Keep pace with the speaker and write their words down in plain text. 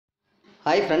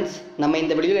Hi friends, நம்ம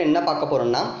இந்த வீடியோல என்ன பார்க்க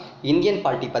போறோம்னா இந்தியன்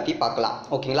பாலிட்டி பத்தி பார்க்கலாம்.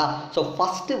 ஓகேங்களா? சோ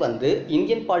ஃபர்ஸ்ட் வந்து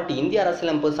இந்தியன் பாலிட்டி இந்திய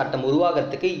அரசியலமைப்பு சட்டம்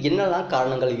உருவாகிறதுக்கு என்னெல்லாம்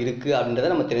காரணங்கள் இருக்கு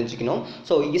அப்படின்றத நம்ம தெரிஞ்சுக்கணும்.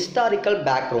 சோ ஹிஸ்டாரிக்கல்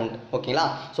பேக்ரவுண்ட், ஓகேங்களா?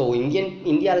 சோ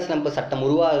இந்திய அரசியலமைப்பு சட்டம்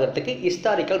உருவாகிறதுக்கு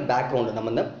ஹிஸ்டாரிக்கல் பேக்ரவுண்ட் நம்ம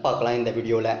வந்து பார்க்கலாம் இந்த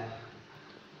வீடியோல.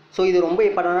 சோ இது ரொம்ப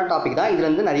இம்பார்ட்டன்டான டாபிக் தான். இதுல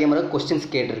இருந்து நிறைய முறை क्वेश्चंस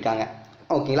கேட்டிருக்காங்க.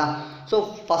 ஓகேங்களா? சோ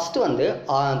ஃபர்ஸ்ட் வந்து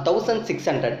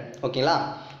 1600, ஓகேங்களா?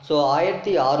 ஸோ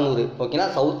 1600, ஓகேங்களா?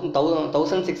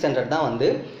 1600 தான் வந்து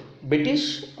பிரிட்டிஷ்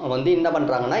வந்து என்ன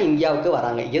பண்ணுறாங்கன்னா இந்தியாவுக்கு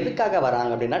வராங்க. எதுக்காக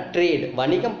வராங்க அப்படின்னா ட்ரேட்,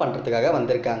 வணிகம் பண்ணுறதுக்காக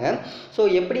வந்திருக்காங்க. ஸோ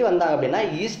எப்படி வந்தாங்க அப்படின்னா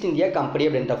ஈஸ்ட் இந்தியா கம்பெனி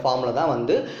அப்படின்ற ஃபார்மில் தான்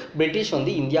வந்து பிரிட்டிஷ்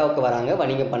வந்து இந்தியாவுக்கு வராங்க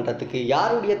வணிகம் பண்ணுறதுக்கு.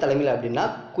 யாருடைய தலைமையில் அப்படின்னா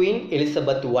குயின்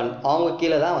எலிசபெத் I, அவங்க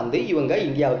கீழே தான் வந்து இவங்க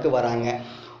இந்தியாவுக்கு வராங்க.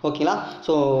 ஓகேங்களா?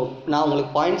 ஸோ நான்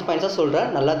உங்களுக்கு பாயிண்ட்ஸாக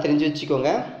சொல்கிறேன், நல்லா தெரிஞ்சு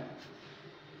வச்சுக்கோங்க.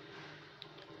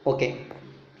 ஓகே,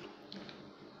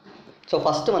 ஸோ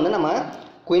ஃபஸ்ட்டு வந்து நம்ம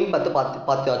குயின்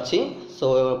பார்த்தாச்சு. ஸோ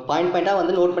பாயிண்டாக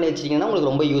வந்து நோட் பண்ணி வச்சிட்டிங்கன்னா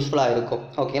உங்களுக்கு ரொம்ப யூஸ்ஃபுல்லாக இருக்கும்.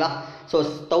 ஓகேங்களா? ஸோ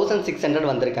 1600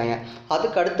 வந்திருக்காங்க.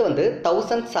 அதுக்கு அடுத்து வந்து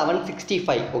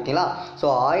 1765, ஓகேங்களா? ஸோ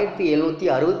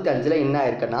 1765 என்ன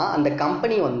ஆயிருக்குன்னா அந்த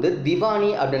கம்பெனி வந்து திவானி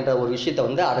அப்படின்ற ஒரு விஷயத்தை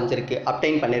வந்து அடைஞ்சிருக்கு,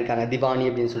 அப்டைன் பண்ணியிருக்காங்க திவானி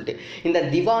அப்படின்னு சொல்லிட்டு. இந்த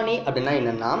திவானி அப்படின்னா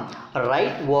என்னென்னா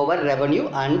right over revenue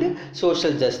and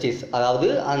social justice, அதாவது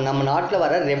நம்ம நாட்டில்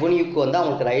வர ரெவன்யூக்கு வந்து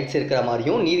அவங்களுக்கு ரைட்ஸ் இருக்கிற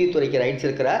மாதிரியும் நீதித்துறைக்கு ரைட்ஸ்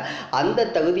இருக்கிற அந்த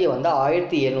தகுதியை வந்து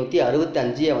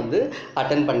 1765 வந்து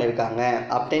அப்டைன்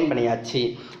பண்ணியாச்சு.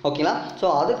 ஓகேங்களா? ஸோ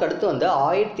அதுக்கடுத்து வந்து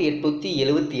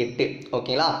 1878,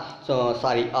 ஓகேங்களா? ஸோ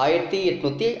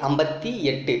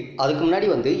 1858. அதுக்கு முன்னாடி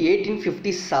வந்து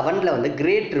 1857 வந்து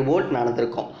கிரேட் ரிவோல்ட்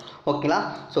நடந்திருக்கும். ஓகேங்களா?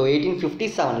 ஸோ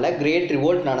 1857 கிரேட்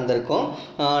ரிவோல்ட் நடந்திருக்கும்.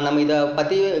 நம்ம இதை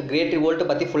பற்றி கிரேட் ரிவோல்ட்டை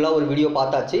பற்றி ஃபுல்லாக ஒரு வீடியோ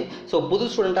பார்த்தாச்சு. ஸோ புது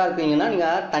ஸ்டூடெண்ட்டாக இருக்கீங்கன்னா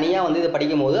நீங்கள் தனியாக வந்து இதை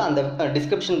படிக்கும் போது அந்த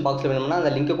டிஸ்கிரிப்ஷன் பாக்ஸில் வேணும்னா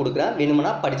அந்த லிங்க்கை கொடுக்குறேன்,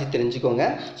 வேணும்னா படித்து தெரிஞ்சுக்கோங்க.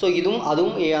 ஸோ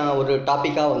அதுவும் ஒரு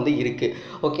டாப்பிக்காக வந்து இருக்குது.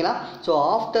 ஓகேங்களா? ஸோ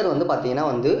ஆஃப்டர் வந்து பார்த்தீங்கன்னா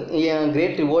வந்து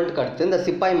கிரேட் ரிவோல்ட்டுக்கு அடுத்து இந்த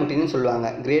சிப்பாய் முட்டின்னு சொல்லுவாங்க.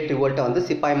 கிரேட் ரிவோல்ட்டை வந்து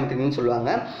சிப்பாய் முட்டின்னு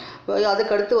சொல்லுவாங்க.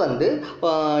 அதுக்கடுத்து வந்து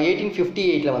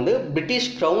 1858 வந்து பிரிட்டிஷ்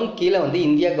க்ரௌன் கீழே வந்து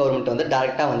இந்தியா கவர்மெண்ட் வந்து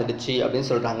டைரெக்டாக வந்துடுச்சு அப்படின்னு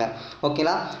சொல்கிறாங்க.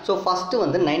 ஓகேங்களா? ஸோ ஃபஸ்ட்டு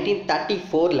வந்து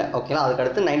 1934, ஓகேங்களா?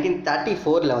 அதுக்கடுத்து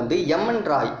 1934 வந்து எம்என்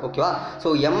ராய், ஓகேவா?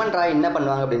 ஸோ எம்என் ராய் என்ன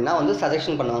பண்ணுவாங்க அப்படின்னா வந்து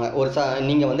சஜஷன் பண்ணுவாங்க,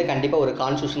 நீங்கள் வந்து கண்டிப்பாக ஒரு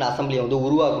கான்ஸ்டியூஷன் அசம்பிளியை வந்து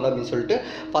உருவாக்கணும் அப்படின்னு சொல்லிட்டு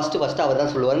ஃபஸ்ட்டு அவர்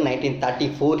தான் சொல்லுவார்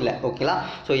 1934, ஓகேங்களா?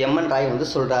 ஸோ எம்என் ராய் வந்து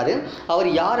சொல்கிறாரு. அவர்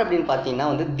யார் அப்படின்னு பார்த்தீங்கன்னா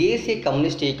வந்து தேசிய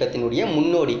கம்யூனிஸ்ட் இயக்கத்தினுடைய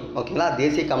முன்னோடி. ஓகேங்களா?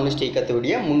 தேசிய கம்யூனிஸ்ட்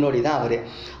இயக்கத்தினுடைய முன்னோடி தான் அவர்.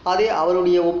 அதே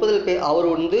அவருடைய ஒப்புதல் பேர், அவர்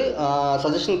வந்து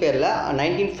சஜஷன் பேரில்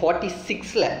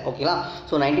 1946, ஓகேங்களா?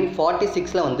 ஸோ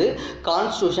 1946 வந்து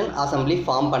கான்ஸ்டியூஷன் அசம்பிளி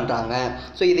ஃபார்ம் பண்ணுறாங்க.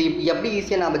 ஸோ இது எப்படி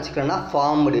ஈஸியாக நான் வச்சுக்கிறேன்னா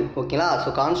ஃபார்ம்டு, ஓகேங்களா?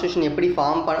 ஸோ கான்ஸ்டியூஷன் எப்படி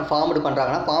ஃபார்ம்டு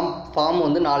பண்ணுறாங்கன்னா ஃபார்ம்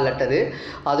வந்து 4 லெட்டரு,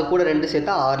 அது கூட 2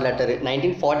 சேர்த்தா 6 லெட்டரு.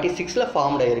 1946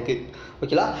 ஃபார்ம்டு ஆயிருக்கு.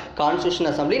 ஓகேங்களா? கான்ஸ்டியூஷன்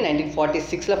அசம்பிளி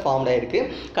 1946 ஃபார்ம்ட் ஆயிருக்கு.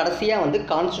 கடைசியாக வந்து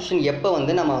கான்ஸ்டியூஷன் எப்போ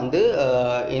வந்து நம்ம வந்து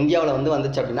இந்தியாவில் வந்து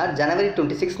வந்துச்சு அப்படின்னா January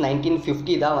 26,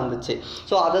 1950 தான் வந்துச்சு.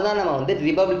 ஸோ அதை தான் நம்ம வந்து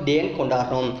ரிபப்ளிக் டேன்னு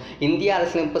கொண்டாடுறோம். இந்திய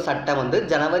அரசியலமைப்பு சட்டம் வந்து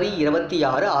January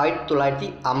 26,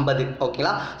 1950,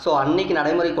 ஓகேங்களா? ஸோ அன்னைக்கு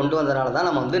நடைமுறை கொண்டு வந்ததுனால தான்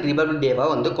நம்ம வந்து ரிபப்ளிக் டேவாக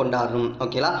வந்து கொண்டாடணும்.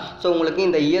 ஓகேங்களா? ஸோ உங்களுக்கு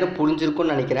இந்த இயர்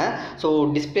புரிஞ்சிருக்கும்னு நினைக்கிறேன். ஸோ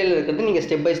டிஸ்பிளேல இருக்கிறது நீங்கள்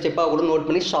ஸ்டெப் பை ஸ்டெப்பாக கூட நோட்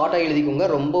பண்ணி ஷார்ட்டாக எழுதிக்கோங்க.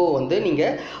 ரொம்ப வந்து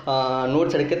நீங்கள்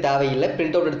நோட்ஸ் எடுக்க தேவையில்லை,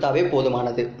 பிரிண்ட் அவுட் எடுத்தாவே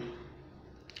போதுமானது.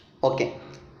 ஓகே,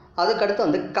 அதுக்கடுத்து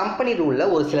வந்து கம்பெனி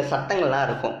ரூலில் ஒரு சில சட்டங்கள்லாம்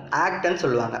இருக்கும், ஆக்ட்னு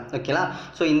சொல்லுவாங்க. ஓகேங்களா?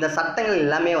 ஸோ இந்த சட்டங்கள்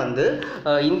எல்லாமே வந்து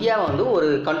இந்தியாவை வந்து ஒரு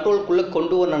கண்ட்ரோல்குள்ளே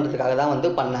கொண்டு வரணுன்றதுக்காக தான் வந்து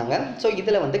பண்ணாங்க. ஸோ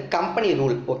இதில் வந்து கம்பெனி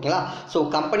ரூல், ஓகேங்களா? ஸோ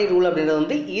கம்பெனி ரூல் அப்படின்றது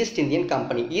வந்து ஈஸ்ட் இந்தியன்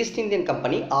கம்பெனி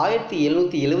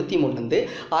 1773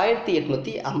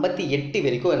 1858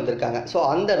 வரைக்கும் இருந்திருக்காங்க. ஸோ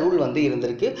அந்த ரூல் வந்து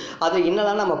இருந்திருக்கு. அது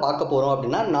என்னெல்லாம் நம்ம பார்க்க போகிறோம்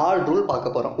அப்படின்னா 4 ரூல்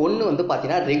பார்க்க போகிறோம். ஒன்று வந்து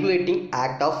பார்த்தீங்கன்னா ரெகுலேட்டிங்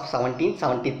ஆக்ட் ஆஃப்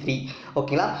 1773,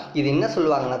 ஓகேங்களா? இது என்ன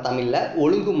சொல்லுவாங்கன்னா தமிழில்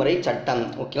ஒழுங்குமுறை சட்டம்.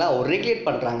 ஓகேங்களா? ஒரு ரெகுலேட்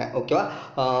பண்ணுறாங்க. ஓகேவா?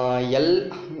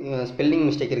 ஸ்பெல்லிங்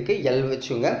மிஸ்டேக் இருக்குது, எல்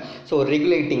வச்சுங்க. ஸோ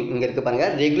ரெகுலேட்டிங் இங்கே இருக்குது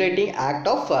பாருங்கள், ரெகுலேட்டிங் ஆக்ட்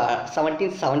ஆஃப்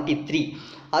 1773.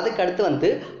 அதுக்கடுத்து வந்து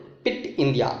பிட்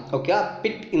இந்தியா, ஓகேவா?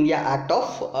 பிட் இந்தியா ஆக்ட்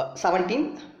ஆஃப்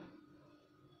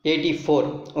 1784,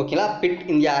 ஓகேங்களா? பிட்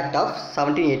இந்தியா ஆக்ட் ஆஃப்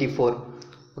 1784,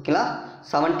 ஓகேங்களா?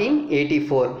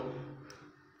 1784.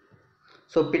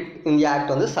 ஸோ பிட் இந்தியா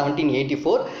ஆக்ட் வந்து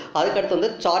 1784. அதுக்கடுத்து வந்து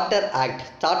சார்ட்டர்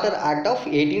ஆக்ட் ஆஃப்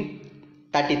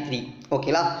 1833,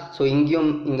 ஓகேங்களா? ஸோ இங்கே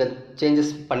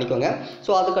சேஞ்சஸ் பண்ணிக்கோங்க. ஸோ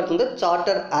அதுக்கடுத்து வந்து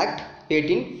சார்ட்டர் ஆக்ட்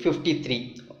 1853,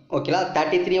 ஓகேங்களா?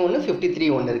 33 ஒன்று 53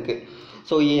 ஒன்று இருக்குது.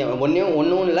 ஸோ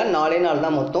ஒன்றும் இல்லை 4 நாள்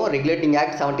தான் மொத்தம். ரெகுலேட்டிங்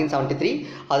ஆக்ட் 1773,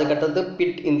 அதுக்கடுத்தது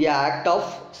பிட் இந்தியா ஆக்ட் ஆஃப்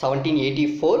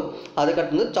 1784,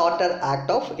 அதுக்கடுத்து சார்ட்டர்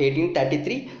ஆக்ட் ஆஃப்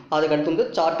 1833, அதுக்கடுத்து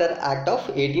சார்ட்டர் ஆக்ட் ஆஃப்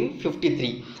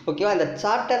 1853. ஓகேவா, இந்த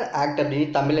சார்ட்டர் ஆக்ட்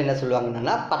அப்படின்னு தமிழில் என்ன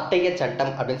சொல்லுவாங்கன்னா பட்டய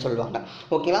சட்டம் அப்படின்னு சொல்லுவாங்க.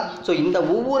 ஓகேங்களா, ஸோ இந்த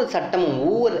ஒவ்வொரு சட்டமும்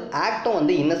ஒவ்வொரு ஆக்டும்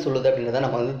என்ன சொல்லுது அப்படின்றத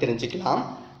நம்ம தெரிஞ்சுக்கலாம்.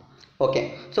 ஓகே,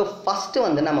 ஸோ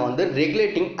ஃபஸ்ட்டு நம்ம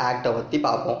ரெகுலேட்டிங் ஆக்டை பற்றி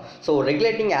பார்ப்போம். ஸோ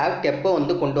ரெகுலேட்டிங் ஆக்ட் எப்போ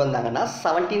கொண்டு வந்தாங்கன்னா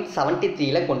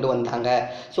 1773 கொண்டு வந்தாங்க.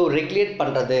 ஸோ ரெகுலேட்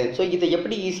பண்ணுறது, ஸோ இதை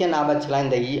எப்படி ஈஸியாக ஞாபகம் வச்சுக்கலாம்,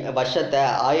 இந்த வருஷத்தை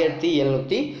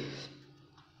 1700.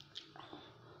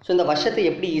 ஸோ இந்த வருஷத்தை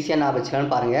எப்படி ஈஸியாக ஞாபகம்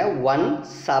வச்சுக்கலான்னு பாருங்கள்.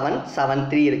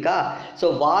 1773 இருக்கா. ஸோ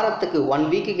வாரத்துக்கு 1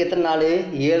 வீக்குக்கு எத்தனை நாள்?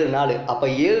 7 நாள். அப்போ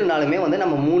 7 நாளுமே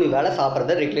நம்ம 3 வேளை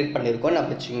சாப்பிட்றத ரெகுலேட் பண்ணியிருக்கோம்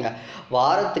நம்ம வச்சுக்கோங்க.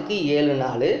 வாரத்துக்கு 7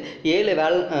 நாள், 7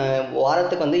 வேளை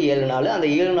வாரத்துக்கு 7 நாள், அந்த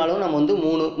 7 நாளும் நம்ம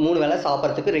 3 வேளை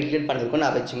சாப்பிட்றதுக்கு ரெகுலேட் பண்ணியிருக்கோம்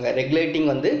நான் வச்சுக்கோங்க. ரெகுலேட்டிங்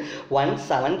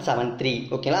 1773.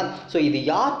 ஓகேங்களா, ஸோ இது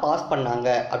யார் பாஸ் பண்ணாங்க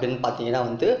அப்படின்னு பார்த்தீங்கன்னா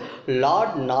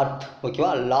லார்ட் நார்த்.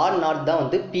 ஓகேவா, லார்ட் நார்த்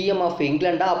தான் பிஎம் ஆஃப்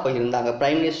இங்கிலாண்டாக அப்போ இருந்தாங்க.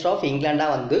 பிரைம் மினிஸ்டர் ஆஃப்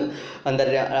இங்கிலாண்டாக அந்த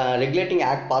ரெகுலேட்டிங்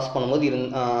ஆக்ட் பாஸ் பண்ணும்போது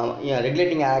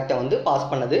ரெகுலேட்டிங் ஆக்டை பாஸ்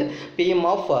பண்ணது பிஎம்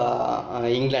ஆஃப்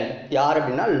இங்கிலாந்து. யார்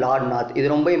அப்படின்னா லார்ட் நார்த். இது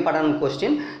ரொம்ப இம்பார்ட்டன்ட்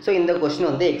கொஸ்டின். ஸோ இந்த கொஸ்டின்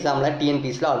எக்ஸாமில்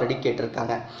டிஎன்பிஎஸ்சியில் ஆல்ரெடி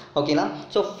கேட்டிருக்காங்க. ஓகேங்களா,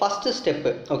 ஸோ ஃபஸ்ட்டு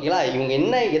ஸ்டெப்பு. ஓகேங்களா,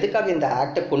 இவங்க எதுக்காக இந்த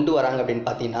ஆக்டை கொண்டு வராங்க அப்படின்னு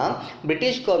பார்த்தீங்கன்னா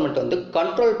பிரிட்டிஷ் கவர்மெண்ட்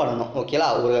கண்ட்ரோல் பண்ணணும். ஓகேங்களா,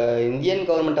 ஒரு இந்தியன்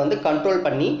கவர்மெண்ட்டை கண்ட்ரோல்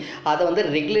பண்ணி அதை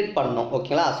ரெகுலேட் பண்ணணும்.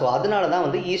 ஓகேங்களா, ஸோ அதனால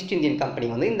தான் ஈஸ்ட் இந்தியன் கம்பெனி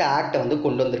இந்த ஆக்டை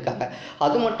கொண்டு வந்திருக்காங்க.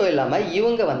 அது மட்டும் இல்லாமல்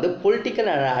இவங்க பொலிட்டிக்கல்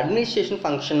அண்ட் அட்மினிஸ்ட்ரேஷன்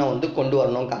ஃபங்க்ஷனை கொண்டு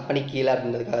வரணும் கம்பெனி கீழே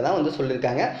அப்படின்றதுக்காக தான்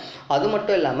சொல்லியிருக்காங்க. அது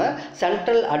மட்டும் இல்லாமல்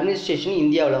சென்ட்ரல் அட்மினிஸ்ட்ரேஷன்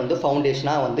இந்தியாவில்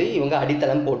ஃபவுண்டேஷனாக இவங்க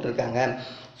அடித்தளம் போட்டிருக்காங்க.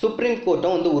 சுப்ரீம்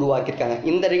கோர்ட்டும் உருவாக்கியிருக்காங்க.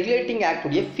 இந்த ரெகுலேட்டிங்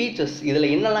ஆக்டுடைய ஃபீச்சர்ஸ்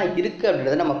இதில் என்னெல்லாம் இருக்குது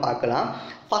அப்படின்றத நம்ம பார்க்கலாம்.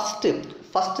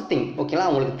 ஃபஸ்ட்டு திங், ஓகேங்களா,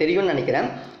 உங்களுக்கு தெரியும்னு நினைக்கிறேன்.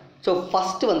 ஸோ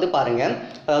ஃபஸ்ட்டு பாருங்கள்,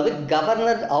 அதாவது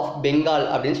கவர்னர் ஆஃப் பெங்கால்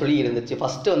அப்படின்னு சொல்லி இருந்துச்சு.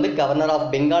 ஃபஸ்ட்டு கவர்னர் ஆஃப்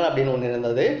பெங்கால் அப்படின்னு ஒன்று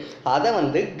இருந்தது.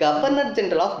 அதை கவர்னர்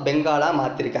ஜெனரல் ஆஃப் பெங்காலாக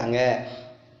மாற்றிருக்காங்க.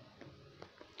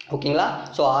 ஓகேங்களா,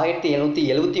 ஸோ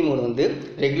 1773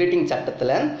 ரெகுலேட்டிங்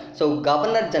சட்டத்தில் so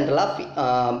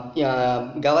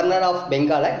governor of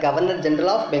பெங்காலை governor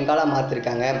general of பெங்காலாக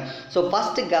மாற்றிருக்காங்க. ஸோ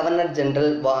ஃபஸ்ட்டு கவர்னர்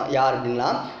ஜெனரல் யார்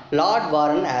அப்படின்னா லார்ட்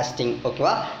வாரன் ஆஸ்டிங்.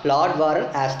 ஓகேவா, லார்ட்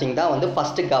வாரன் ஆஸ்டிங் தான்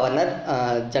ஃபஸ்ட்டு கவர்னர்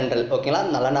ஜெனரல். ஓகேங்களா,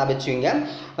 நல்லா ஞாபகம் வச்சுக்கோங்க.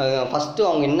 ஃபஸ்ட்டு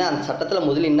அவங்க அந்த சட்டத்தில்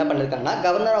முதல்ல என்ன பண்ணியிருக்காங்கன்னா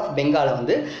governor of பெங்காலை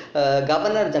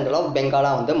governor general of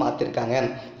பெங்காலாக மாற்றிருக்காங்க.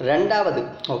 ரெண்டாவது,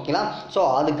 ஓகேங்களா, ஸோ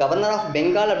அது கவர்னர் ஆஃப்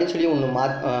பெங்கால் அப்படின்னு சொல்லி ஒன்று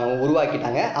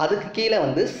உருவாக்கிட்டாங்க. அதுக்கு கீழே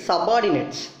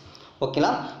சபார்டினேட்ஸ். ஓகேங்களா,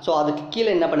 ஸோ அதுக்கு கீழே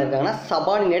என்ன பண்ணியிருக்காங்கன்னா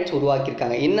சபார்டினேட்ஸ்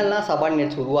உருவாக்கியிருக்காங்க. என்னெல்லாம்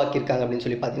சபார்டினேட்ஸ் உருவாக்கியிருக்காங்க அப்படின்னு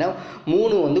சொல்லி பார்த்தீங்கன்னா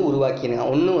 3 உருவாக்கியிருக்காங்க.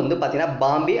 ஒன்று பார்த்தீங்கன்னா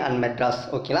பாம்பே அண்ட் மெட்ராஸ்.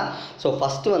 ஓகேங்களா, ஸோ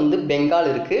ஃபஸ்ட்டு பெங்கால்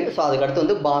இருக்குது. ஸோ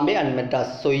அதுக்கடுத்து பாம்பே அண்ட்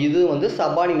மெட்ராஸ். ஸோ இது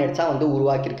சபார்டினேட்ஸாக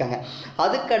உருவாக்கியிருக்காங்க.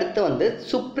 அதுக்கடுத்து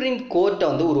சுப்ரீம்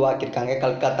கோர்ட்டை உருவாக்கியிருக்காங்க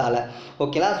கல்கத்தாவில்.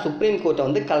 ஓகேங்களா, சுப்ரீம்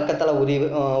கோர்ட்டை கல்கத்தாவில்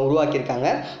உருவாக்கியிருக்காங்க.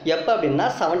 எப்போ அப்படின்னா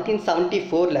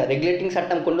 1774 ரெகுலேட்டிங்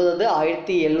சட்டம் கொண்டு வந்தது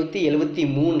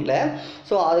 1773.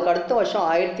 ஸோ அதுக்கடுத்த வருஷம்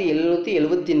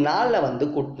 1774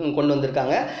 கொண்டு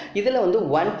வந்திருக்காங்க. இதில்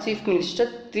 1 சீஃப் மினிஸ்டர்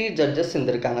 3 ஜட்ஜஸ்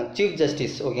இருந்திருக்காங்க. Chief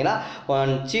justice. ஓகேங்களா,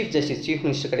 1 சீஃப் ஜஸ்டிஸ், சீஃப்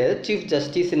மினிஸ்டர் கிடையாது, சீஃப்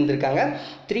ஜஸ்டிஸ் இருந்திருக்காங்க.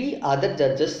 3 அதர்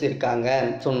ஜட்ஜஸ் இருக்காங்க.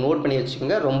 ஸோ நோட் பண்ணி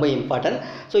வச்சுக்கோங்க, ரொம்ப இம்பார்ட்டன்ட்.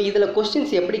 ஸோ இதில்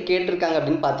கொஸ்டின்ஸ் எப்படி கேட்டிருக்காங்க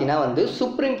அப்படின்னு பார்த்தீங்கன்னா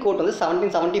சுப்ரீம் கோர்ட்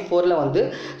 1774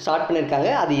 ஸ்டார்ட் பண்ணியிருக்காங்க.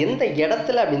 அது எந்த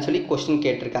இடத்துல அப்படின்னு சொல்லி கொஸ்டின்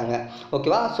கேட்டிருக்காங்க.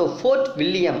 ஓகேவா, ஸோ ஃபோர்ட்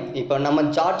வில்லியம், இப்போ நம்ம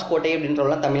ஜார்ஜ் கோட்டை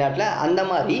அப்படின்றலாம் தமிழ்நாட்டில், அந்த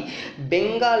மாதிரி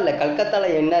பெங்காலில்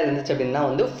கல்கத்தாவில் என்ன இருந்துச்சு அப்படின்னா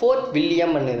ஃபோர்ட்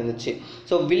வில்லியம் இருந்துச்சு.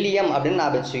 ஸோ வில்லியம் அப்படின்னு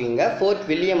நான் வச்சுக்கோங்க. ஃபோர்ட்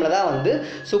வில்லியமில் தான்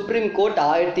சுப்ரீம் கோர்ட்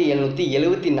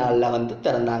 1774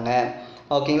 திறந்தாங்க.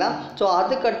 ஓகேங்களா, ஸோ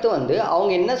அதுக்கடுத்து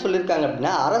அவங்க என்ன சொல்லியிருக்காங்க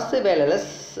அப்படின்னா அரசு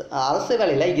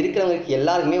வேலையில் இருக்கிறவங்களுக்கு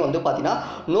எல்லாருக்குமே பார்த்தீங்கன்னா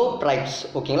நோ ப்ரைப்ஸ்.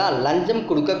 ஓகேங்களா, லஞ்சம்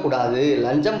கொடுக்கக்கூடாது,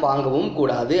 லஞ்சம் வாங்கவும்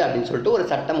கூடாது அப்படின்னு சொல்லிட்டு ஒரு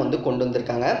சட்டம் கொண்டு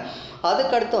வந்திருக்காங்க.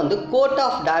 அதுக்கடுத்து கோர்ட்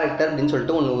ஆஃப் டைரக்டர் அப்படின்னு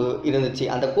சொல்லிட்டு ஒன்று இருந்துச்சு.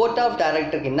 அந்த கோர்ட் ஆஃப்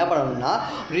டைரக்டருக்கு என்ன பண்ணணும்னா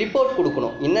ரிப்போர்ட்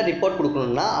கொடுக்கணும். என்ன ரிப்போர்ட்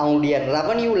கொடுக்கணும்னா அவங்களுடைய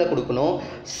ரெவன்யூவில் கொடுக்கணும்,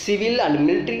 சிவில் அண்ட்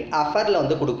மிலிட்ரி அஃபேரில்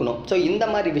கொடுக்கணும். ஸோ இந்த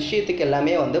மாதிரி விஷயத்துக்கு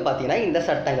எல்லாமே பார்த்தீங்கன்னா இந்த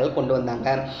சட்டங்கள் கொண்டு வந்தாங்க.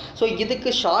 ஸோ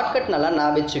இதுக்கு ஷார்ட்கட் நல்லா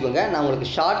ஞாபகம் வச்சுக்கோங்க. நான்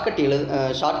உங்களுக்கு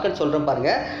ஷார்ட்கட் சொல்கிறேன்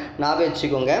பாருங்கள், ஞாபகம்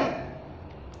வச்சுக்கோங்க.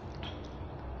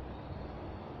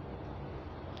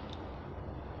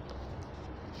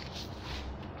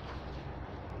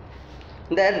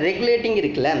 இந்த ரெகுலேட்டிங்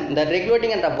இருக்குல்ல, இந்த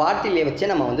ரெகுலேட்டிங் என்ற வார்த்தையிலே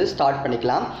வச்சு நம்ம ஸ்டார்ட்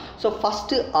பண்ணிக்கலாம். ஸோ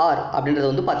ஃபஸ்ட்டு ஆர்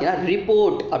அப்படின்றது பார்த்தீங்கன்னா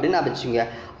ரிப்போர்ட் அப்படின்னு நான் வச்சுங்க.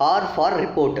 R for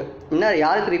report. இன்னும்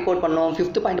யாருக்கு ரிப்போர்ட் பண்ணோம்?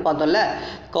 5th பாயிண்ட் பார்த்தோம்ல,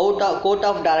 கோர்ட்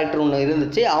ஆஃப் டைரக்டர் ஒன்று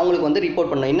இருந்துச்சு, அவங்களுக்கு வந்து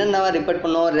ரிப்போர்ட் பண்ணோம். என்னென்ன ரிப்போர்ட்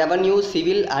பண்ணோம்? ரெவன்யூ,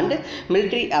 சிவில் அண்ட்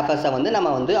மிலிட்ரி அஃபேர்ஸை வந்து நம்ம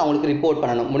வந்து அவங்களுக்கு ரிப்போர்ட்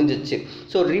பண்ணணும், முடிஞ்சிச்சு.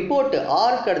 ஸோ ரிப்போர்ட்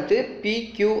ஆருக்கு அடுத்து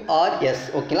PQRS.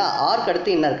 ஓகேங்களா, ஆருக்கு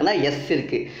அடுத்து என்ன இருக்குன்னா எஸ்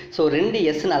இருக்குது. ஸோ 2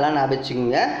 எஸ் நல்லா ஞாபகம்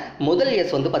வச்சுக்கோங்க. முதல்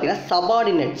எஸ் வந்து பார்த்தீங்கன்னா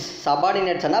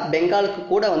சபார்டினேட்ஸ்னால் பெங்காலுக்கு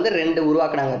கூட வந்து 2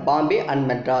 உருவாக்குனாங்க, Bombay and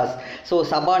Madras. So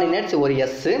subordinates ஒரு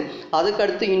எஸ்.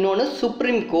 அதுக்கடுத்து இன்னொன்று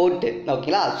சுப்ரீம் கோர்ட்.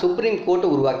 ஓகேங்களா, சுப்ரீம் கோர்ட்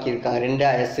உருவாக்கியிருக்காங்க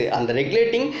 2 எஸ். அந்த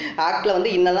ரெகுலேட்டிங் ஆக்டில்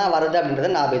வந்து என்னெல்லாம் வருது அப்படின்றத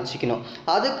ஞாபகம் வச்சுக்கணும்.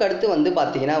 அதுக்கடுத்து வந்து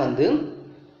பார்த்தீங்கன்னா வந்து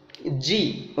ஜி.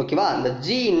 ஓகேவா, அந்த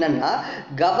ஜி என்னன்னா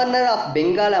கவர்னர் ஆஃப்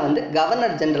பெங்காலை வந்து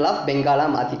கவர்னர் ஜெனரல் ஆஃப் பெங்காலாக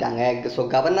மாற்றிட்டாங்க. So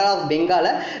governor of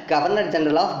பெங்காலை governor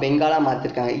general of பெங்காலாக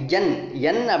மாற்றிருக்காங்க.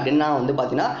 என் அப்படின்னா வந்து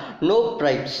பார்த்தீங்கன்னா நோ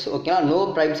ப்ரைப்ஸ். ஓகேவா, நோ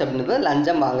ப்ரைப்ஸ் அப்படின்றது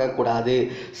லஞ்சம் வாங்கக்கூடாது,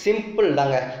 சிம்பிள்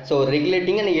தாங்க. ஸோ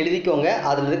ரெகுலேட்டிங்கை எழுதிக்கோங்க,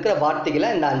 அதில் இருக்கிற வார்த்தைகளை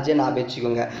இந்த 5 ஞாபகம்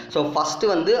வச்சுக்கோங்க. ஸோ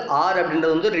ஃபஸ்ட்டு வந்து ஆர்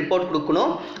அப்படின்றது வந்து ரிப்போர்ட்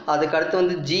கொடுக்கணும். அதுக்கடுத்து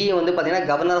வந்து ஜி வந்து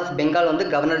பார்த்தீங்கன்னா கவர்னர் ஆஃப் பெங்கால் வந்து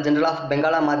கவர்னர் ஜெனரல் ஆஃப்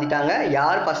பெங்காலாக மாற்றிட்டாங்க.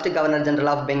 யார் first governor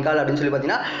general of Bengal அப்படின்னு சொல்லி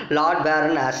பார்த்தீங்கன்னா லார்ட்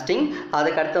பேரன் ஹாஸ்டிங்.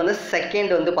 அதுக்கடுத்து வந்து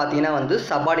செகண்ட் வந்து பார்த்தீங்கன்னா வந்து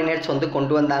சபார்டினேட்ஸ் வந்து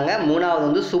கொண்டு வந்தாங்க. மூணாவது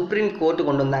வந்து சுப்ரீம் கோர்ட்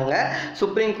கொண்டு வந்தாங்க.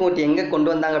 சுப்ரீம் கோர்ட் எங்கே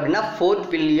கொண்டு வந்தாங்க அப்படின்னா ஃபோர்ட்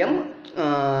வில்லியம்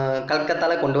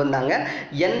கல்கத்தாவில் கொண்டு வந்தாங்க.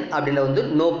 என் அப்படின்றது வந்து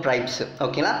நோ ப்ரைப்ஸ்.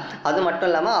 ஓகேங்களா, அது மட்டும்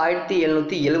இல்லாமல்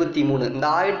 1773. இந்த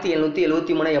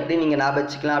 1773 எப்படி நீங்கள் ஞாபகம்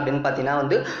வச்சுக்கலாம் அப்படின்னு பார்த்தீங்கன்னா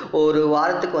வந்து ஒரு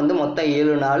வாரத்துக்கு வந்து மொத்தம்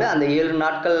 7 நாள். அந்த 7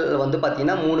 நாட்கள் வந்து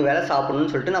பார்த்தீங்கன்னா 3 வேளை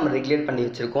சாப்பிடணும்னு சொல்லிட்டு நம்ம ரெகுலேட் பண்ணி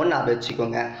வச்சுருக்கோம், ஞாபகம்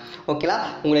வச்சுக்கோங்க. ஓகேங்களா,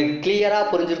 உங்களுக்கு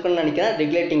கிளியராக புரிஞ்சிருக்குன்னு நினைக்கிறேன்.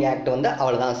 ரெகுலேட்டிங் ஆக்ட் வந்து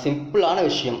அவ்வளோதான், சிம்பிளான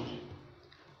விஷயம்.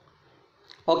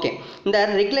 ஓகே, இந்த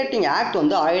ரெகுலேட்டிங் ஆக்ட்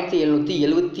வந்து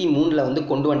 1773 வந்து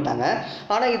கொண்டு வந்துட்டாங்க.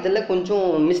 ஆனால் இதில் கொஞ்சம்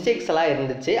மிஸ்டேக்ஸ் எல்லாம்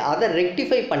இருந்துச்சு. அதை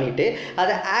ரெக்டிஃபை பண்ணிவிட்டு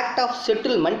அதை ஆக்ட் ஆஃப்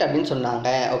செட்டில்மெண்ட் அப்படின்னு சொன்னாங்க.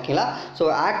 ஓகேங்களா, ஸோ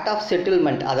ஆக்ட் ஆஃப்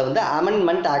செட்டில்மெண்ட் அதை வந்து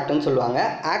அமெண்ட்மெண்ட் ஆக்ட்னு சொல்லுவாங்க.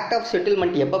 ஆக்ட் ஆஃப்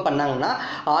செட்டில்மெண்ட் எப்போ பண்ணாங்கன்னா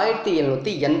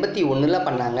 1781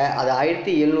 பண்ணாங்க. அது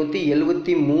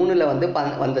 1773 வந்து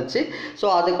வந்துச்சு. ஸோ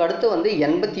அதுக்கடுத்து வந்து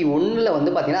 81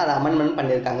 வந்து பார்த்திங்கன்னா அதை அமெண்ட்மெண்ட்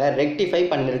பண்ணியிருக்காங்க, ரெக்டிஃபை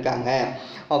பண்ணியிருக்காங்க.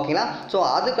 ஓகேங்களா, ஸோ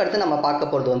அதுக்கடுத்து நம்ம பார்க்க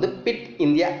போகிறது வந்து பிட்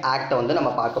இந்தியா ஆக்டை வந்து நம்ம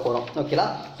பார்க்க போகிறோம். ஓகேங்களா,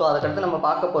 ஸோ அதுக்கடுத்து நம்ம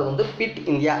பார்க்க போகிறது வந்து பிட்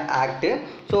இந்தியா ஆக்ட்.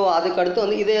 ஸோ அதுக்கடுத்து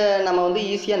வந்து இதை நம்ம வந்து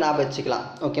ஈஸியாக ஞாபகம் வச்சுக்கலாம்.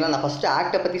 ஓகேங்களா, நான் ஃபஸ்ட்டு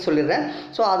ஆக்டை பற்றி சொல்லிடுறேன்.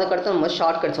 ஸோ அதுக்கடுத்து நம்ம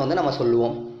ஷார்ட்கட்ஸ் வந்து நம்ம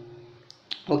சொல்லுவோம்.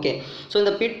 ஓகே, ஸோ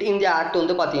இந்த பிட் இந்தியா ஆக்ட்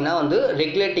வந்து பார்த்தீங்கன்னா வந்து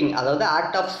ரெகுலேட்டிங், அதாவது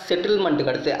ஆக்ட் ஆஃப்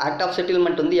செட்டில்மெண்ட்டுக்கு அடுத்து. ஆக்ட் ஆஃப்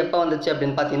செட்டில்மெண்ட் வந்து எப்போ வந்துச்சு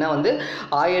அப்படின்னு பார்த்தீங்கன்னா வந்து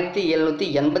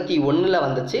 1781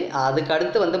 வந்துச்சு. அதுக்கு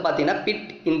அடுத்து வந்து பார்த்தீங்கன்னா பிட்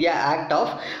இந்தியா ஆக்ட்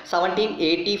ஆஃப்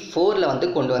 1784 வந்து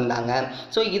கொண்டு வந்தாங்க.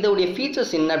 ஸோ இதோடைய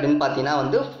ஃபீச்சர்ஸ் என்ன அப்படின்னு பார்த்தீங்கன்னா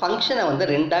வந்து ஃபங்க்ஷனை வந்து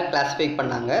 2ஆக கிளாஸிஃபை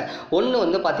பண்ணாங்க. ஒன்று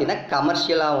வந்து பார்த்தீங்கன்னா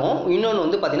கமர்ஷியலாகவும், இன்னொன்று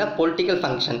வந்து பார்த்தீங்கன்னா பொலிட்டிக்கல்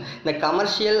ஃபங்க்ஷன். இந்த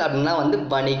கமர்ஷியல் அப்படின்னா வந்து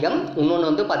வணிகம்,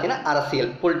 இன்னொன்று வந்து பார்த்தீங்கன்னா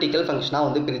அரசியல், பொலிட்டிக்கல் ஃபங்க்ஷனாக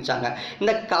வந்து பிரித்தாங்க. இந்த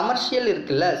கமர்ஷியல்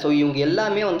இருக்குல்ல, ஸோ இவங்க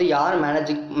எல்லாமே வந்து யார்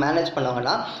மேனேஜ்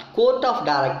பண்ணுவாங்கன்னா கோர்ட் ஆஃப்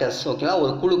டைரக்டர்ஸ். ஓகேங்களா,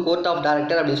 ஒரு குழு, கோர்ட் ஆஃப்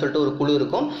டைரக்டர் அப்படின்னு சொல்லிட்டு ஒரு குழு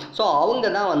இருக்கும். ஸோ அவங்க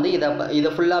தான் வந்து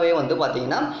இதை ஃபுல்லாகவே வந்து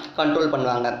பார்த்தீங்கன்னா கண்ட்ரோல் பண்ணுவாங்க.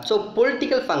 So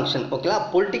political function. ஓகேங்களா,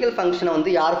 பொலிட்டிக்கல் ஃபங்க்ஷனை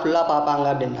வந்து யார் ஃபுல்லாக பார்ப்பாங்க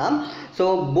அப்படின்னா ஸோ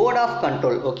போர்ட் ஆஃப்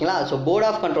கண்ட்ரோல். ஓகேங்களா, ஸோ போர்ட்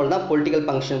ஆஃப் கண்ட்ரோல் தான் பொலிட்டிக்கல்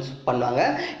ஃபங்க்ஷன்ஸ் பண்ணுவாங்க.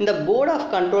 இந்த போர்ட் ஆஃப்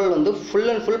கண்ட்ரோல் வந்து ஃபுல்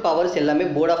அண்ட் ஃபுல் பவர்ஸ் எல்லாமே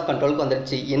போர்ட் ஆஃப் கண்ட்ரோலுக்கு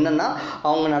வந்துடுச்சு. என்னென்னா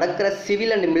அவங்க நடக்கிற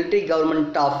சிவில் அண்ட் மிலிட்ரி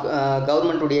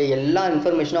கவர்மெண்ட்டுடைய எல்லா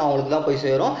இன்ஃபர்மேஷனும் அவங்களுக்கு தான் போய்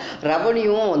சேரும்.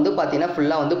 ரெவன்யூவும் வந்து பார்த்தீங்கன்னா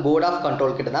ஃபுல்லாக வந்து போர்ட் ஆஃப்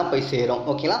கண்ட்ரோல் கிட்ட தான் போய் சேரும்.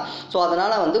 ஓகேங்களா, ஸோ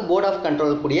அதனால் வந்து போர்ட் ஆஃப்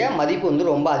கண்ட்ரோல் கூடிய மதிப்பு வந்து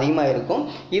ரொம்ப அதிகமாக இருக்கும்.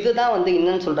 இதுதான் வந்து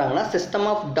என்னன்னு சொல்கிறாங்கன்னா சிஸ்டம்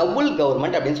ஆஃப் டபுள்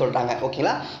கவர்மெண்ட் அப்படின்னு சொல்கிறாங்க.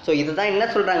 ஓகேங்களா, ஸோ இதுதான் என்ன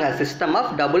சொல்கிறாங்க, சிஸ்டம்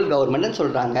ஆஃப் டபுள் கவர்மெண்ட்னு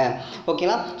சொல்கிறாங்க.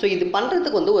 ஓகேங்களா, ஸோ இது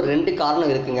பண்ணுறதுக்கு வந்து ஒரு 2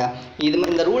 காரணம் இருக்குங்க.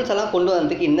 இந்த ரூல்ஸ் எல்லாம் கொண்டு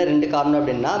வந்ததுக்கு இன்னும் 2 காரணம்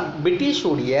அப்படின்னா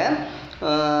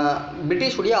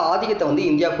பிரிட்டிஷுடைய ஆதிக்கத்தை வந்து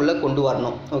இந்தியாவுக்குள்ளே கொண்டு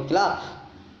வரணும். ஓகேங்களா,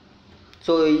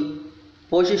 so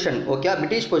position, okay,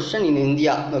 British position in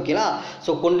India. ஓகேங்களா,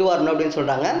 ஸோ கொண்டு வரணும் அப்படின்னு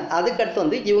சொல்கிறாங்க. அதுக்கடுத்து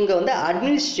வந்து இவங்க வந்து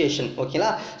அட்மினிஸ்ட்ரேஷன்.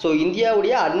 ஓகேங்களா, ஸோ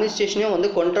இந்தியாவுடைய அட்மினிஸ்ட்ரேஷனையும்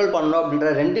வந்து கண்ட்ரோல் பண்ணணும்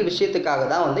அப்படின்ற 2 விஷயத்துக்காக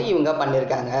தான் வந்து இவங்க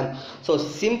பண்ணியிருக்காங்க. So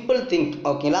simple think.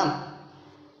 ஓகேங்களா,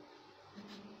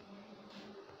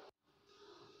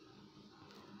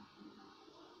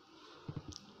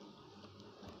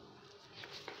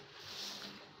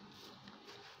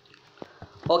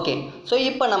 ஓகே, ஸோ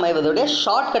இப்போ நம்ம இதோடைய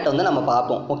ஷார்ட்கட் வந்து நம்ம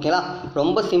பார்ப்போம். ஓகேங்களா,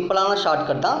 ரொம்ப சிம்பிளான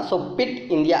ஷார்ட்கட் தான். So fit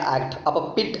India act. அப்போ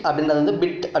பிட் அப்படின்றது வந்து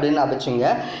பிட் அப்படின்னு அடிச்சுங்க.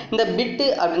 இந்த பிட்டு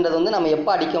அப்படின்றது வந்து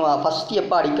நம்ம ஃபஸ்ட்டு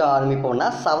எப்போ அடிக்க ஆரம்பிப்போம்னா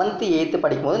 7th 8th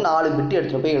படிக்கும்போது 4 பிட்டு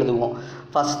எடுத்துகிட்டு போய் எழுதுவோம்.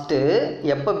 ஃபஸ்ட்டு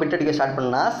எப்போ பிட் அடிக்க ஸ்டார்ட்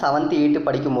பண்ணால் 7th 8th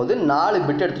படிக்கும்போது 4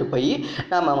 பிட் எடுத்துகிட்டு போய்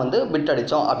நம்ம வந்து பிட்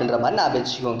அடித்தோம் அப்படின்ற மாதிரி நான்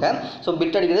வச்சுக்கோங்க. ஸோ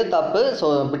பிட் அடிக்கிறது தப்பு. ஸோ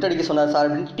பிட் அடிக்க சொன்னார் சார்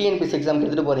அப்படின்னு TNPSC எக்ஸாம்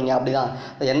எடுத்துகிட்டு போகிறீங்க, அப்படி தான்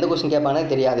எந்த கொஸ்டின்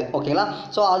கேட்பாங்கன்னு தெரியாது. ஓகேங்களா,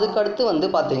 ஸோ அதுக்கு அடுத்து வந்து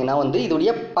பார்த்தீங்கன்னா வந்து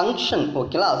இதோடைய ஃபங்க்ஷன்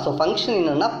ஓகேங்களா. ஸோ ஃபங்க்ஷன்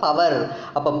என்னென்னா பவர்.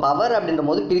 அப்போ பவர் அப்படின்ற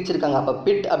போது பிரிச்சிருக்காங்க. அப்போ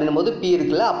பிட் அப்படின்ற போது பி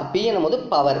இருக்குல்ல, அப்போ பி என்னும் போது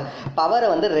பவரை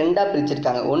வந்து ரெண்டாக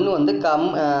பிரிச்சிருக்காங்க. ஒன்று வந்து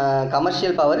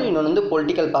கமர்ஷியல் பவர், இன்னொன்று வந்து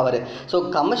political power. So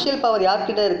commercial power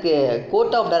யார்கிட்ட இருக்குது?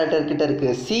 கோர்ட் ஆஃப் டைரக்டர் கிட்ட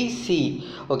இருக்குது, சிசி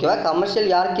ஓகேவா. கமர்ஷியல்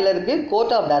யார் கீழே இருக்குது?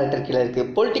 கோர்ட் ஆஃப் டைரக்டர் கீழே இருக்குது.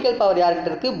 பொலிட்டிக்கல் பவர் யார்கிட்ட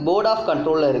இருக்குது? போர்ட் ஆஃப்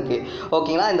கண்ட்ரோலில் இருக்குது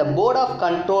ஓகேங்களா. இந்த போர்ட் ஆஃப்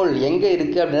கண்ட்ரோல் எங்கே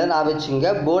இருக்குது அப்படின்றத நான் வச்சுங்க.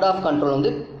 போர்ட் ஆஃப் கண்ட்ரோல்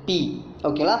வந்து பி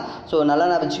ஓகேங்களா. ஸோ நல்லா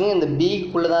நான் வச்சுக்கோங்க, இந்த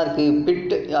பிக்குள்ளே தான் இருக்குது.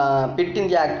 பிட்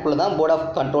இந்தியா ஆக்டுக்குள்ளே தான் போர்ட் ஆஃப்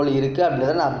கண்ட்ரோல் இருக்குது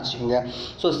அப்படின்றத நான் வச்சுக்கோங்க.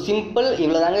 ஸோ சிம்பிள்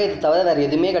இவ்வளோ தாங்க, இது தவிர வேறு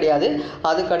எதுவுமே கிடையாது.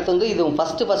 அதுக்கு அடுத்து வந்து இது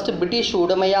ஃபஸ்ட்டு பிரிட்டிஷ்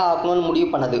உடைமையாக ஆக்கணும்னு முடிவு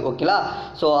பண்ணது ஓகேவா.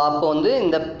 ஸோ அப்போ வந்து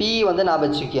இந்த பி வந்து நான்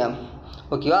வச்சுக்கேன்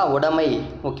ஓகேவா. உடைமை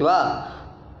ஓகேவா.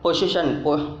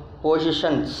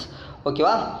 பொசிஷன்ஸ்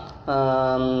ஓகேவா.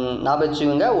 நான்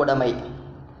வச்சுக்கோங்க உடைமை.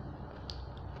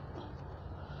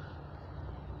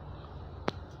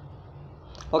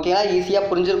 ஓகேங்களா, ஈஸியாக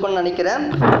புரிஞ்சிருக்கும்னு நினைக்கிறேன்.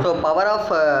 ஸோ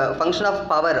ஃபங்க்ஷன் ஆஃப்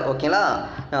பவர் ஓகேங்களா,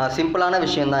 சிம்பிளான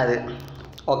விஷயந்தான் இது.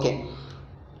 ஓகே,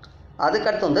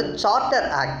 அதுக்கடுத்து வந்து சார்ட்டர்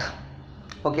ஆக்ட்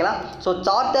ஓகேங்களா. ஸோ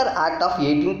சார்ட்டர் ஆக்ட் ஆஃப்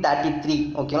 1833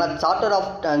 ஓகேங்களா.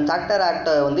 சார்ட்டர்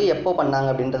ஆக்டை வந்து எப்போ பண்ணாங்க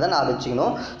அப்படின்றத நான்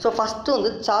வச்சுக்கணும். ஸோ ஃபஸ்ட்டு வந்து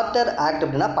சார்ட்டர் ஆக்ட்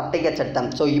அப்படின்னா பட்டய சட்டம்.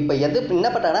 ஸோ இப்போ என்ன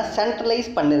பண்ணாங்கன்னா சென்ட்ரலைஸ்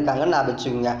பண்ணியிருக்காங்கன்னு நான்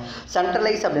வச்சுக்கோங்க.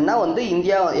 சென்ட்ரலைஸ் அப்படின்னா வந்து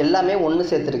இந்தியா எல்லாமே ஒன்று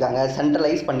சேர்த்துருக்காங்க,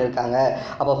 சென்ட்ரலைஸ் பண்ணியிருக்காங்க.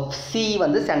 அப்போ சி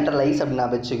வந்து சென்ட்ரலைஸ் அப்படின்னு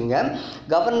நான் வச்சுக்கோங்க.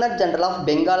 கவர்னர் ஜெனரல் ஆஃப்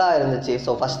பெங்காலாக இருந்துச்சு.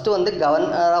 ஸோ ஃபஸ்ட்டு வந்து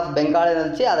கவர்னர் ஆஃப் பெங்கால்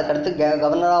இருந்துச்சு, அதுக்கடுத்து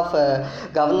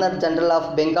கவர்னர் ஜெனரல்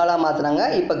ஆஃப் பெங்காலாக மாற்றினாங்க.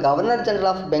 இப்போ கவர்னர் ஜெனரல்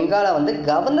ஆஃப் பெங்காலை வந்து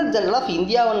கவர்னர் ஜெனரல் ஆஃப்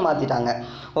இந்தியாவுன்னு மாற்றிட்டாங்க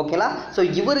ஓகேங்களா. ஸோ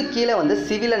இவரு கீழே வந்து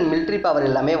சிவில் அண்ட் மிலிட்ரி பவர்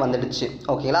எல்லாமே வந்துடுச்சு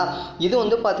ஓகேங்களா. இது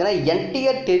வந்து பார்த்தீங்கன்னா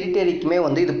என்டையர் டெரிட்டரிக்குமே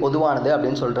வந்து இது பொதுவானது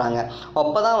அப்படின்னு சொல்கிறாங்க.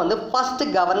 அப்போ தான் வந்து first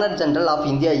governor general of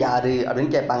India யார்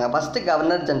அப்படின்னு கேட்பாங்க. First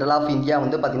governor general of India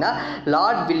வந்து பார்த்தீங்கன்னா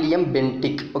லார்ட் வில்லியம்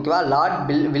பென்டிக் ஓகேவா.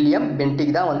 வில்லியம்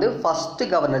பென்டிக் தான் வந்து first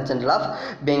governor general of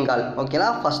Bengal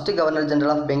ஓகேங்களா. First governor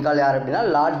general of Bengal யார் அப்படின்னா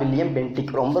லார்ட் வில்லியம்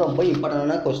பென்டிக். ரொம்ப ரொம்ப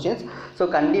இம்பார்ட்டண்டான கொஸ்டின்ஸ். ஸோ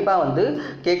கண்டிப்பாக வந்து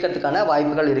கேட்கறதுக்கான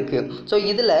வாய்ப்புகள் இருக்குது. ஸோ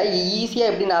இதில் ஈஸியாக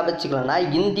எப்படி நான் வச்சுக்கலாம்னா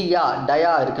இந்தியா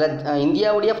டயா இருக்குல்ல,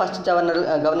 இந்தியாவுடைய ஃபஸ்ட்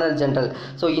கவர்னர் ஜெனரல்.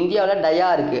 ஸோ இந்தியாவில் டயா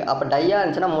இருக்குது. அப்போ டயா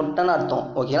இருந்துச்சுன்னா முட்டைன்னு அர்த்தம்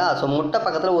ஓகேங்களா. ஸோ முட்டை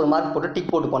பக்கத்தில் ஒரு மார்க் போட்டு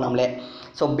டிக் போட்டு போனோம்லே.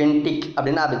 ஸோ பென்டிக்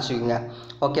அப்படின்னு நான் வச்சுக்கோங்க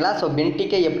ஓகேங்களா. ஸோ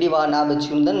பென்டிக்கை எப்படி நான்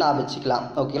வச்சுக்கணுன்னு நான் வச்சுக்கலாம்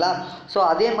ஓகேங்களா. ஸோ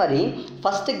அதே மாதிரி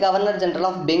first governor general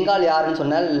of Bengal யாருன்னு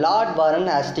சொன்னேன்? லார்ட் வாரன்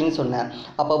ஹேஸ்டிங்ஸ் சொன்னேன்.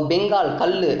 அப்போ பெங்கால்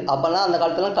கல், அப்போல்லாம் அந்த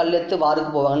காலத்துலாம் கல் எடுத்து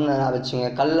வாருக்கு போவாங்கன்னு நான்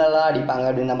வச்சுக்கோங்க. கல்லெல்லாம் அடிப்பாங்க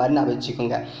அப்படின்ற மாதிரி நான்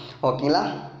வச்சுக்கோங்க ஓகேங்களா.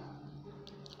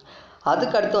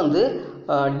 அதுக்கடுத்து வந்து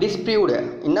டிஸ்பியூட்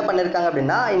என்ன பண்ணியிருக்காங்க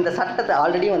அப்படின்னா இந்த சட்டத்தை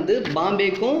ஆல்ரெடி வந்து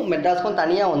பாம்பேக்கும் மெட்ராஸுக்கும்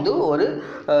தனியாக வந்து ஒரு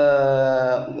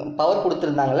பவர்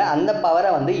கொடுத்துருந்தாங்களே, அந்த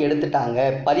பவரை வந்து எடுத்துட்டாங்க,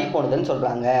 பறி போனதுன்னு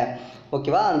சொல்கிறாங்க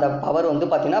ஓகேவா. அந்த பவர் வந்து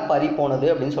பார்த்திங்கன்னா பறி போனது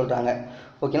அப்படின்னு சொல்கிறாங்க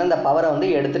ஓகேங்களா. இந்த பவரை வந்து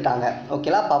எடுத்துட்டாங்க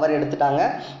ஓகேங்களா. பவர் எடுத்துட்டாங்க.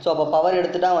 ஸோ அப்போ பவர்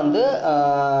எடுத்துட்டா வந்து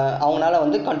அவங்களால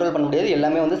வந்து கண்ட்ரோல் பண்ண முடியாது,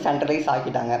 எல்லாமே வந்து சென்ட்ரலைஸ்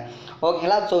ஆக்கிட்டாங்க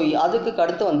ஓகேங்களா. ஸோ அதுக்கு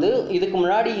அடுத்து வந்து இதுக்கு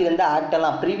முன்னாடி இருந்த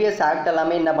ஆக்டெல்லாம் ப்ரீவியஸ் ஆக்ட்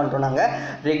எல்லாமே என்ன பண்ணுறோம், நாங்கள்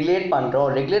ரெகுலேட்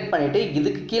பண்ணிவிட்டு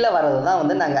இதுக்கு கீழே வர்றது தான்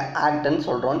வந்து நாங்கள் ஆக்டுன்னு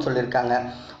சொல்கிறோன்னு சொல்லியிருக்காங்க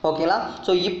ஓகேங்களா.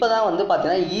 ஸோ இப்போ தான் வந்து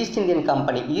பார்த்தீங்கன்னா ஈஸ்ட்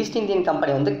இந்தியன்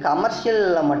கம்பெனி வந்து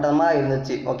கமர்ஷியலில் மட்டுமாக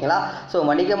இருந்துச்சு ஓகேங்களா. ஸோ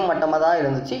வணிகம் மட்டுமாக தான்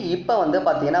இருந்துச்சு. இப்போ வந்து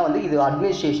பார்த்தீங்கன்னா வந்து இது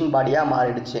அட்மினிஸ்ட்ரேஷன் பாடியாக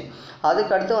மாறிடுச்சு.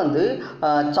 அதுக்கடுத்து வந்து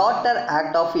சார்ட்டர்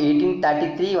ஆக்ட் ஆஃப்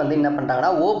 1833 வந்து என்ன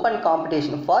பண்ணுறாங்கன்னா open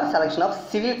competition for selection of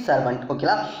civil servant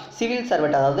ஓகேங்களா. சிவில்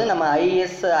சர்வெண்ட் அதாவது நம்ம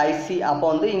ஐஏஎஸ் ஐசி அப்போ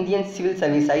வந்து இந்தியன் சிவில்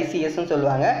சர்வீஸ் ஐசிஎஸ்ன்னு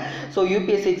சொல்லுவாங்க. ஸோ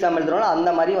யூபிஎஸ்சி எக்ஸாம் எழுதுறோம்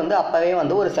அந்த மாதிரி வந்து அப்போவே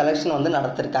வந்து ஒரு செலெக்ஷன் வந்து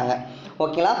நடத்திருக்காங்க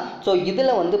ஓகேங்களா. ஸோ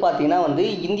இதில் வந்து பார்த்தீங்கன்னா வந்து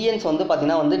இந்தியன்ஸ் வந்து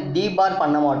பார்த்தீங்கன்னா வந்து டிபார்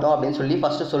பண்ண மாட்டோம் அப்படின்னு சொல்லி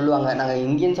ஃபஸ்ட்டு சொல்லுவாங்க. நாங்கள்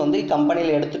இந்தியன்ஸ் வந்து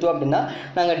கம்பெனியில் எடுத்துட்டோம் அப்படின்னா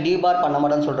நாங்கள் டிபார் பண்ண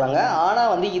மாட்டோம்னு சொல்கிறாங்க. ஆனால்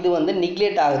வந்து இது வந்து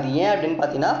நிக்லெக்ட் ஆகுது. ஏன் அப்படின்னு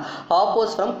பார்த்தீங்கன்னா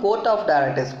ஆப்போஸ் ஃப்ரம் கோர்ட் ஆஃப்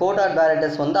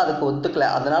டைரக்டர்ஸ் வந்து அதுக்கு ஒத்துக்கல.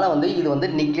 அதனால வந்து இது வந்து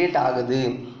நிக்லெக்ட் ஆகுது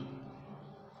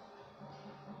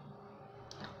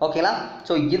ஓகேங்களா.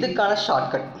 ஸோ இதுக்கான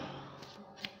ஷார்ட்கட்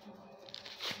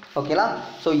ஓகேங்களா.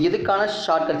 ஸோ இதுக்கான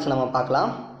ஷார்ட்கட்ஸ் நம்ம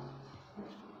பார்க்கலாம்.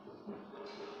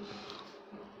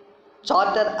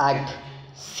 சார்ட்டர் ஆக்ட்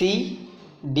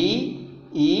CDEC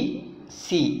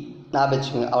நான்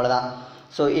வச்சுக்கோங்க அவ்வளோதான்.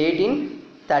 ஸோ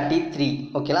 1833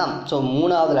 ஓகேங்களா. ஸோ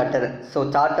மூணாவது லெட்டர். ஸோ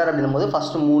சார்ட்டர் அப்படின்னும் போது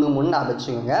ஃபஸ்ட்டு மூணு நான்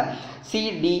வச்சுக்கோங்க.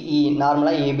 CDE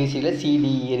நார்மலாக ஏபிசியில்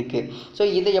CDE இருக்குது. ஸோ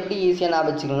இதை எப்படி ஈஸியாக நான்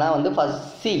வச்சுக்கலாம் வந்து ஃபஸ்ட்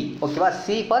C ஓகேவா. C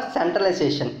ஃபார்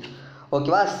சென்ட்ரலைசேஷன்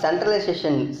ஓகேவா.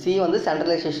 சி வந்து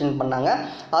சென்ட்ரலைசேஷன் பண்ணாங்க.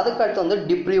 அதுக்கடுத்து வந்து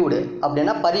டிப்ரியூடு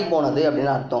அப்படின்னா பறி போனது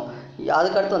அப்படின்னு அர்த்தம்.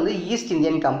 அதுக்கடுத்து வந்து ஈஸ்ட்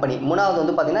இந்தியன் கம்பெனி. மூணாவது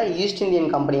வந்து பார்த்திங்கன்னா ஈஸ்ட் இந்தியன்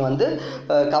கம்பெனி வந்து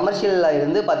கமர்ஷியலில்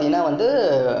இருந்து பார்த்திங்கன்னா வந்து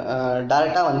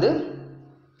டைரெக்டாக வந்து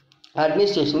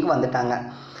அட்மினிஸ்ட்ரேஷனுக்கு வந்துட்டாங்க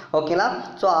ஓகேங்களா.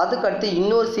 ஸோ அதுக்கடுத்து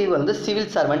இன்னொரு சி வந்து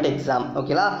சிவில் சர்வெண்ட் எக்ஸாம்.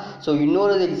 ஓகேங்களா. ஸோ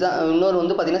இன்னொரு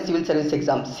வந்து பார்த்தீங்கன்னா சிவில் சர்வீஸ்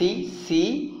எக்ஸாம்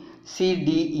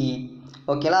சிடிஇ.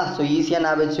 ஓகேங்களா. ஸோ ஈஸியாக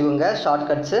ஞாபகம் வச்சுக்கோங்க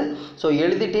ஷார்ட்கட்ஸு. ஸோ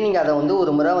எழுதிட்டு நீங்கள் அதை வந்து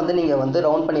ஒரு முறை வந்து நீங்கள் வந்து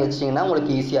ரவுண்ட் பண்ணி வச்சிட்டிங்கன்னா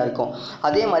உங்களுக்கு ஈஸியாக இருக்கும்.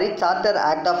 அதே மாதிரி சார்ட்டர்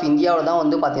ஆக்ட் ஆஃப் இந்தியாவில் தான்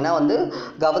வந்து பார்த்தீங்கன்னா வந்து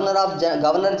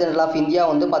கவர்னர் ஜெனரல் ஆஃப் இந்தியா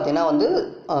வந்து பார்த்தீங்கன்னா வந்து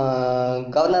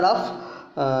கவர்னர்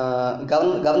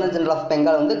ஜெனரல் ஆஃப்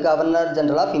பெங்கால் வந்து கவர்னர்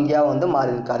ஜெனரல் ஆஃப் இந்தியாவை வந்து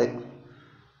மாறி இருக்காரு.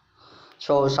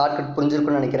 ஸோ ஷார்ட்கட்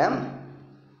புரிஞ்சிருக்குன்னு நினைக்கிறேன்.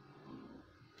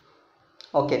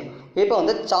 ஓகே, இப்போ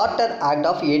வந்து சார்ட்டர் ஆக்ட்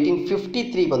ஆஃப்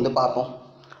 1853 வந்து பார்ப்போம்.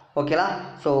 ஓகேங்களா.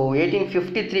 ஸோ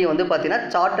 1853 வந்து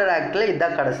பார்த்தீங்கன்னா சார்ட்டர் ஆக்டில்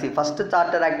இதுதான் கடைசி. ஃபஸ்ட்டு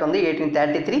சார்ட்டர் ஆக்ட் வந்து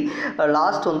 1833,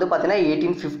 லாஸ்ட் வந்து பார்த்தீங்கன்னா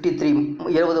 1853,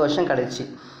 20 வருஷம் கழிச்சு.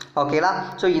 ஓகேங்களா.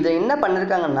 ஸோ இதை என்ன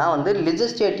பண்ணியிருக்காங்கன்னா வந்து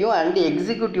லெஜிஸ்லேட்டிவ் அண்ட்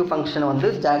எக்ஸிக்யூட்டிவ் ஃபங்க்ஷனை வந்து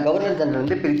கவர்னர் ஜெனரல்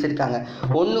வந்து பிரிச்சிருக்காங்க.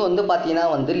 ஒன்று வந்து பார்த்தீங்கன்னா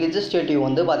வந்து லெஜிஸ்லேட்டிவ்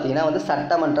வந்து பார்த்தீங்கன்னா வந்து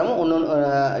சட்டமன்றம்,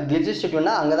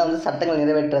 லெஜிஸ்லேட்டிவ்னா அங்கே தான் வந்து சட்டங்கள்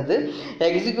நிறைவேற்றுறது,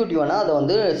 எக்ஸிக்யூட்டிவ்னா அதை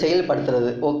வந்து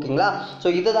செயல்படுத்துறது. ஓகேங்களா. ஸோ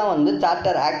இதை தான் வந்து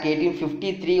சார்ட்டர் ஆக்ட்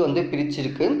 1853 வந்து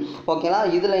பிரிச்சிருக்கு. ஓகேங்களா.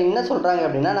 இதில் என்ன சொல்கிறாங்க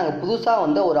அப்படின்னா நாங்கள் புதுசாக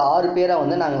வந்து ஒரு 6 பேரை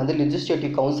வந்து நாங்கள் வந்து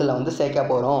லெஜிஸ்லேட்டிவ் கவுன்சிலில் வந்து சேர்க்க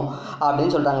போகிறோம்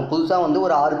அப்படின்னு சொல்கிறாங்க. புதுசாக வந்து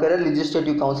ஒரு 6 பேரை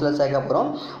லெஜிஸ்லேட்டிவ் கவுன்சிலில் சேர்க்க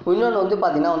போகிறோம். இன்னொன்று வந்து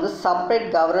பார்த்தீங்கன்னா வந்து separate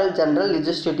governor general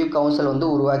legislative council வந்து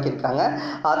உருவாக்கியிருக்காங்க.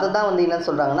 அதை தான் வந்து என்ன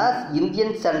சொல்கிறாங்கன்னா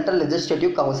இந்தியன் சென்ட்ரல்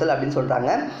லெஜிஸ்லேட்டிவ் கவுன்சில் அப்படின்னு சொல்கிறாங்க.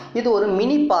 இது ஒரு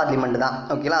மினி பார்லிமெண்ட் தான்.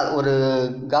 ஓகேங்களா. ஒரு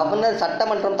கவர்னர்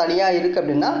சட்டமன்றம் தனியாக இருக்குது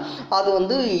அப்படின்னா அது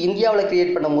வந்து இந்தியாவில்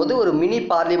கிரியேட் பண்ணும்போது ஒரு மினி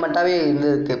பார்லிமெண்ட்டாகவே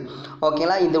இருந்திருக்கு.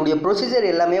 ஓகேங்களா. இதோடைய ப்ரொசீஜர்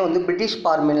எல்லாமே வந்து பிரிட்டிஷ்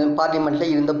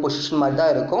பார்லிமெண்ட்டில் இருந்த பொசிஷன் மாதிரி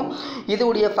தான் இருக்கும்.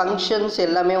 இதோடைய ஃபங்க்ஷன்ஸ்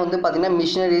எல்லாமே வந்து பார்த்திங்கன்னா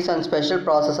மிஷினரிஸ் அண்ட் ஸ்பெஷல்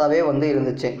ப்ராசஸாகவே வந்து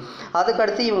இருந்துச்சு.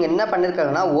 அதுக்கடுத்து இவங்க என்ன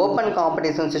பண்ணியிருக்காங்கன்னா open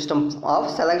competition system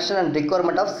of selection and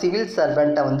requirement of civil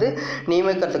சர்வெண்ட்டை வந்து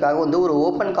நியமிக்கிறதுக்காக வந்து ஒரு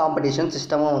ஓப்பன் காம்படிஷன்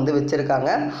சிஸ்டமும் வந்து வச்சுருக்காங்க.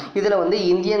 இதில் வந்து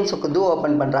இந்தியன்ஸுக்கு வந்து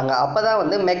ஓப்பன் பண்ணுறாங்க. அப்போ தான்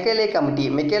வந்து மெக்கலே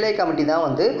கமிட்டி தான்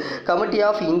வந்து கமிட்டி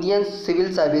ஆஃப் இந்தியன்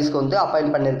சிவில் சர்வீஸ்க்கு வந்து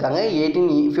அப்பாயிண்ட் பண்ணியிருக்காங்க.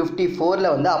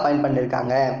 1854 வந்து அப்பாயிண்ட்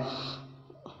பண்ணியிருக்காங்க.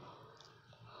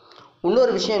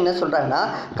 இன்னொரு விஷயம் என்ன சொல்கிறாங்கன்னா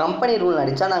கம்பெனி ரூல்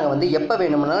அடித்தா நாங்கள் வந்து எப்போ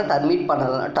வேணும்னாலும்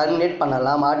டர்மினேட்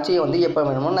பண்ணலாம், ஆட்சியை வந்து எப்போ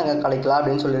வேணுமோ நாங்கள் கலைக்கலாம்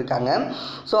அப்படின்னு சொல்லியிருக்காங்க.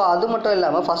 ஸோ அது மட்டும்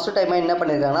இல்லாமல் ஃபஸ்ட்டு டைமாக என்ன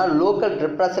பண்ணியிருக்காங்கன்னா லோக்கல்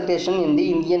ரெப்ரசன்டேஷன் இந்த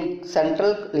இந்தியன்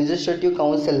சென்ட்ரல் லெஜிஸ்லேட்டிவ்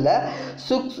கவுன்சிலில்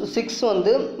 6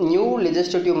 வந்து நியூ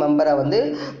லெஜிஸ்லேட்டிவ் மெம்பரை வந்து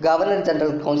கவர்னர்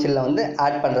ஜெனரல் கவுன்சிலில் வந்து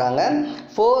ஆட் பண்ணுறாங்க.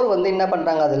 4 வந்து என்ன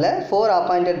பண்ணுறாங்க, அதில் 4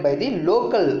 அப்பாயிண்டட் பை தி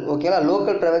லோக்கல். ஓகேங்களா.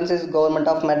 Local provinces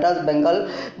government of Madras, Bengal,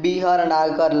 Bihar and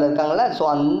ஆல்காரில் இருக்காங்களா. ஸோ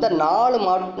அந்த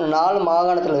 4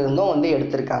 மாகாணத்தில் இருந்தும் வந்து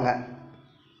எடுத்திருக்காங்க.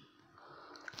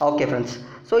 Okay friends.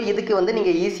 ஸோ இதுக்கு வந்து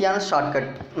நீங்கள் ஈஸியான ஷார்ட்கட்.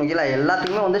 ஓகேங்களா.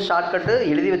 எல்லாத்துக்குமே வந்து ஷார்ட்கட்டு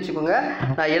எழுதி வச்சுக்கோங்க.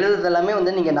 நான் எழுதுறது எல்லாமே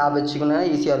வந்து நீங்கள் ஞாபகம் வச்சுக்கணுன்னா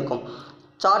ஈஸியாக இருக்கும்.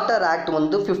 சார்ட்டர் ஆக்ட்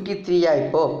வந்து 53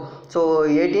 இப்போது. So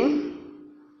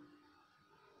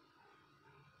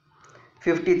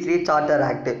 1853 charter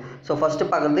act. So first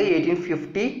பார்க்குறது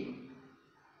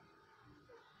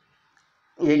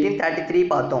 1833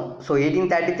 பார்த்தோம். ஸோ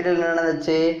 1833 என்ன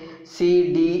நடந்துச்சு,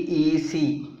 சிடிஇசி.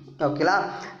 ஓகேங்களா.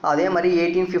 அதே மாதிரி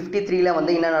 1853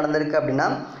 வந்து என்ன நடந்திருக்கு அப்படின்னா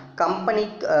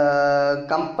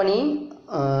company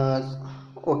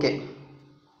okay.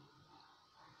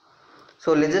 So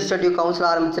legislative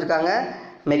council ஆரம்பிச்சிருக்காங்க,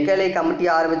 மெக்கலே கமிட்டி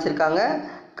ஆரம்பிச்சிருக்காங்க,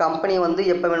 கம்பெனி வந்து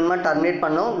எப்போ வேணுமா டர்மினேட்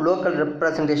பண்ணோம், லோக்கல்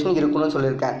ரெப்ரசன்டேஷன் இருக்கணும்னு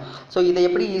சொல்லியிருக்கேன். ஸோ இதை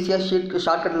எப்படி ஈஸியாக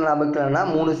ஷார்ட்கட்டில் ஞாபகம்னா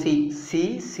 3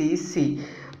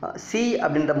 சி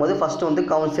அப்படின்ற போது ஃபஸ்ட்டு வந்து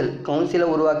கவுன்சிலை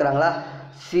உருவாக்குறாங்களா,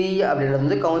 சி அப்படின்றது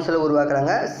வந்து கவுன்சிலை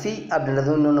உருவாக்குறாங்க. சி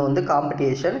அப்படின்றது இன்னொன்று வந்து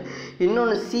காம்படிஷன்,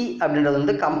 இன்னொன்று சி அப்படின்றது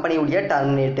வந்து கம்பெனியுடைய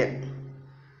டர்மினேட்டு.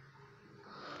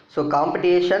 So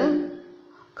competition,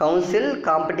 council,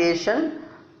 competition,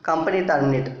 company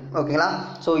டர்மினேட். ஓகேங்களா.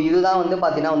 ஸோ இதுதான் வந்து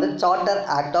பார்த்தீங்கன்னா வந்து சார்ட்டர்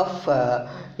ஆக்ட் ஆஃப்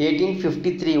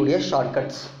 1853 உடைய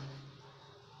ஷார்ட்கட்ஸ்.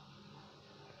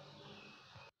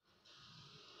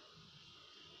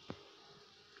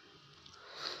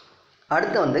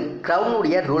 அடுத்து வந்து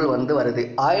க்ரௌனுடைய ரூல் வந்து வருது.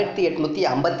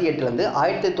 1858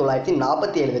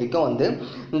 1947 வரைக்கும் வந்து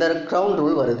இந்த க்ரௌன்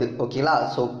ரூல் வருது. ஓகேங்களா.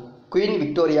 ஸோ குயின்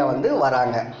விக்டோரியா வந்து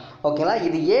வராங்க. ஓகேங்களா.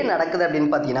 இது ஏன் நடக்குது அப்படின்னு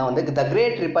பார்த்தீங்கன்னா வந்து த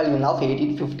கிரேட் ரிபல்லியன் ஆஃப்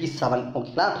 1857.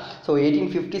 ஓகேங்களா. ஸோ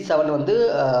 1857 வந்து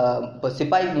இப்போ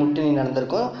சிப்பாய் முற்றுகை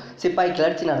நடந்திருக்கும், சிப்பாய்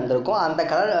கிளர்ச்சி நடந்திருக்கும். அந்த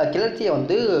கிளர்ச்சியை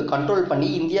வந்து கண்ட்ரோல் பண்ணி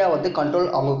இந்தியா வந்து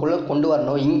அவங்களுக்குள்ளே கொண்டு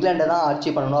வரணும், இங்கிலாண்டை தான்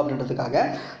ஆட்சி பண்ணணும் அப்படின்றதுக்காக.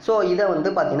 ஸோ இதை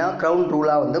வந்து பார்த்தீங்கன்னா க்ரௌன்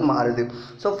ரூலாக வந்து மாறுது.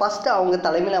 ஸோ ஃபஸ்ட்டு அவங்க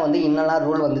தலைமையில் வந்து என்னெல்லாம்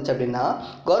ரூல் வந்துச்சு அப்படின்னா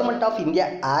government of India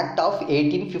act of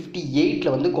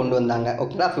 1858 வந்து கொண்டு வந்தாங்க.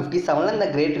 ஓகேங்களா. 57 இந்த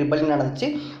கிரேட் ரிபல்லியன் நடந்துச்சு.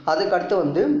 அதுக்கடுத்து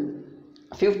வந்து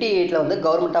 58 வந்து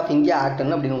கவர்மெண்ட் ஆஃப் இந்தியா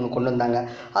ஆக்ட்னு அப்படின்னு ஒன்று கொண்டு வந்தாங்க.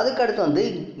 அதுக்கடுத்து வந்து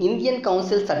இந்தியன்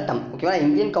கவுன்சில் சட்டம், ஓகேவா,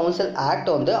 இந்தியன் கவுன்சில் ஆக்ட்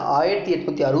வந்து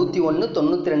 1861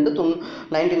 92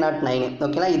 1909,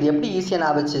 ஓகேவா. இது எப்படி ஈஸியாக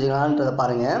ஞாபகம் வச்சுக்கலான்றதை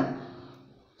பாருங்கள்.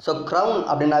 ஸோ க்ரௌன்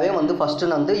அப்படின்னாவே வந்து ஃபஸ்ட்டு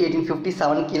வந்து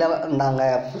 1857 கீழே வந்தாங்க.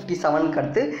 57க்கு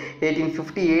அடுத்து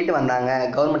 1858 வந்தாங்க,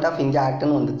 கவர்மெண்ட் ஆஃப் இந்தியா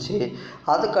ஆக்ட்னு வந்துச்சு.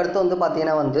 அதுக்கடுத்து வந்து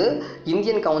பார்த்திங்கன்னா வந்து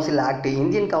இந்தியன் கவுன்சில் ஆக்ட்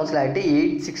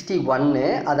 861,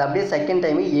 அது அப்படியே செகண்ட்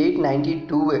டைமு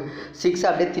 892, 6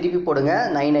 அப்படியே திருப்பி போடுங்க,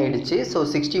 9 ஆகிடுச்சு. ஸோ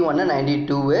 61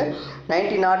 92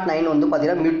 1909 வந்து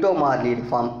பார்த்திங்கன்னா மிட்டோ மார்லி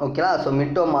ரிஃபார்ம், ஓகேவா. So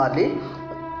மிட்டோ Marley.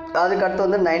 அதுக்கடுத்து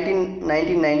வந்து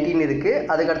 1919 இருக்குது.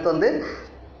 அதுக்கடுத்து வந்து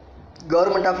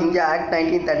government of India act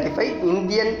 1935,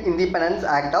 Indian independence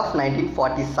act of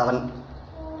 1947,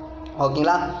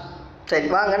 ஓகேங்களா. சரி,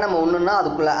 வாங்க நம்ம ஒன்றுன்னா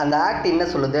அதுக்குள்ளே அந்த ஆக்ட் என்ன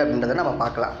சொல்லுது அப்படின்றத நம்ம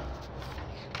பார்க்கலாம்.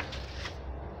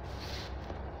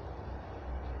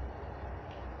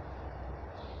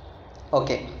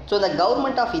 ஓகே, ஸோ இந்த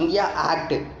government of India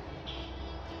act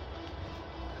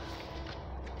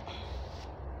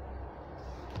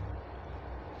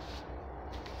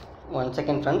one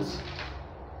second friends.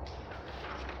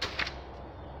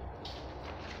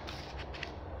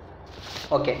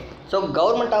 Okay, so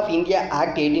government of India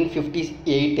act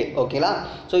 1858, ஓகேங்களா.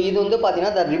 ஸோ இது வந்து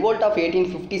பார்த்தீங்கன்னா த ரிவோல்ட் ஆஃப்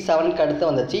 1857க்கு அடுத்து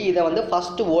வந்துச்சு. இதை வந்து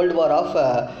first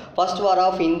war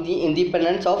of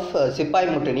independence of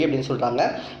சிப்பாய் முட்டணி அப்படின்னு சொல்கிறாங்க.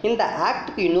 இந்த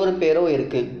ஆக்டுக்கு இன்னொரு பேரும்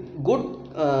இருக்குது,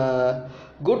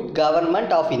 குட்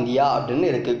கவர்மெண்ட் ஆஃப் இந்தியா அப்படின்னு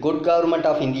இருக்குது. குட் கவர்மெண்ட்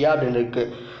ஆஃப் இந்தியா அப்படின்னு இருக்குது.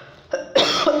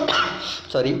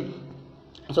 Sorry.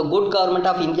 So good government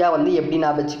of India வந்து எப்படி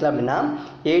ஞாபகம் வச்சுக்கலாம் அப்படின்னா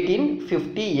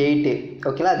 1858,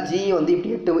 ஓகேங்களா. ஜி வந்து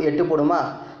இப்படி 8 போடுமா,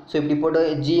 ஸோ இப்படி போட்டு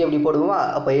ஜி எப்படி போடுவோமா,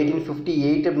 அப்போ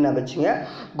 1858 அப்படின்னு வச்சுங்க.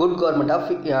 Good government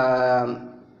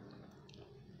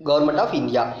of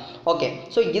India. Okay,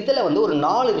 so இதில் வந்து ஒரு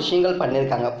 4 விஷயங்கள்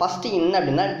பண்ணியிருக்காங்க. ஃபஸ்ட்டு என்ன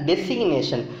அப்படின்னா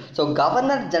designation. So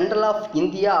governor general of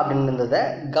India அப்படின்றத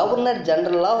கவர்னர்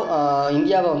ஜென்ரல் ஆஃப்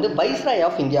இந்தியாவை வந்து வைஸ்ராய்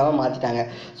ஆஃப் இந்தியாவை மாற்றிட்டாங்க.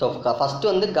 ஸோ ஃபஸ்ட்டு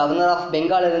வந்து கவர்னர் ஆஃப்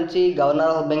பெங்கால் இருந்துச்சு,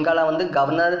 கவர்னர் ஆஃப் பெங்காலை வந்து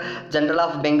கவர்னர் ஜென்ரல்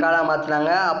ஆஃப் பெங்காலாக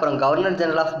மாற்றினாங்க. அப்புறம் கவர்னர்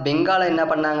ஜென்ரல் ஆஃப் பெங்காலை என்ன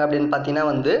பண்ணாங்க அப்படின்னு பார்த்தீங்கன்னா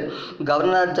வந்து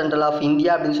கவர்னர் ஜென்ரல் ஆஃப்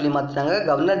இந்தியா அப்படின்னு சொல்லி மாற்றிட்டாங்க.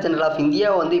 கவர்னர் ஜென்ரல் ஆஃப்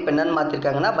இந்தியாவை வந்து இப்போ என்னென்னு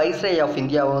மாற்றிருக்காங்கன்னா வைஸ்ராய் ஆஃப்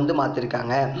இந்தியாவை வந்து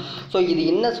மாற்றிருக்காங்க. ஸோ இது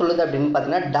என்ன சொல்லுது அப்படின்னு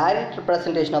பார்த்தீங்கன்னா direct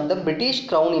representation of the British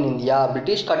crown in India,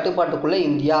 British கட்டுப்பாட்டுக்குள்ளே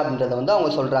இந்தியா அப்படின்றத வந்து அவங்க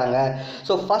சொல்கிறாங்க.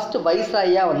 ஸோ ஃபர்ஸ்ட்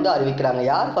வைஸ்ராயா வந்து அறிவிக்கிறாங்க.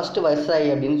 யார் ஃபர்ஸ்ட் வைஸ்ராய்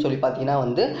அப்படின்னு சொல்லி பார்த்தீங்கன்னா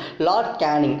வந்து Lord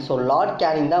Canning. So Lord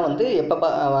Canning தான் வந்து எப்போ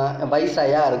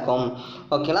வைஸ்ராயா இருக்கும்,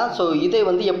 ஓகேங்களா. ஸோ இதை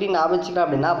வந்து எப்படி ஞாபகம் வச்சுக்கலாம்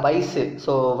அப்படின்னா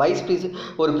ஸோ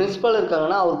ஒரு பிரின்சிபல்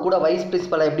இருக்காங்கன்னா அவர் கூட வைஸ்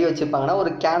பிரின்சிபலை எப்படி வச்சுருப்பாங்கன்னா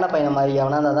ஒரு கேன பையனை மாதிரி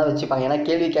அவனா தான் வச்சுப்பாங்க, ஏன்னா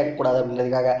கேள்வி கேட்கக்கூடாது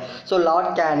அப்படின்றதுக்காக. ஸோ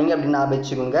லார்ட் கேனிங் அப்படின்னு ஞாபகம்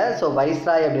வச்சுக்கோங்க. ஸோ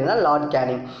வைஸ்ராய் அப்படின்னா லார்ட்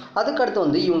கேனிங். அதுக்கடுத்து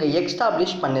வந்து இவங்க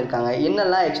எக்ஸ்டாப்ளிஷ் பண்ணியிருக்காங்க.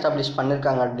 என்னெல்லாம் எக்ஸ்டாப்ளிஷ்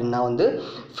பண்ணியிருக்காங்க அப்படின்னா வந்து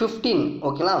 15,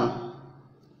 ஓகேங்களா.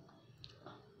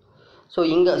 ஸோ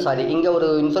இங்கே ஒரு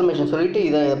இன்ஃபர்மேஷன் சொல்லிவிட்டு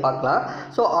இதை பார்க்கலாம்.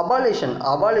 ஸோ அபாலிஷன்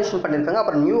பண்ணியிருக்காங்க.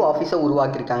 அப்புறம் நியூ ஆஃபீஸை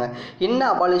உருவாக்கியிருக்காங்க. என்ன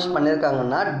அபாலிஷ்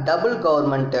பண்ணியிருக்காங்கன்னா டபுள்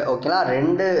கவர்மெண்ட், ஓகேங்களா.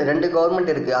 ரெண்டு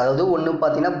கவர்மெண்ட் இருக்குது. அதாவது ஒன்று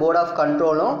பார்த்தீங்கன்னா போர்ட் ஆஃப்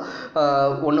கண்ட்ரோலும்,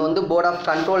 ஒன்று வந்து போர்ட் ஆஃப்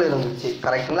கண்ட்ரோல் இருந்துச்சு,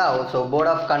 கரெக்டுங்களா. ஸோ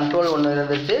போர்ட் ஆஃப் கண்ட்ரோல் ஒன்று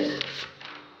இருந்துச்சு.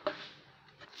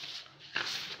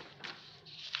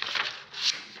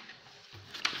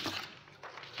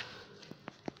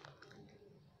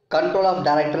 கண்ட்ரோல் ஆஃப்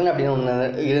டைரக்டர்னு அப்படின்னு ஒன்று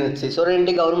இருந்துச்சு. ஸோ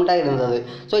 2 கவர்மெண்ட்டாக இருந்தது.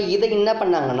 ஸோ இதை என்ன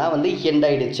பண்ணாங்கன்னா வந்து ஹெண்ட்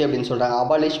ஆகிடுச்சு அப்படின்னு சொல்கிறாங்க.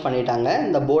 அபாலிஷ் பண்ணிட்டாங்க.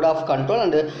 இந்த board of control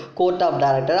and court of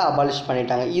டைரக்டரை abolish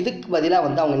பண்ணிட்டாங்க. இதுக்கு பதிலாக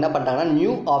வந்து அவங்க என்ன பண்ணுறாங்கன்னா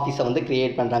நியூ ஆஃபீஸை வந்து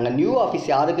கிரியேட் பண்ணுறாங்க. நியூ ஆஃபீஸ்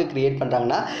யாருக்கு கிரியேட்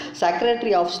பண்ணுறாங்கன்னா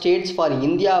secretary of states for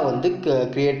India வந்து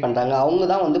கிரியேட் பண்ணுறாங்க. அவங்க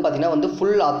தான் வந்து பார்த்திங்கன்னா வந்து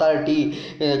full authority,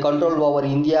 control over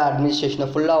India அட்மினிஸ்ட்ரேஷனை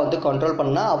ஃபுல்லாக வந்து கண்ட்ரோல்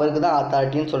பண்ணால் அவருக்கு தான்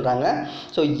அத்தாரிட்டின்னு சொல்கிறாங்க.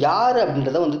 ஸோ யார்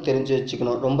அப்படின்றத வந்து தெரிஞ்சு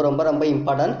வச்சுக்கணும், ரொம்ப ரொம்ப ரொம்ப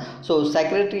important. So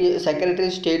secretary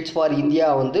states for India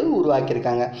வந்து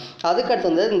உருவாக்கியிருக்காங்க. அதுக்கடுத்து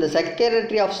வந்து இந்த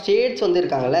செக்ரட்டரி ஆஃப் ஸ்டேட்ஸ் வந்து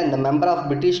இருக்காங்கல்ல, இந்த மெம்பர் ஆஃப்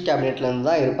பிரிட்டிஷ் கேபினெட்லேருந்து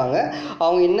தான் இருப்பாங்க.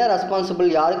 அவங்க என்ன ரெஸ்பான்சிபிள்,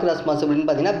 யாருக்கு ரெஸ்பான்சிபிள்னு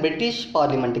பார்த்தீங்கன்னா பிரிட்டிஷ்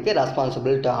பார்லிமெண்ட்டுக்கு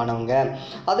ரெஸ்பான்சிபிலிட்டி ஆனவங்க.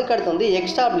 அதுக்கடுத்து வந்து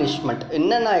எக்ஸ்டாப்ளிஷ்மெண்ட்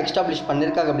என்னென்ன எக்ஸ்டாப்ளிஷ்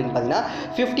பண்ணியிருக்காங்க அப்படின்னு பார்த்தீங்கன்னா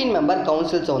 15 மெம்பர்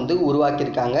கவுன்சில்ஸை வந்து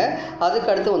உருவாக்கியிருக்காங்க.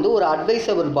 அதுக்கடுத்து வந்து ஒரு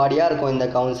அட்வைசபிள் பாடியாக இருக்கும் இந்த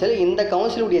கவுன்சில். இந்த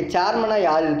கவுன்சிலுடைய சேர்மனாக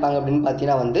யார் இருப்பாங்க அப்படின்னு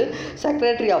பார்த்தீங்கன்னா வந்து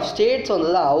செக்ரட்டரி ஆஃப் ஸ்டேட்ஸ்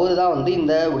வந்து அவர் தான் வந்து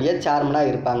இந்த உடைய சேர்மனாக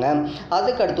இருப்பாங்க.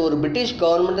 அதுக்கடுத்து ஒரு பிரிட்டிஷ்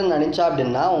கவர்மெண்ட்டு நினச்சா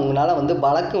அப்படின்னா உங்களால் வந்து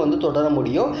வழக்கு வந்து தொடர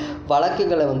முடியும்.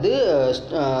 வழக்குகளை வந்து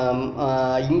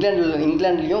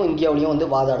இங்கிலாந்துலேயும் இந்தியாவிலையும் வந்து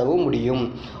வாதாடவும் முடியும்,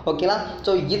 ஓகேங்களா.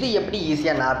 ஸோ இது எப்படி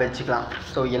ஈஸியாக ஞாபகம் வச்சுக்கலாம்.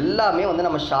 ஸோ எல்லாமே வந்து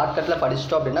நம்ம ஷார்ட்கட்டில்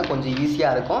படிச்சிட்டோம் அப்படின்னா கொஞ்சம்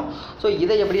ஈஸியாக இருக்கும். ஸோ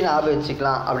இதை எப்படி ஞாபகம்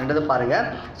வச்சுக்கலாம் அப்படின்றது பாருங்கள்.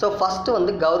 ஸோ ஃபஸ்ட்டு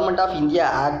வந்து கவர்மெண்ட் ஆஃப் இந்தியா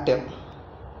ஆக்ட்,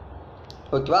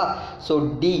 ஓகேவா. ஸோ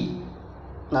டி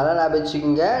நல்லா ஞாபகம்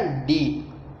வச்சுக்கோங்க.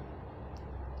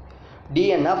 டி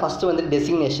என்ன ஃபஸ்ட்டு வந்து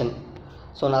டெசிக்னேஷன்.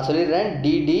 ஸோ நான் சொல்லிடுறேன்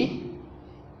DDNES.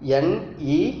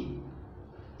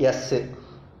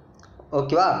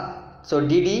 ஓகேவா? So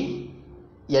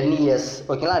DDNES.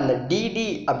 ஓகேங்களா? இந்த டிடி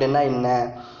அப்படின்னா என்ன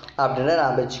அப்படின்றத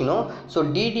நான் வச்சுக்கணும். ஸோ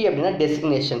டிடி அப்படின்னா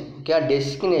டெசிக்னேஷன். Okay,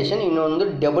 designation. இன்னொன்று வந்து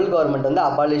டபுள் கவர்மெண்ட் வந்து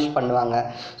அபாலிஷ் பண்ணுவாங்க.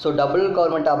 ஸோ டபுள்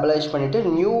கவர்மெண்ட் அபாலிஷ் பண்ணிவிட்டு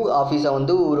நியூ ஆஃபீஸை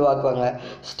வந்து உருவாக்குவாங்க.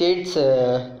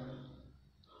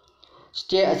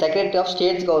 செக்ரட்டரி ஆஃப்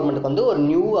ஸ்டேட்ஸ் கவர்மெண்ட்டுக்கு வந்து ஒரு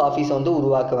நியூ ஆஃபீஸை வந்து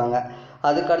உருவாக்குவாங்க.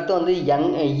 அதுக்கடுத்து வந்து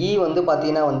NE வந்து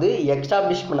பார்த்திங்கன்னா வந்து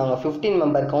எக்ஸ்டாப்ளிஷ் பண்ணுவாங்க. 15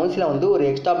 மெம்பர் கவுன்சிலை வந்து ஒரு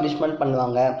எக்ஸ்டாப்ளிஷ்மெண்ட்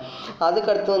பண்ணுவாங்க.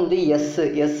 அதுக்கடுத்து வந்து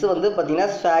எஸ் வந்து பார்த்திங்கன்னா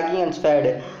ஸ்வாகிங் அண்ட்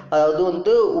ஸ்வேடு, அதாவது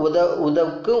வந்து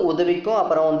உதவிக்கும்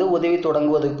அப்புறம் வந்து உதவி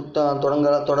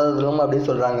தொடருதலும் அப்படின்னு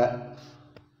சொல்கிறாங்க.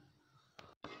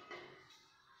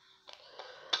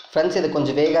 ஃப்ரெண்ட்ஸ், இது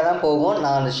கொஞ்சம் வேகாக தான் போகும்.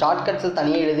 நான் அந்த ஷார்ட்கட்ஸில்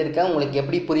தனியாக எழுதியிருக்கேன். உங்களுக்கு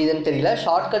எப்படி புரியுதுன்னு தெரியல.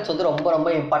 ஷார்ட்கட்ஸ் வந்து ரொம்ப ரொம்ப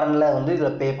இம்பார்ட்டண்ட்டில் வந்து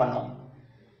இதில் ப்ளே பண்ணோம்.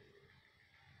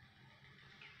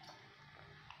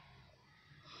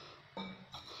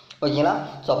 ஓகேங்களா?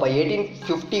 ஸோ அப்போ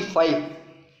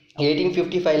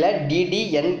 1855ல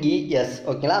DDNES.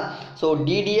 ஓகேங்களா? ஸோ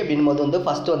டிடி அப்படின்போது வந்து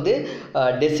ஃபஸ்ட்டு வந்து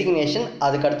டெசிக்னேஷன்,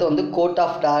 அதுக்கடுத்து வந்து கோர்ட்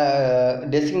ஆஃப்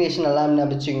டெசிக்னேஷன் எல்லாம்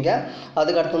வச்சுக்கோங்க.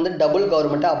 அதுக்கடுத்து வந்து டபுள்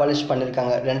கவர்மெண்ட்டை அபாலிஷ்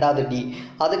பண்ணியிருக்காங்க, ரெண்டாவது டி.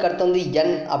 அதுக்கடுத்து வந்து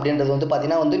என் அப்படின்றது வந்து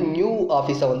பார்த்திங்கன்னா வந்து நியூ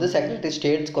ஆஃபீஸை வந்து செக்ரட்டரி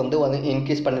ஸ்டேட்ஸ்க்கு வந்து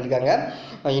இன்க்ரீஸ் பண்ணியிருக்காங்க,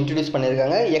 இன்ட்ரடியூஸ்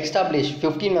பண்ணியிருக்காங்க. எக்ஸ்டாப்ளிஷ்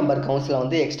 15 மெம்பர் கவுன்சிலை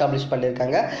வந்து எக்ஸ்டாப்ளிஷ்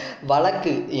பண்ணியிருக்காங்க.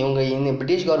 வழக்கு, இவங்க இந்த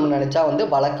பிரிட்டிஷ் கவர்மெண்ட் நினச்சா வந்து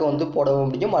வழக்கு வந்து போடவும்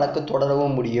முடியும், வழக்கு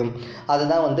தொடரவும் முடியும்.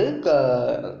 அதுதான் வந்து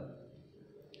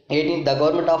the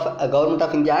Government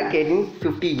of India Act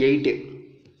 1858.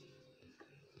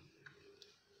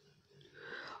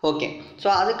 Okay. So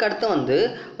அதுக்கடுத்து வந்து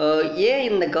ஏன்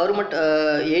இந்த கவர்மெண்ட்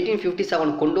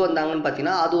 1857 கொண்டு வந்தாங்கன்னு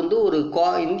பார்த்தீங்கன்னா, அது வந்து ஒரு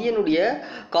இந்தியனுடைய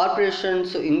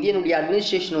கார்பரேஷன்ஸ், இந்தியனுடைய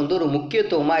அட்மினிஸ்ட்ரேஷன் வந்து ஒரு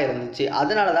முக்கியத்துவமாக இருந்துச்சு.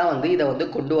 அதனால தான் வந்து இதை வந்து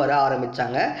கொண்டு வர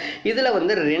ஆரம்பித்தாங்க. இதில்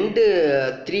வந்து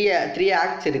த்ரீ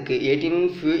ஆக்ட்ஸ் இருக்குது.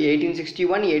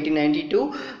 1861, 1892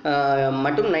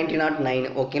 மற்றும்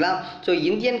 1909. ஓகேங்களா? So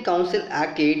Indian council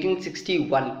act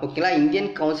 1861. ஓகேங்களா?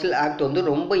 இந்தியன் கவுன்சில் ஆக்ட் வந்து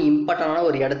ரொம்ப இம்பார்ட்டண்டான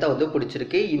ஒரு இடத்த வந்து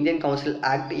பிடிச்சிருக்கு. Indian council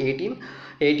act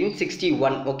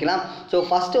 1861. ஓகேங்களா? ஸோ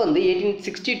ஃபஸ்ட்டு வந்து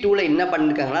 1862 என்ன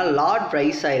பண்ணியிருக்காங்கன்னா, லார்ட்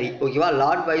வைஸ்ராய். ஓகேவா?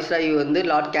 லார்ட் வைஸ்ராய் வந்து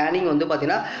லார்ட் கேனிங் வந்து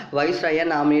பார்த்தீங்கன்னா வைஸ்ராயை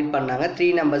நாமினேட் பண்ணாங்க. 3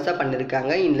 நம்பர்ஸாக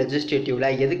பண்ணியிருக்காங்க இன் லெஜிஸ்லேட்டிவில்.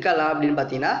 எதுக்கெல்லாம் அப்படின்னு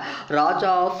பார்த்தீங்கன்னா,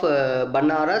 ராஜா of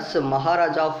Banaras,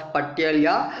 Maharaja of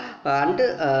பட்டியாலியா and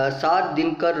sir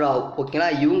thinker Rao. ஓகேங்களா?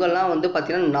 இவங்கெல்லாம் வந்து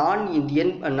பார்த்தீங்கன்னா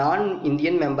நான்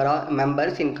இந்தியன்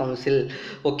மெம்பர்ஸ் இன் கவுன்சில்.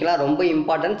 ஓகேங்களா? ரொம்ப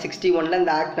இம்பார்ட்டன்ட். 61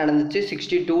 இந்த ஆக்ட் நடந்துச்சு.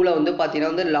 62 வந்து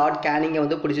பார்த்தீங்கன்னா வந்து லார்ட் கேனிங்கை வந்து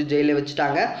பிடிச்சி ஜெயிலில்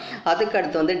வச்சுட்டாங்க.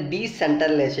 அதுக்கடுத்து வந்து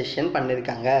டீசென்ட்ரலைசேஷன்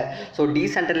பண்ணியிருக்காங்க. ஸோ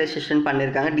டீசென்ட்ரலைசேஷன்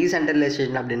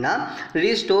அப்படின்னா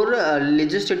restore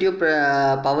legislative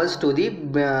powers to the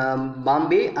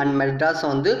Bombay and மெட்ராஸை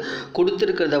வந்து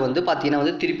கொடுத்துருக்கிறத வந்து பார்த்தீங்கன்னா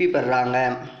வந்து திருப்பி பெறுறாங்க.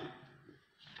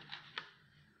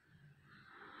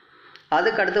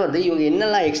 அதுக்கடுத்து வந்து இவங்க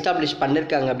என்னெல்லாம் எக்ஸ்டாப்ளிஷ்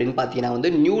பண்ணியிருக்காங்க அப்படின்னு பார்த்தீங்கன்னா வந்து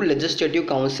நியூ லெஜிஸ்லேட்டிவ்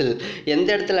கவுன்சில் எந்த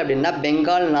இடத்துல அப்படின்னா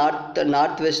Bengal,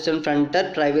 north western ஃப்ரண்டர்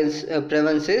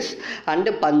provinces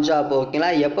and Punjab.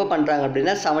 ஓகேங்களா? எப்போ பண்ணுறாங்க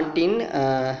அப்படின்னா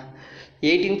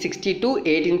 1862,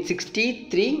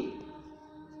 1863,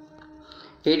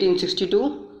 1862,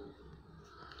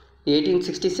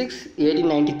 1866,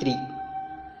 1893.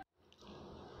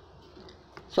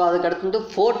 ஸோ அதுக்கடுத்து வந்து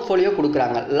போர்ட்ஃபோலியோ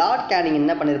கொடுக்குறாங்க. லார்ட் கேனிங்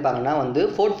என்ன பண்ணியிருப்பாங்கன்னா வந்து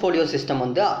போர்ட்ஃபோலியோ சிஸ்டம்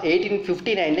வந்து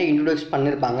 1859 இன்ட்ரடியூஸ்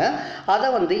பண்ணியிருப்பாங்க. அதை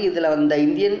வந்து இதில் வந்து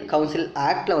இந்தியன் கவுன்சில்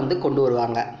ஆக்டில் வந்து கொண்டு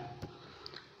வருவாங்க.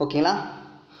 ஓகேங்களா?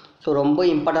 ஸோ ரொம்ப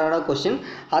இம்பார்ட்டண்டான கொஸ்டின்.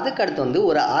 அதுக்கடுத்து வந்து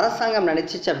ஒரு அரசாங்கம்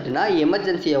நினச்சிச்சு அப்படின்னா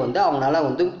எமர்ஜென்சியை வந்து அவங்களால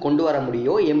வந்து கொண்டு வர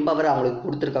முடியும். எம்பவர் அவங்களுக்கு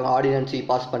கொடுத்துருக்காங்க, ஆர்டினன்சி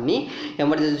பாஸ் பண்ணி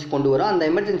எமர்ஜென்சி கொண்டு வரும். அந்த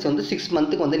எமர்ஜென்சி வந்து 6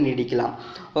 மந்த்துக்கு வந்து நீடிக்கலாம்.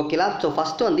 ஓகேங்களா? ஸோ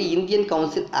ஃபஸ்ட்டு வந்து இந்தியன்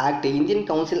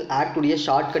கவுன்சில் ஆக்டுடைய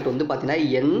ஷார்ட்கட் வந்து பார்த்தீங்கன்னா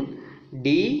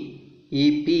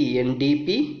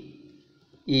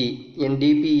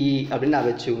NDPE அப்படின்னு நான்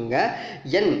வச்சுக்கோங்க.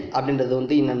 என் அப்படின்றது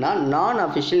வந்து என்னென்னா நான்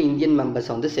அஃபிஷியல் இந்தியன்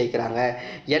மெம்பர்ஸை வந்து சேர்க்குறாங்க.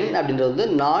 என் அப்படின்றது வந்து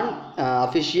நான்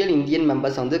அஃபிஷியல் இந்தியன்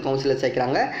மெம்பர்ஸை வந்து கவுன்சிலில்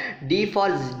சேர்க்குறாங்க. D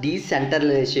for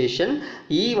decentralisation.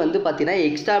 இ வந்து பார்த்தீங்கன்னா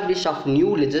establish of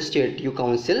new legislative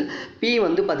council. B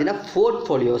வந்து பார்த்தீங்கன்னா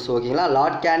போர்ட்ஃபோலியோஸ். ஓகேங்களா?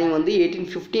 லார்ட் கேனிங் வந்து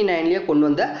 1859 கொண்டு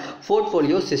வந்த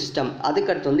போர்ட்ஃபோலியோ சிஸ்டம்.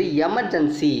 அதுக்கடுத்து வந்து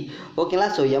எமர்ஜென்சி. ஓகேங்களா?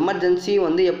 ஸோ எமர்ஜென்சி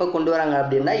வந்து எப்போ கொண்டு வராங்க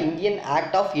அப்படின்னா இந்தியன்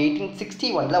ஆக்ட் ஆஃப்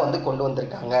 1861 வந்து கொண்டு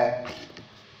வந்திருக்காங்க.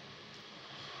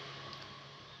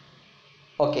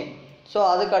 ஓகே. ஸோ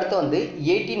அதுக்கு அடுத்து வந்து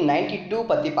 1892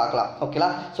 பற்றி பார்க்கலாம். ஓகேங்களா.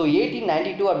 ஸோ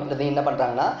 1892 அப்படின்றது என்ன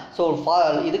பண்ணுறாங்கன்னா, ஸோ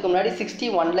இதுக்கு முன்னாடி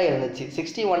 61ல் இருந்துச்சு.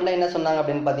 61ல் என்ன சொன்னாங்க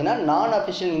அப்படின்னு பார்த்தீங்கன்னா, நான்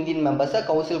அஃபிஷியல் இந்தியன் மெம்பர்ஸை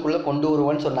கவுன்சிலுக்குள்ளே கொண்டு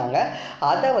வருவோன்னு சொன்னாங்க.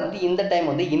 அதை வந்து இந்த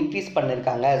டைம் வந்து இன்க்ரீஸ்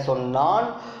பண்ணியிருக்காங்க. ஸோ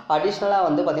அடிஷ்னலாக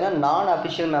வந்து பார்த்தீங்கன்னா நான்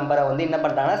அஃபிஷியல் மெம்பரை வந்து என்ன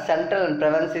பண்ணுறாங்கன்னா சென்ட்ரல் அண்ட்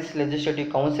ப்ரொவின்சஸ் லெஜிஸ்லேட்டிவ்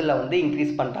கவுன்சிலில் வந்து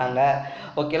இன்க்ரீஸ் பண்ணுறாங்க.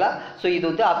 ஓகேலா. ஸோ இது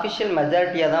வந்து அஃபிஷியல்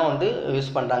மெஜாரிட்டியாக தான் வந்து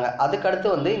யூஸ் பண்ணுறாங்க. அதுக்கடுத்து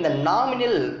வந்து இந்த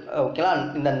நாமினல், ஓகேலா,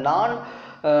 இந்த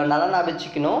நல்லா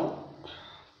ஞாபகம்.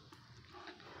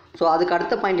 ஸோ அதுக்கு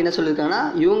அடுத்த பாயிண்ட் என்ன சொல்லியிருக்காங்கன்னா,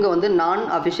 இவங்க வந்து நான்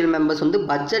அஃபிஷியல் மெம்பர்ஸ் வந்து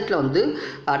பட்ஜெட்டில் வந்து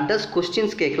அட்ரஸ்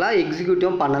கொஸ்டின்ஸ் கேட்கலாம்,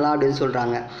 எக்ஸிக்யூட்டிவும் பண்ணலாம் அப்படின்னு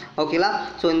சொல்கிறாங்க. ஓகேலா.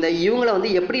 ஸோ இவங்களை வந்து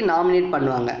எப்படி நாமினேட்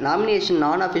பண்ணுவாங்க, நாமினேஷன்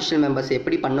நான் அஃபிஷியல் மெம்பர்ஸ்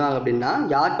எப்படி பண்ணுவாங்க அப்படின்னா,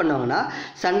 யார் பண்ணுவாங்கன்னா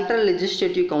சென்ட்ரல்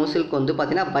லெஜிஸ்லேட்டிவ் கவுன்சிலுக்கு வந்து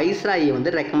பார்த்தீங்கன்னா வைஸ்ராயை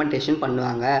வந்து ரெக்கமெண்டேஷன்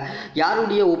பண்ணுவாங்க.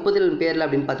 யாருடைய ஒப்புதல் பேரில்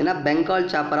அப்படின்னு பார்த்தீங்கன்னா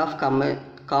பெங்கால் சாப்பர் ஆஃப்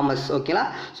காமர்ஸ். ஓகேங்களா.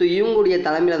 ஸோ இவங்களுடைய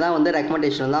தலைமையில் தான் வந்து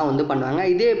ரெக்கமெண்டேஷன் தான் வந்து பண்ணுவாங்க.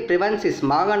 இதே ப்ரிவென்சிஸ்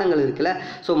மாகாணங்கள் இருக்குல்ல,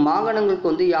 ஸோ மாகாணங்களுக்கு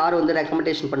வந்து யார் வந்து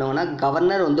ரெக்கமெண்டேஷன் பண்ணுவாங்கன்னா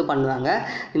கவர்னர் வந்து பண்ணுவாங்க.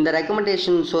 இந்த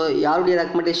ரெக்கமெண்டேஷன் ஸோ யாருடைய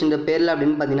ரெக்கமெண்டேஷன் பேரில்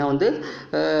அப்படின்னு பார்த்தீங்கன்னா வந்து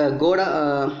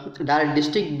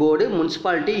district board,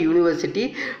 municipality, university,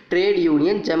 trade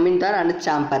union, zamindar and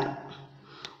sambar.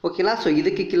 ஓகேங்களா. ஸோ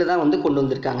இதுக்கு கீழே தான் வந்து கொண்டு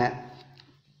வந்திருக்காங்க.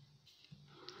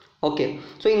 ஓகே.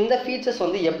 ஸோ இந்த ஃபீச்சர்ஸ்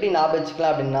வந்து எப்படி ஞாபகம்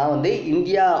வச்சுக்கலாம் அப்படின்னா வந்து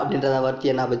இந்தியா அப்படின்றத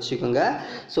வார்த்தையை ஞாபகம் வச்சுக்கோங்க.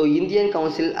 So Indian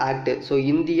council act, so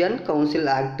Indian council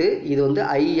act இது வந்து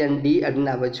IND அப்படின்னு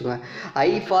ஞாபகம் வச்சுக்கோங்க.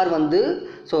 I ஃபார் வந்து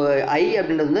ஸோ I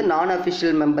அப்படின்றது வந்து நான்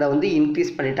அஃபிஷியல் மெம்பரை வந்து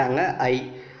இன்க்ரீஸ் பண்ணிட்டாங்க I.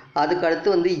 அதுக்கு அடுத்து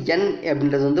வந்து N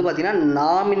அப்படின்றது வந்து பார்த்திங்கன்னா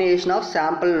நாமினேஷன் ஆஃப்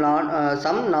சாம்பிள்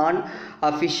நான்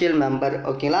அஃபிஷியல் மெம்பர்.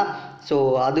 ஓகேங்களா. ஸோ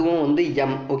அதுவும் வந்து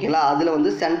M. ஓகேங்களா. அதில் வந்து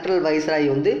சென்ட்ரல் வைஸ்ராய்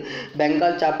வந்து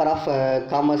பெங்கால் சாப்பர் ஆஃப்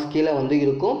காமர்ஸ் கீழே வந்து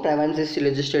இருக்கும், ப்ரொவின்சஸ்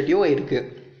லெஜிஸ்லேட்டிவும் இருக்குது.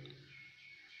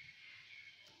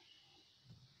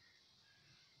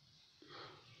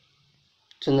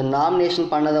 ஸோ இந்த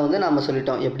நாமினேஷன் பண்ணதை வந்து நம்ம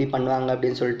சொல்லிட்டோம் எப்படி பண்ணுவாங்க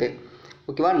அப்படின்னு சொல்லிட்டு.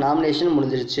 ஓகேவா. நாமினேஷன்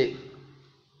முடிஞ்சிருச்சு.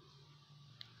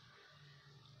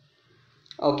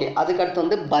 ஓகே. அதுக்கடுத்து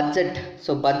வந்து பட்ஜெட்.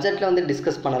 ஸோ பட்ஜெட்டில் வந்து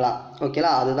டிஸ்கஸ் பண்ணலாம்.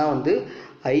 ஓகேலா. அதுதான் வந்து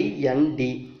IND.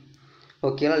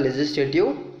 ஓகேலா. லெஜிஸ்லேட்டிவ்.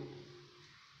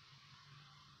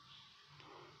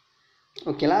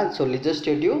 ஓகேலா. So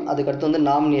legislative. அதுக்கடுத்து வந்து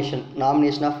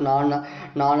நாமினேஷன் ஆஃப்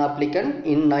நான் அப்ளிகன்ட்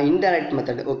இன்டைரக்ட்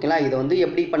மெத்தட். ஓகேலா. இதை வந்து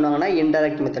எப்படி பண்ணுவாங்கன்னா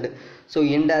இன்டைரக்ட் மெத்தடு. ஸோ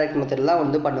இன்டைரக்ட் மெத்தட்லாம்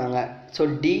வந்து பண்ணுவாங்க. ஸோ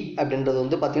D அப்படின்றது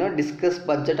வந்து பார்த்திங்கன்னா discuss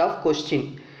budget of question.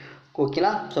 ஓகேலா.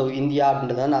 So India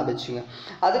அப்படின்றத நான் வச்சுங்க.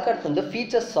 அதுக்கடுத்து வந்து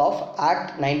features of act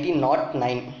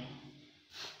 1909.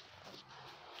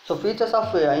 So features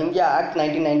of India act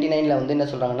 1999 வந்து என்ன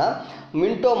சொல்கிறாங்கன்னா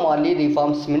மின்டோ மார்லி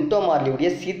ரிஃபார்ம்ஸ், மின்டோ மார்லியுடைய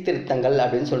சீர்திருத்தங்கள்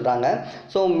அப்படின்னு சொல்கிறாங்க.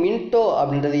 ஸோ மின்டோ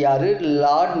அப்படின்றது யார்,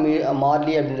 லார்ட்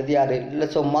மார்லி அப்படின்றது யார் இல்லை.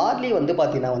 ஸோ மார்லி வந்து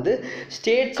பார்த்திங்கன்னா வந்து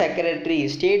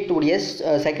ஸ்டேட்டுடைய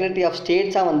செக்ரட்டரி ஆஃப்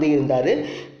ஸ்டேட்ஸாக வந்து இருந்தார்.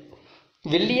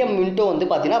 வில்லியம் மின்டோ வந்து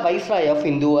பார்த்திங்கன்னா வைஸ்ராய் ஆஃப்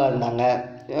இந்துவாக இருந்தாங்க,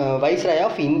 வைஸ்ராய்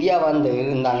ஆஃப் இந்தியா வந்து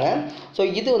இருந்தாங்க. ஸோ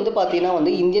இது வந்து பார்த்திங்கன்னா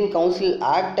வந்து இந்தியன் கவுன்சில்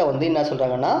ஆக்டை வந்து என்ன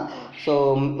சொல்கிறாங்கன்னா ஸோ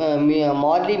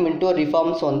மார்லி மின்டோ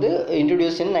ரிஃபார்ம்ஸ் வந்து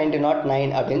இன்ட்ரடியூஸ் இன்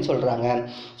 1909 அப்படின்னு சொல்கிறாங்க.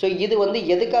 ஸோ இது வந்து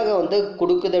எதுக்காக வந்து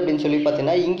கொடுக்குது அப்படின்னு சொல்லி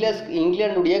பார்த்தீங்கன்னா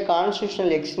இங்கிலாந்துடைய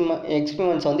கான்ஸ்டியூஷனல்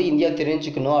எக்ஸ்பீரியன்ஸ் வந்து இந்தியா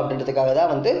தெரிஞ்சுக்கணும் அப்படின்றதுக்காக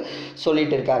தான் வந்து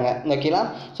சொல்லிட்டு இருக்காங்க. ஓகேங்களா.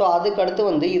 ஸோ அதுக்கடுத்து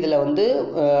வந்து இதில் வந்து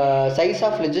சைஸ்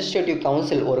ஆஃப் லெஜிஸ்லேட்டிவ்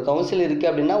கவுன்சில், ஒரு கவுன்சில்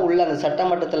இருக்குது அப்படின்னா உள்ள அந்த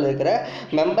சட்டமன்றத்தில் இருக்கிற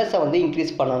மெம்பர்ஸை வந்து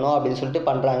இன்க்ரீஸ் பண்ணணும் அப்படின்னு சொல்லிட்டு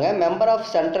பண்ணுறாங்க. Member of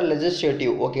central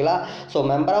legislative. ஓகேங்களா. So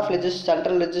member of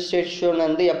central legislation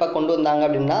வந்து எப்போ கொண்டு வந்தாங்க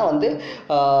அப்படின்னா வந்து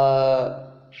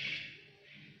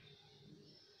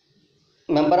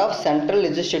member of central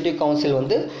legislative council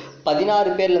வந்து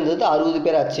 16 பேர்ல இருந்தது 60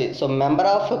 பேர் ஆச்சு. So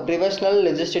member of ப்ரிவிஷனல்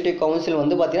legislative council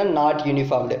வந்து பார்த்தீங்கன்னா நாட்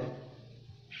யூனிஃபார்ம்டு.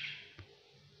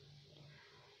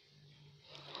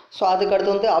 ஸோ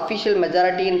அதுக்கடுத்து வந்து அஃபிஷியல்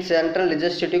மெஜாரிட்டி இன் சென்ட்ரல்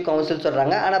லெஜிஸ்லேட்டிவ் கவுன்சில்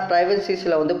சொல்கிறாங்க. ஆனால்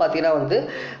ப்ரைவசிஸில் வந்து பார்த்திங்கன்னா வந்து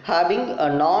ஹேவிங்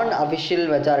நான் அஃபிஷியல்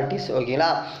மெஜாரிட்டிஸ். ஓகேங்களா.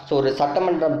 ஸோ ஒரு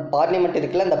சட்டமன்றம் பார்லிமெண்ட்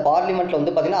இருக்குல்ல, அந்த பார்லிமெண்ட்டில்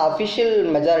வந்து பார்த்திங்கன்னா அஃபிஷியல்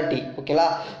மெஜாரிட்டி. ஓகேங்களா.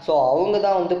 ஸோ அவங்க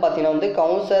தான் வந்து பார்த்திங்கன்னா வந்து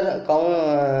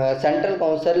சென்ட்ரல்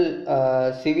கவுன்சில்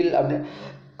சிவில் அப்படி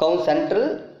central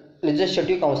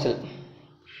legislative council.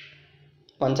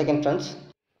 One second friends.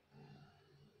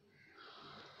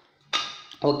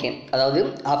 Okay. அதாவது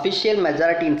அஃபிஷியல்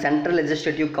மெஜாரிட்டி இன் சென்ட்ரல்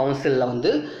லெஜிஸ்லேட்டிவ் கவுன்சிலில் வந்து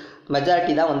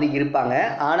மெஜாரிட்டி தான் வந்து இருப்பாங்க.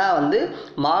 ஆனால் வந்து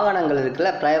மாகாணங்கள்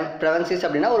இருக்குல்ல, ப்ரொவின்சஸ்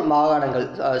அப்படின்னா ஒரு மாகாணங்கள்,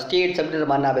 ஸ்டேட்ஸ் அப்படின்ற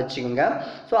மாதிரி நான் வச்சுக்கோங்க.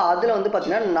 ஸோ அதில் வந்து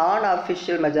பார்த்திங்கன்னா நான்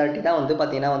அஃபிஷியல் மெஜாரிட்டி தான் வந்து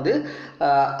பார்த்திங்கன்னா வந்து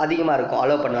அதிகமாக இருக்கும்,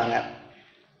 அலோவ் பண்ணுவாங்க.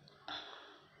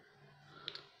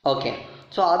 ஓகே.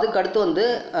 ஸோ அதுக்கு அடுத்து வந்து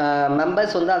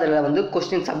மெம்பர்ஸ் வந்து அதில் வந்து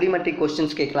கொஸ்டின் சப்ளிமெண்ட்ரி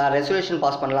கொஸ்டின்ஸ் கேட்கலாம், ரெசல்யூஷன்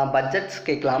பாஸ் பண்ணலாம், பட்ஜெட்ஸ்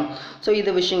கேட்கலாம். ஸோ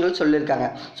இது விஷயங்கள் சொல்லியிருக்காங்க.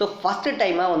 ஸோ ஃபஸ்ட்டு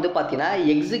டைமாக வந்து பார்த்தீங்கன்னா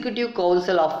எக்ஸிக்யூட்டிவ்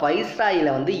கவுன்சில் ஆஃப் வைஸ்ராயில்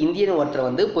வந்து இந்தியன் ஒருத்தர்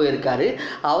வந்து போயிருக்காரு.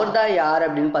 அவர் தான் யார்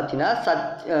அப்படின்னு பார்த்தீங்கன்னா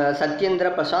சத்யேந்திர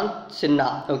பிரசாந்த் சின்ஹா.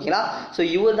 ஓகேங்களா. ஸோ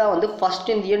இவர் தான் வந்து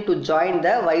first Indian to join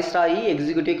the வைஸ்ராயி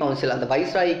executive council. அந்த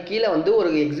வைஸ்ராயி கீழே வந்து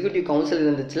ஒரு எக்ஸிக்யூட்டிவ் கவுன்சில்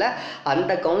இருந்துச்சுல,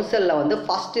 அந்த கவுன்சிலில் வந்து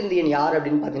ஃபர்ஸ்ட் இந்தியன் யார்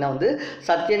அப்படின்னு பார்த்தீங்கன்னா வந்து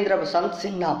சத்யேந்திர பிரசாந்த்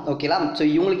சின்ஹா. ஓகேங்களா. ஸோ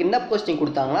இவங்களுக்கு என்ன போஸ்டிங்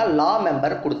கொடுத்தாங்கன்னா லா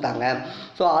மெம்பர் கொடுத்தாங்க.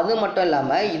 ஸோ அது மட்டும்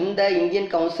இல்லாமல் இந்த இந்தியன்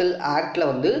கவுன்சில் ஆக்டில்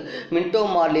வந்து மின்டோ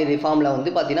மார்லி ரிஃபார்மில்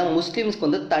வந்து பார்த்தீங்கன்னா முஸ்லீம்ஸ்க்கு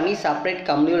வந்து தனி செப்பரேட்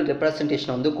கம்யூனல்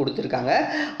ரெப்ரசன்டேஷன் வந்து கொடுத்துருக்காங்க.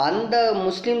 அந்த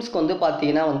முஸ்லீம்ஸ்க்கு வந்து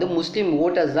பார்த்தீங்கன்னா வந்து முஸ்லீம்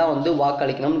ஓட்டர்ஸ் தான் வந்து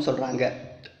வாக்களிக்கணும்னு சொல்கிறாங்க.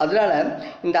 அதனால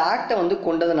இந்த ஆக்டை வந்து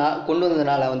கொண்டு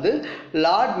வந்ததுனால வந்து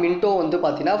லார்ட் மின்டோ வந்து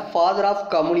பார்த்தீங்கன்னா ஃபாதர் ஆஃப்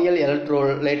கம்யூனியல்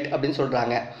எலக்ட்ரோலேட் அப்படின்னு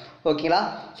சொல்கிறாங்க. ஓகேங்களா.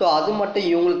 ஸோ அது மட்டும்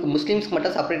இவங்களுக்கு முஸ்லீம்ஸ்க்கு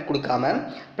மட்டும் செப்பரேட் கொடுக்காம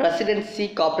பிரசிடென்சி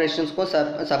கார்பரேஷன்ஸ்க்கும்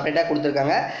செப்பரேட்டாக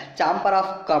கொடுத்துருக்காங்க. சாம்பர்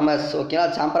ஆஃப் காமர்ஸ், ஓகேங்களா,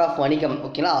 சாம்பர் ஆஃப் வணிகம்,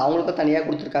 ஓகேங்களா, அவங்களுக்கும் தனியாக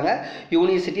கொடுத்துருக்காங்க.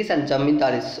 யூனிவர்சிட்டிஸ் அண்ட்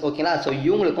ஜமீன்தாரிஸ், ஓகேங்களா, ஸோ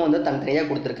இவங்களுக்கும் வந்து தனித்தனியாக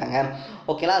கொடுத்துருக்காங்க.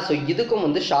 ஓகேங்களா. ஸோ இதுக்கும்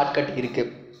வந்து ஷார்ட்கட்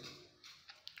இருக்குது.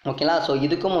 ஓகேங்களா. ஸோ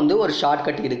இதுக்கும் வந்து ஒரு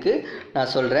ஷார்ட்கட் இருக்குது,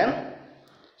 நான் சொல்கிறேன்.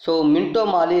 So Minto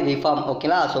Marley reform.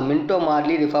 ஓகேங்களா. ஸோ மின்டோ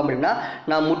மார்லி ரிஃபார்ம் அப்படின்னா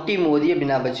நான் முட்டி மோதி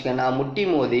அப்படின்னு நான் வச்சுக்கேன். நான் முட்டி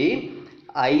மோதி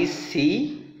IC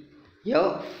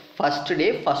first day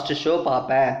first show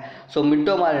பார்ப்பேன். So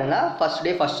Minto மார்லினா first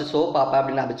day first show பார்ப்பேன்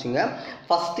அப்படின்னு வச்சுங்க.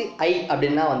 ஃபஸ்ட்டு ஐ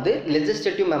அப்படின்னா வந்து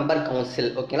லெஜிஸ்லேட்டிவ் மெம்பர் கவுன்சில்.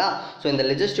 ஓகேங்களா. ஸோ இந்த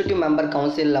லெஜிஸ்லேட்டிவ் மெம்பர்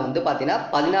கவுன்சிலில் வந்து பார்த்தீங்கன்னா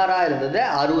 16 இருந்தது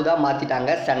 60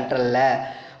 மாற்றிட்டாங்க சென்ட்ரலில்.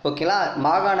 ஓகேங்களா.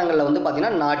 மாகாணங்களில் வந்து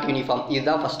பார்த்தீங்கன்னா நாட் யூனிஃபார்ம்.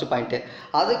 இதுதான் ஃபஸ்ட்டு பாயிண்ட்டு.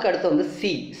 அதுக்கு அடுத்து வந்து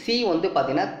சி வந்து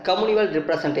பார்த்தீங்கன்னா கம்யூனல்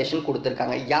ரெப்ரசன்டேஷன்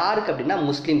கொடுத்துருக்காங்க. யாருக்கு அப்படின்னா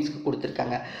முஸ்லீம்ஸ்க்கு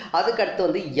கொடுத்துருக்காங்க. அதுக்கு அடுத்து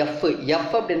வந்து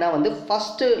எஃப் அப்படின்னா வந்து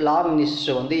ஃபஸ்ட்டு லா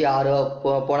மினிஸ்டர் வந்து யாரோ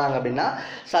போனாங்க அப்படின்னா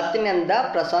சத்யேந்திர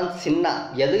பிரசாந்த் சின்ஹா.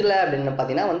 எதில் அப்படின்னு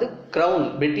பார்த்தீங்கன்னா வந்து க்ரௌன்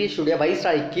பிரிட்டிஷுடைய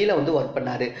வைஸ்ராய் கீழே வந்து ஒர்க்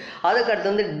பண்ணார். அதுக்கு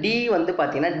அடுத்து வந்து டி வந்து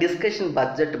பார்த்தீங்கன்னா டிஸ்கஷன்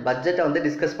பட்ஜெட்டை வந்து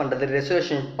டிஸ்கஸ் பண்ணுறது,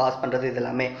 ரெசல்யூஷன் பாஸ் பண்ணுறது, இது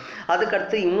எல்லாமே.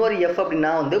 அதுக்கடுத்து இன்னொரு எஃப்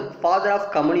அப்படின்னா வந்து ஃபாதர் ஆஃப்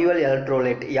கம்யூனல்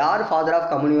எலக்ட்ரோலேட். யார் ஃபாதர் ஆஃப்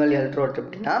கம்யூனல் எலக்ட்ரோலேட்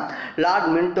அப்படின்னா லார்ட்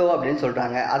மின்டோ அப்படின்னு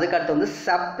சொல்கிறாங்க. அதுக்கடுத்து வந்து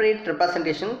செப்பரேட்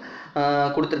ரெப்ரசன்டேஷன்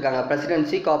கொடுத்துருக்காங்க.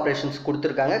 பிரசிடென்சி கார்பரேஷன்ஸ்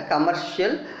கொடுத்துருக்காங்க.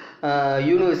 Commercial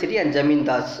university and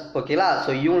zamindars. ஓகேங்களா.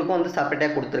 ஸோ இவங்களுக்கும் வந்து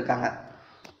செப்பரேட்டாக கொடுத்துருக்காங்க.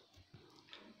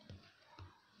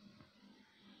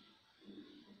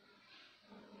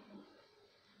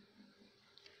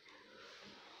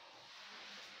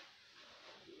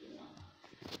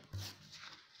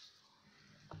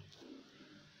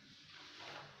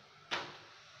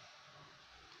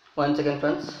 One second,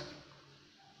 friends.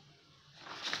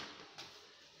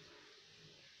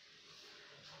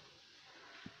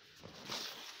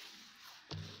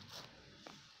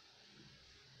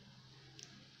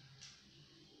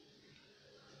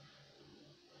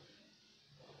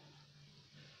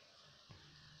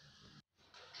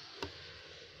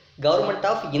 Government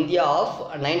of India of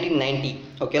 1990.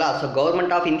 ஓகேங்களா. So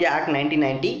government of India act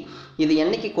 1990 இது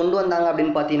என்னைக்கு கொண்டு வந்தாங்க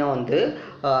அப்படின்னு பார்த்தீங்கன்னா வந்து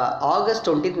ஆகஸ்ட்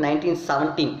 20,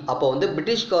 1917 அப்போ வந்து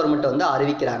பிரிட்டிஷ் கவர்மெண்ட் வந்து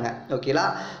அறிவிக்கிறாங்க. ஓகேங்களா.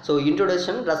 So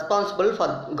introduction responsible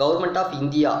for government of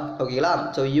India. ஓகேங்களா.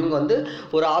 ஸோ இவங்க வந்து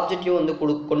ஒரு ஆப்ஜெக்டிவ் வந்து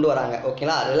கொண்டு வராங்க.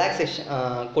 ஓகேங்களா. ரிலாக்ஸேஷன்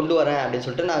கொண்டு வரேன் அப்படின்னு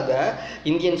சொல்லிட்டு நாங்கள்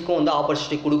இந்தியன்ஸ்க்கும் வந்து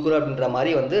ஆப்பர்ச்சுனிட்டி கொடுக்குறோம் அப்படின்ற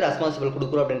மாதிரி வந்து ரெஸ்பான்சிபிள்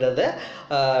கொடுக்குறோம் அப்படின்றத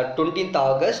 20th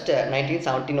ஆகஸ்ட்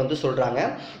 1917 வந்து சொல்கிறாங்க.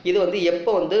 இது வந்து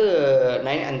எப்போ வந்து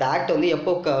அந்த ஆக்ட் வந்து எப்போ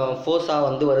ஃபோர்ஸாக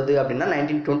வந்து வருது அப்படின்னா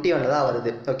 1921 தான்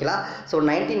வருது. ஓகேங்களா. ஸோ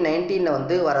 1919 வந்து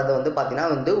வரது வந்து பார்த்தீங்கன்னா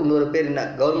வந்து இன்னொரு பேர் என்ன,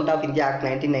 கவர்மெண்ட் ஆஃப் இந்தியா ஆக்ட்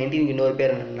 1919 இன்னொரு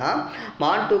பேர் என்னன்னா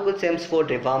மான்டூகு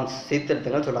சேம்ஸ்ஃபோர்ட் ரிஃபார்ம்ஸ்,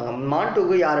 சீர்திருத்தங்கள் சொல்கிறாங்க.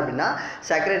 மான்டூகு யார் அப்படின்னா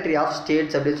செக்ரட்டரி ஆஃப்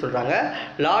ஸ்டேட்ஸ் அப்படின்னு சொல்கிறாங்க.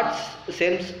 லார்ட்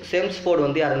சேம்ஸ்ஃபோர்ட்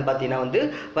வந்து யாருன்னு பார்த்தீங்கன்னா வந்து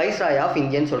வைஸ்ராய் ஆஃப்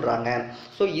இந்தியன்னு சொல்கிறாங்க.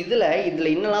 ஸோ இதில்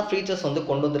என்னெல்லாம் ஃபீச்சர்ஸ் வந்து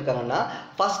கொண்டு வந்திருக்காங்கன்னா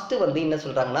ஃபஸ்ட்டு வந்து என்ன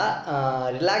சொல்கிறாங்கன்னா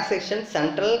ரிலாக்ஸேஷன்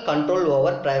சென்ட்ரல் கண்ட்ரோல்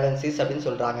ஓவர் ப்ரைவன்சிஸ் அப்படின்னு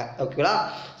சொல்கிறாங்க. ஓகேங்களா.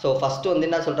 ஸோ ஃபஸ்ட்டு வந்து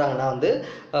என்ன சொல்கிறாங்கன்னா வந்து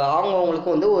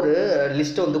அவங்கவுங்களுக்கு வந்து ஒரு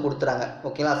லிஸ்ட்டு வந்து கொடுத்துறாங்க.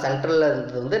 ஓகேங்களா. சென்ட்ரலில்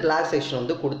இருந்தது வந்து ரிலாக்ஸேஷன்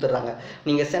வந்து கொடுத்துட்றாங்க.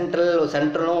 நீங்கள்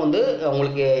சென்ட்ரலும் வந்து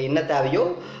உங்களுக்கு என்ன தேவையோ,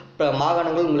 இப்போ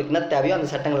மாகாணங்கள் உங்களுக்கு என்ன தேவையோ அந்த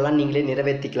சட்டங்கள்லாம் நீங்களே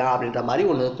நிறைவேற்றிக்கலாம் அப்படின்ற மாதிரி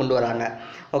ஒன்று கொண்டு வராங்க.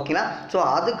 ஓகேங்களா. ஸோ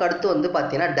அதுக்கு அடுத்து வந்து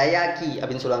பார்த்தீங்கன்னா டயாக்கி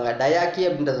அப்படின்னு சொல்லுவாங்க. டயாக்கி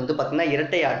அப்படின்றது வந்து பார்த்தீங்கன்னா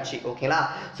இரட்டை ஆட்சி. ஓகேங்களா.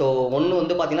 ஸோ ஒன்று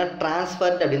வந்து பார்த்தீங்கன்னா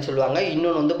டிரான்ஸ்ஃபர்ட் அப்படின்னு சொல்லுவாங்க,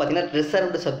 இன்னொன்று வந்து பார்த்தீங்கன்னா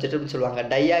ரிசர்வ்டு சப்ஜெக்ட் அப்படின்னு சொல்லுவாங்க.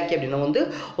 டயாக்கி அப்படின்னா வந்து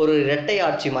ஒரு இரட்டை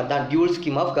ஆட்சி மாதிரி தான், டியூல்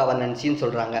ஸ்கீம் ஆஃப் கவர்னன்ஸின்னு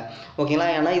சொல்கிறாங்க. ஓகேங்களா.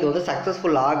 ஏன்னா இது வந்து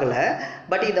சக்ஸஸ்ஃபுல் ஆகலை,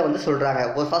 பட் இதை வந்து சொல்கிறாங்க.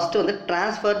 ஃபஸ்ட்டு வந்து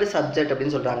டிரான்ஸ்ஃபர்டு சப்ஜெக்ட்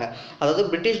அப்படின்னு சொல்கிறாங்க. அதாவது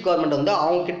பிரிட்டிஷ் கவர்மெண்ட் வந்து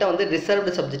அவங்க கிட்ட வந்து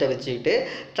ரிசர்வ்டு சப்ஜெக்டை வச்சுக்கிட்டு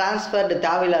டிரான்ஸ்ஃபர்டு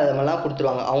தேவையில்லாதவங்கலாம்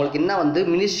கொடுத்துருவாங்க. அவங்களுக்கு என்ன வந்து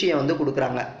மினிஸ்ட்ரியை வந்து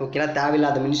கொடுக்குறாங்க. ஓகேங்களா,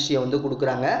 தேவையில்லாத மினிஸ்ட்ரியை வந்து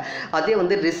கொடுக்குறாங்க. அதே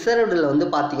வந்து ரிசர்வ்டில் வந்து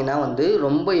பார்த்தீங்கன்னா வந்து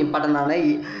ரொம்ப இம்பார்ட்டண்டான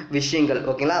விஷயங்கள்.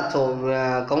 ஓகேங்களா, ஸோ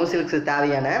கவுன்சிலுக்கு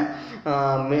தேவையான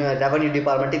ரெவன்யூ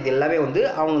டிபார்ட்மெண்ட் இது எல்லாமே வந்து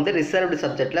அவங்க வந்து ரிசர்வ்டு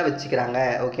சப்ஜெக்டில் வச்சுக்கிறாங்க.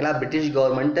 ஓகேங்களா, பிரிட்டிஷ்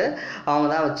கவர்மெண்ட்டு அவங்க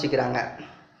தான் வச்சுக்கிறாங்க.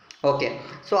 ஓகே,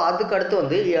 ஸோ அதுக்கடுத்து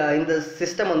வந்து இந்த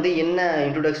சிஸ்டம் வந்து என்ன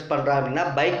இன்ட்ரொடக்ஸ் பண்ணுறாங்க அப்படின்னா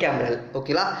பை கேமரல்.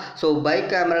 ஓகேங்களா, ஸோ பை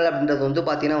கேமரல் அப்படின்றது வந்து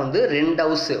பார்த்தீங்கன்னா வந்து 2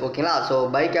 ஹவுஸ். ஓகேங்களா, ஸோ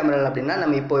பை கேமரல் அப்படின்னா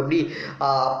நம்ம இப்போ எப்படி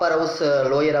அப்பர் ஹவுஸ்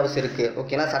லோயர் ஹவுஸ் இருக்குது.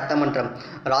 ஓகேங்களா, சட்டமன்றம்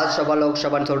ராஜ்சபா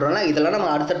லோக்சபான்னு சொல்கிறோம்ல, இதெல்லாம் நம்ம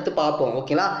அடுத்தடுத்து பார்ப்போம்.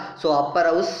 ஓகேங்களா, so Appar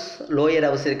house lower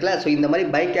house இருக்குல்ல, ஸோ இந்த மாதிரி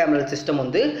பை கேமரல் சிஸ்டம்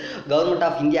வந்து கவர்மெண்ட்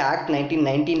ஆஃப் இந்தியா ஆக்ட்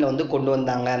 1919 வந்து கொண்டு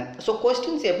வந்தாங்க. ஸோ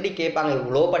கொஸ்டின்ஸ் எப்படி கேட்பாங்க,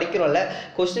 இவ்வளோ படிக்கிறோம்ல,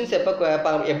 கொஸ்டின்ஸ்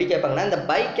எப்படி கேட்பாங்கன்னா இந்த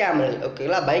பை கேமரல்.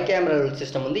 ஓகேங்களா, பை கேமரல்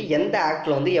சிஸ்டம் வந்து எந்த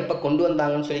ஆக்டில் வந்து எப்போ கொண்டு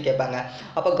வந்தாங்கன்னு சொல்லி கேட்பாங்க.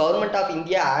 அப்போ கவர்மெண்ட் ஆஃப்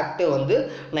இந்தியா ஆக்ட் வந்து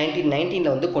 1919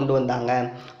 வந்து கொண்டு வந்தாங்க.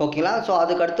 ஓகேங்களா, ஸோ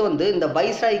அதுக்கடுத்து வந்து இந்த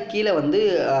வைஸ்ராய் கீழே வந்து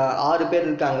 6 பேர்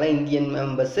இருக்காங்களா இந்தியன்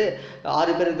மெம்பர்ஸு,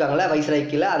 6 பேர் இருக்காங்களா வைஸ்ராய்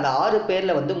கீழே, அந்த 6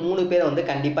 பேரில் வந்து 3 பேர் வந்து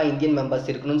கண்டிப்பாக இந்தியன் மெம்பர்ஸ்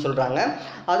இருக்கணும்னு சொல்கிறாங்க.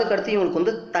 அதுக்கடுத்து இவங்களுக்கு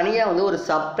வந்து தனியாக வந்து ஒரு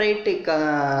செப்பரேட்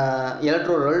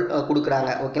எலக்ட்ரோல்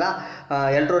கொடுக்குறாங்க. ஓகேங்களா,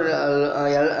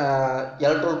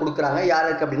 எலக்ட்ரோல் கொடுக்குறாங்க.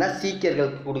 யாருக்கு அப்படின்னா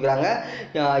சீக்கியர்களுக்கு கொடுக்குறாங்க,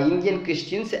 Indian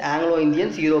Christians, Anglo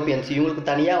Indians, Europeans இவங்களுக்கு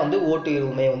தனியாக வந்து ஓட்டு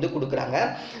உரிமை வந்து கொடுக்குறாங்க.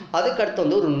 அதுக்கடுத்து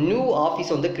வந்து ஒரு நியூ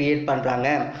ஆஃபீஸ் வந்து கிரியேட் பண்ணுறாங்க,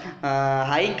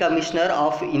 high commissioner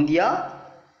of India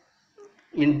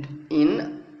in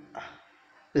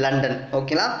London.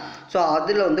 ஓகேங்களா, ஸோ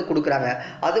அதில் வந்து கொடுக்குறாங்க.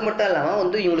 அது மட்டும் இல்லாமல்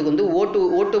வந்து இவங்களுக்கு வந்து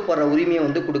ஓட்டு போடுற உரிமையை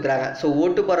வந்து கொடுக்குறாங்க. ஸோ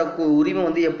ஓட்டு போடுற உரிமை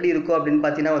வந்து எப்படி இருக்கும் அப்படின்னு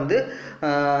பார்த்தீங்கன்னா வந்து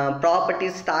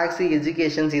ப்ராப்பர்ட்டிஸ், டாக்ஸு,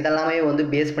 எஜுகேஷன்ஸ் இதெல்லாமே வந்து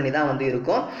பேஸ் பண்ணி தான் வந்து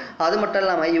இருக்கும். அது மட்டும்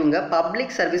இல்லாமல் இவங்க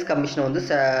பப்ளிக் சர்வீஸ் கமிஷனை வந்து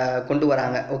கொண்டு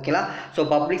வராங்க. ஓகேங்களா, ஸோ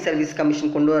பப்ளிக் சர்வீஸ்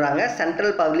கமிஷன் கொண்டு வராங்க.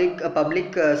 சென்ட்ரல்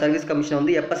பப்ளிக் சர்வீஸ் கமிஷன்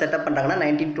வந்து எப்போ செட்டப் பண்ணுறாங்கன்னா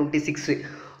 1926.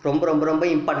 ரொம்ப ரொம்ப ரொம்ப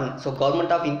important. So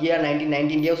government of India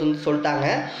 1919 வந்து சொல்லிட்டாங்க,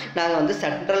 நாங்கள் வந்து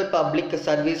சென்ட்ரல் பப்ளிக்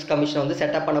சர்வீஸ் கமிஷனை வந்து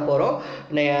செட்டப் பண்ண போகிறோம்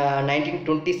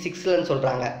 1926ன்னு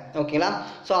சொல்கிறாங்க. ஓகேங்களா,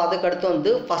 ஸோ அதுக்கடுத்து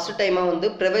வந்து ஃபஸ்ட் டைமாக வந்து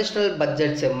ப்ரொஃபஷனல்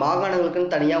பட்ஜெட்ஸ்,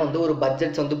 மாகாணங்களுக்குன்னு தனியாக வந்து ஒரு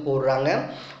பட்ஜெட்ஸ் வந்து போடுறாங்க.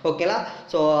 ஓகேங்களா,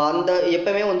 ஸோ அந்த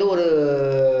எப்போவுமே வந்து ஒரு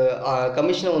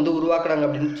கமிஷனை வந்து உருவாக்குறாங்க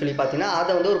அப்படின்னு சொல்லி பார்த்தீங்கன்னா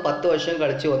அதை வந்து ஒரு 10 வருஷம்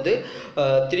கழித்து வந்து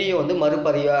திரும்பி வந்து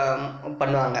மறுபதிவு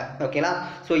பண்ணுவாங்க. ஓகேங்களா,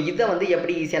 ஸோ இதை வந்து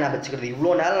எப்படி ஈஸியாக நான் வச்சுக்கிறது,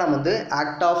 இவ்வளோ நேரம் நம்ம வந்து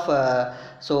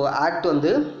ஆக்ட் வந்து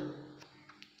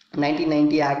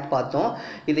 1990 ஆக்ட் பார்த்தோம்.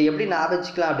 இதை எப்படி ஞாபகம்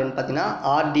வச்சுக்கலாம் அப்படின்னு பார்த்தீங்கன்னா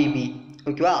ஆர்டிபி.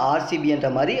 ஓகேவா, ஆர்சிபி என்ற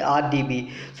மாதிரி ஆர்டிபி.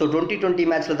 ஸோ 2020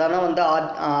 மேட்ச்சில் தானே வந்து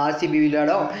ஆர்சிபி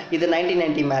விளையாடும், இது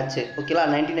 1990 மேட்ச்சு. ஓகேங்களா,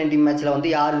 1990 மேட்ச்சில் வந்து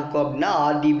யார் இருக்கும் அப்படின்னா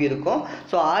ஆர்டிபி இருக்கும்.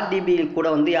 ஸோ ஆர்டிபி கூட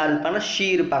வந்து யார் இருப்பாங்கன்னா ஷி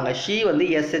இருப்பாங்க. ஷி வந்து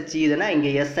SSC இதுனா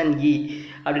இங்கே SNE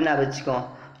அப்படின்னு வச்சுக்கோம்,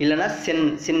 இல்லைனா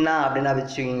சின்னா அப்படின்னு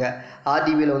வச்சுக்கோங்க.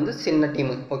 ஆர்டிபியில் வந்து சின்ன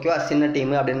டீமு. ஓகேவா, சின்ன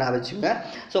டீமு அப்படின்னு வச்சுக்கோங்க.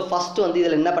 ஸோ ஃபஸ்ட்டு வந்து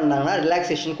இதில் என்ன பண்ணாங்கன்னா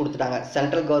ரிலாக்ஸேஷன் கொடுத்துட்டாங்க.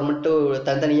 சென்ட்ரல் கவர்மெண்ட்டு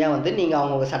தனித்தனியாக வந்து நீங்கள்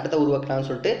அவங்க சட்டத்தை உருவாக்கலாம்னு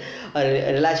சொல்லிட்டு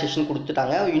ரிலாக்ஸேஷன்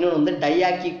கொடுத்துட்டாங்க. இன்னொன்று வந்து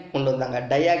டையாக்கி கொண்டு வந்தாங்க.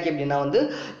 டையாக்கி அப்படின்னா வந்து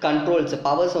கண்ட்ரோல்ஸ்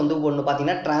பவர்ஸ் வந்து ஒன்று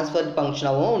பார்த்தீங்கன்னா ட்ரான்ஸ்ஃபர்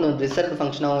ஃபங்க்ஷனாகவும் ஒன்று ரிசர்வ்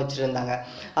ஃபங்க்ஷனாகவும் வச்சுருந்தாங்க.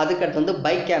 அதுக்கடுத்து வந்து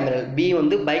பை கேமரல்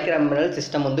வந்து பை கேமரல்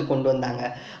சிஸ்டம் வந்து கொண்டு வந்தாங்க.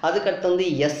 அதுக்கடுத்து வந்து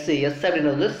எஸ்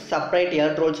அப்படின்றது வந்து செப்பரேட்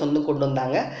எலக்ட்ரோல்ஸ் வந்து கொண்டு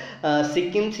வந்தாங்க.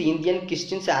 Sikkim's, Indian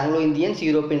Christians, Anglo Indians,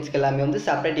 யூரோப்பியன்ஸ்க்கு எல்லாமே வந்து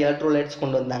செப்பரேட் எலக்ட்ரோலைட்ஸ்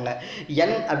கொண்டு வந்தாங்க.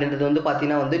 என் அப்படின்றது வந்து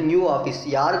பார்த்தீங்கன்னா வந்து நியூ ஆஃபீஸ்.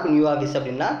 யாருக்கு நியூ ஆஃபீஸ்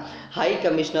அப்படின்னா high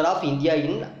commissioner of India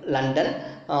in London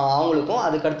அவங்களுக்கும்.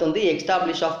 அதுக்கடுத்து வந்து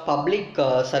establish of public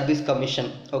service commission.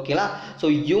 ஓகேங்களா, ஸோ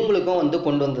இவங்களுக்கும் வந்து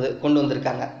கொண்டு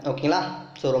வந்திருக்காங்க. ஓகேங்களா,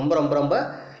 ஸோ ரொம்ப ரொம்ப ரொம்ப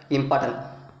important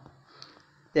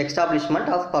establishment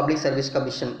of public service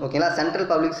commission. ஓகேங்களா, சென்ட்ரல்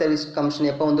பப்ளிக் சர்வீஸ் கமிஷன்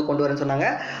எப்போ வந்து கொண்டு வரேன்னு சொன்னாங்க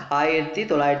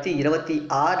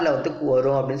 1926 வந்து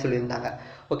வரும் அப்படின்னு சொல்லியிருந்தாங்க.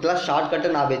 ஓகேங்களா,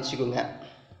 ஷார்ட்கட்டு நான் வச்சுக்கோங்க.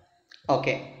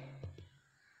 ஓகே,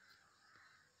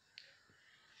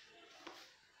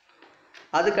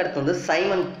 அதுக்கடுத்து வந்து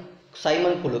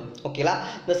சைமன் குழு. ஓகேங்களா,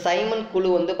 இந்த சைமன் குழு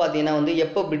வந்து பார்த்தீங்கன்னா வந்து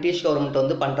எப்போ பிரிட்டிஷ் கவர்மெண்ட்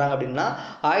வந்து பண்ணுறாங்க அப்படின்னா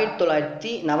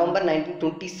நவம்பர்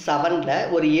 1927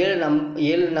 ஒரு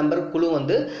 7 நம்பர் குழு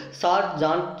வந்து சார்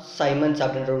ஜான் சைமன்ஸ்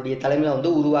அப்படின்றவருடைய தலைமையில்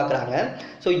வந்து உருவாக்குறாங்க.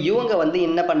 ஸோ இவங்க வந்து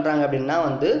என்ன பண்ணுறாங்க அப்படின்னா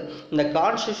வந்து இந்த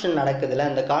கான்ஸ்டியூஷன் நடக்குதுல்ல,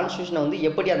 இந்த கான்ஸ்டியூஷனை வந்து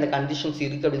எப்படி அந்த கண்டிஷன்ஸ்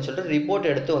இருக்குது அப்படின்னு சொல்லிட்டு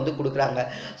ரிப்போர்ட் எடுத்து வந்து கொடுக்குறாங்க.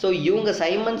 ஸோ இவங்க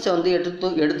சைமன்ஸை வந்து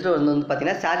எடுத்துகிட்டு வந்து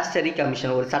பார்த்தீங்கன்னா ஸ்டாச்சுட்டரி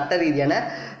கமிஷன், ஒரு சட்ட ரீதியான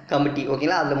கமிட்டி.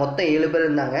 ஓகேங்களா, அதில் மொத்தம் 7 பேர்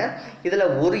இருந்தாங்க. இதில்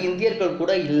ஒரு இந்தியர்கள்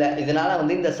கூட இல்லை. இதனால்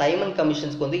வந்து இந்த சைமன்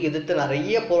கமிஷன்ஸ்க்கு வந்து எதிர்த்து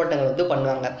நிறைய போராட்டங்கள் வந்து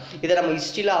பண்ணுவாங்க. இதை நம்ம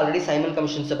ஹிஸ்ட்ரியில் ஆல்ரெடி சைமன்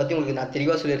கமிஷன்ஸை பற்றி உங்களுக்கு நான்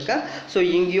தெளிவாக சொல்லியிருக்கேன். ஸோ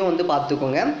இங்கேயும் வந்து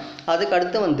பார்த்துக்கோங்க.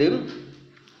 அதுக்கடுத்து வந்து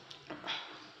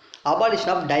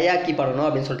அபாலிஷன் ஆஃப் டயாக்கி பண்ணணும்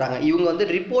அப்படின்னு சொல்கிறாங்க. இவங்க வந்து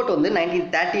ரிப்போர்ட் வந்து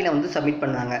 1930 வந்து சப்மிட்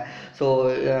பண்ணாங்க. ஸோ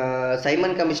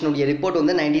சைமன் கமிஷனுடைய ரிப்போர்ட்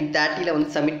வந்து 1930 வந்து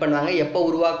சப்மிட் பண்ணுவாங்க. எப்போ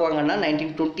உருவாக்குவாங்கன்னா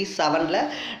 1927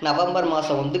 நவம்பர்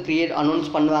மாதம் வந்து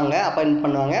அனௌன்ஸ் பண்ணுவாங்க, அப்பாயின்ட்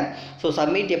பண்ணுவாங்க. ஸோ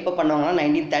சப்மிட் எப்போ பண்ணுவாங்கன்னா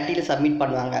 1930 சப்மிட்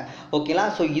பண்ணுவாங்க. ஓகேங்களா.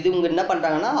 ஸோ இது இவங்க என்ன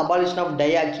பண்ணுறாங்கன்னா அபாலிஷன் ஆஃப்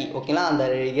டயாக்கி, ஓகேங்களா, அந்த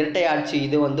இரட்டை ஆட்சி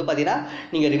இது வந்து பார்த்தீங்கன்னா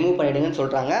நீங்கள் ரிமூவ் பண்ணிடுங்கன்னு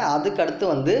சொல்கிறாங்க. அதுக்கடுத்து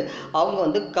வந்து அவங்க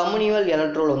வந்து கம்யூனல்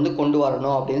எலக்ட்ரோல் வந்து கொண்டு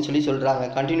வரணும் அப்படின்னு சொல்கிறாங்க.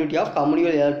 கண்டினியூட்டி ஆஃப்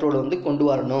கம்யூனல் எலக்ட்ரோல் வந்து கொண்டு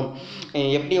வரணும்.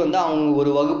 எப்படி வந்து அவங்க ஒரு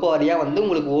வகுப்பு வாரியாக வந்து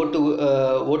உங்களுக்கு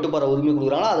ஓட்டு போகிற உரிமை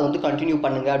கொடுக்குறாங்களோ அதை வந்து கண்டினியூ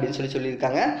பண்ணுங்க அப்படின்னு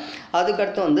சொல்லியிருக்காங்க.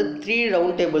 அதுக்கடுத்து வந்து 3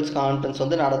 ரவுண்ட் டேபிள்ஸ் கான்ஃபரன்ஸ்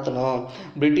வந்து நடத்தணும்.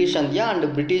 British India and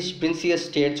British பிரின்சியஸ்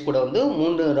states கூட வந்து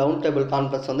 3 ரவுண்ட் டேபிள்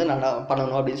கான்ஃபரன்ஸ் வந்து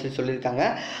பண்ணணும் அப்படின்னு சொல்லியிருக்காங்க.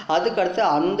 அதுக்கடுத்து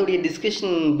அதோடைய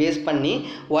டிஸ்கஷன் பேஸ் பண்ணி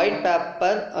white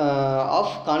paper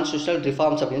of constitutional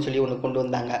reforms அப்படின்னு சொல்லி ஒன்று கொண்டு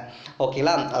வந்தாங்க.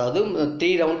 ஓகேங்களா. அதாவது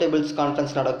 3 ரவுண்ட் டேபிள்ஸ்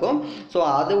கான்ஃபரன்ஸ் நடக்கும். ஸோ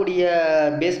அதோடைய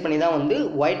பேஸ் பண்ணி தான் வந்து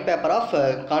white paper of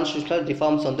constitutional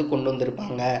reforms வந்து கொண்டு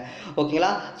வந்திருப்பாங்க.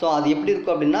 ஓகேங்களா. ஸோ அது எப்படி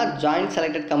இருக்கும் அப்படின்னா joint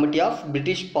selected committee of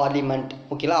British parliament,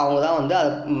 ஓகேங்களா, அவங்க தான் வந்து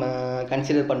அதை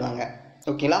கன்சிடர் பண்ணுவாங்க.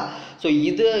 ஓகேங்களா. ஸோ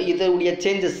இதோடைய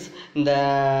சேஞ்சஸ், இந்த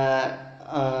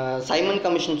சைமன்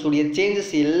கமிஷன்ஸுடைய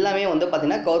சேஞ்சஸ் எல்லாமே வந்து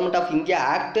பார்த்திங்கன்னா கவர்மெண்ட் ஆஃப் இந்தியா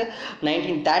ஆக்ட்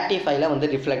 1935 வந்து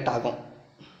ரிஃப்ளெக்ட் ஆகும்.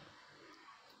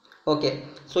 ஓகே.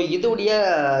 ஸோ இதோடைய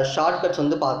ஷார்ட்கட்ஸ்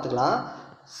வந்து பார்த்துக்கலாம்.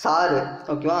 சாரு,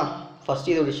 ஓகேவா.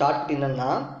 ஃபஸ்ட்டு இதோடைய ஷார்ட்கட்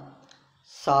என்னென்னா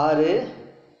sir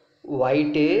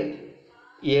white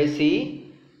AC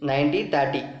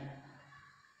 9030.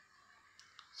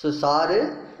 So sir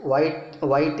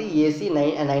white AC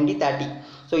 9030.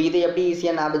 So இதை எப்படி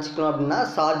ஈஸியாக ஞாபகம் வச்சுக்கணும் அப்படின்னா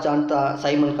சார் ஜான்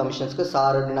சைமன் கமிஷன்ஸ்க்கு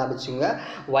சார் அப்படின்னு ஞாபகம் வச்சுக்கோங்க.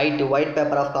 ஒயிட்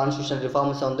பேப்பர் ஆஃப் கான்ஸ்டியூஷன்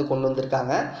ரிஃபார்ம்ஸை வந்து கொண்டு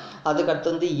வந்திருக்காங்க.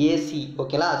 அதுக்கடுத்து வந்து ஏசி,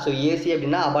 ஓகேங்களா. ஸோ ஏசி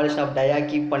அப்படின்னா அபாலிஷன் ஆஃப்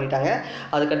டயாக்கி பண்ணிட்டாங்க.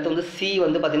 அதுக்கடுத்து வந்து சி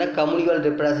வந்து பார்த்திங்கன்னா communal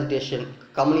representation,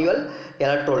 communal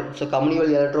electoral. So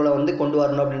communal எலக்ட்ரோலை வந்து கொண்டு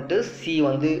வரணும் அப்படின்ட்டு சி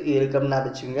வந்து இருக்குன்னு ஞாபகம்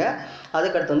வச்சுக்கோங்க.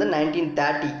 அதுக்கடுத்து வந்து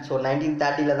 1930. ஸோ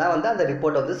 1930 தான் வந்து அந்த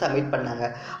ரிப்போர்ட் வந்து சப்மிட் பண்ணாங்க.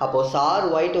 அப்போது சார்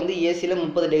ஒயிட் வந்து ஏசியில்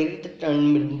 30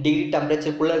 டிகிரி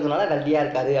டெம்பரேச்சருக்குள்ளே இருக்கிறதுனால வெள்ளையாக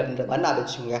இருக்காது அப்படின்ற மாதிரி நான்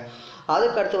வச்சுக்கோங்க.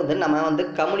 அதுக்கடுத்து வந்து நம்ம வந்து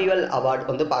கம்யூனல்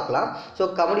அவார்டு வந்து பார்க்கலாம். ஸோ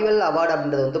கம்யூனல் அவார்டு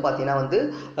அப்படின்றது வந்து பார்த்திங்கன்னா வந்து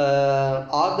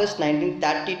ஆகஸ்ட்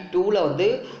 1932 வந்து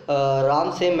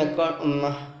ராம்சே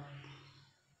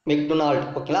மெக்டொனால்ட்,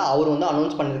 ஓகேங்களா, அவர் வந்து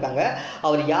அனௌன்ஸ் பண்ணியிருக்காங்க.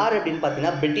 அவர் யார் அப்படின்னு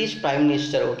பார்த்தீங்கன்னா பிரிட்டிஷ் பிரைம்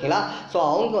மினிஸ்டர், ஓகேங்களா. ஸோ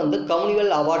அவங்க வந்து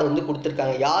கம்யூனல் அவார்டு வந்து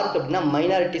கொடுத்துருக்காங்க. யாருக்கு அப்படின்னா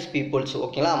மைனாரிட்டிஸ் பீப்புள்ஸ்,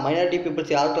 ஓகேங்களா. மைனாரிட்டி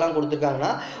பீப்புள்ஸ் யாருக்கெல்லாம்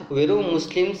கொடுத்துருக்காங்கன்னா வெறும்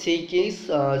முஸ்லீம்,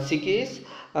 சிக்கிஸ்,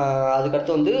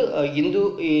 அதுக்கடுத்து வந்து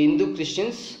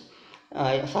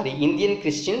Indian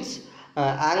Christians,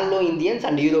 Anglo Indians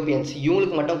and Europeans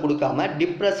இவங்களுக்கு மட்டும் கொடுக்காம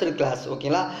டிப்ரெஸ்டு கிளாஸ்,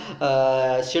 ஓகேங்களா,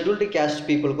 ஷெட்யூல்டு கேஸ்ட்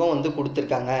பீப்புளுக்கும் வந்து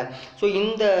கொடுத்துருக்காங்க. ஸோ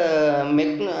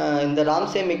இந்த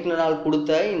ராம்சே மெக்டொனால்ட்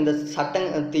கொடுத்த இந்த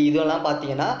இதெல்லாம்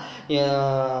பார்த்தீங்கன்னா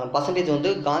பர்சன்டேஜ்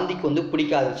வந்து காந்திக்கு வந்து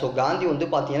பிடிக்காது. ஸோ காந்தி வந்து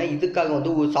பார்த்தீங்கன்னா இதுக்காக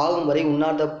வந்து சாகும் வரை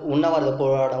உண்ணாவிரத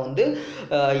போராட்டம் வந்து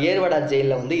ஏர்வாடா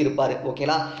ஜெயிலில் வந்து இருப்பார்.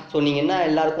 ஓகேங்களா. ஸோ நீங்கள் என்ன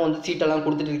எல்லாருக்கும் வந்து சீட்டெல்லாம்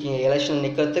கொடுத்துட்டு இருக்கீங்க, எலெக்ஷன்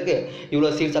நிற்கிறதுக்கு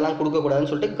இவ்வளோ சீட்ஸ் எல்லாம்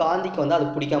கொடுக்கக்கூடாதுன்னு சொல்லிட்டு காந்திக்கு வந்து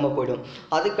அது பிடிக்காம போயிடும்.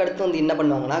 அதுக்கடுத்து வந்து என்ன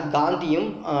பண்ணுவாங்கன்னா காந்தியும்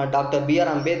டாக்டர் பி.ஆர்.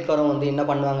 அம்பேத்கரும் வந்து என்ன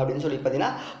பண்ணுவாங்க அப்படின்னு சொல்லி பார்த்தீங்கன்னா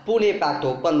பூனே பேக்ட்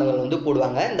ஒப்பந்தங்கள் வந்து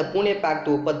போடுவாங்க. இந்த பூனே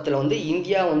பேக்ட் ஒப்பந்தத்தில் வந்து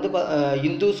இந்தியா வந்து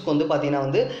இந்துஸ்க்கு வந்து பார்த்தீங்கன்னா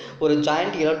வந்து ஒரு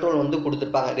ஜாயிண்ட் எலக்ட்ரோல் வந்து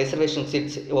கொடுத்துருப்பாங்க, ரிசர்வேஷன்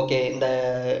சீட்ஸ். ஓகே, இந்த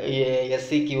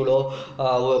எஸ்சிக்கு இவ்வளோ,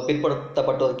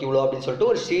 பிற்படுத்தப்பட்டோருக்கு இவ்வளோ அப்படின்னு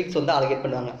சொல்லிட்டு ஒரு சீட்ஸ் வந்து அலோகேட்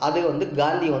பண்ணுவாங்க. அது வந்து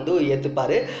காந்தி வந்து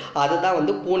ஏற்றுப்பார். அதுதான்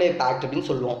வந்து பூனே பேக்ட்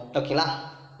அப்படின்னு சொல்லுவோம். ஓகேங்களா.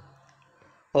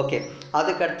 ஓகே.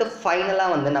 அதுக்கடுத்து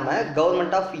ஃபைனலாக வந்து நம்ம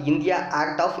government of India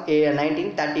act of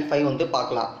 1935 வந்து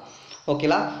பார்க்கலாம்.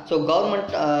 ஓகேங்களா. So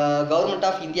government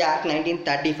of India act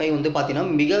 1935 வந்து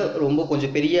பார்த்தீங்கன்னா ரொம்ப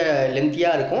கொஞ்சம் பெரிய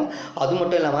லென்த்தியாக இருக்கும். அது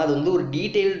மட்டும் இல்லாமல் அது வந்து ஒரு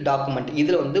டீட்டெயில் டாக்குமெண்ட்.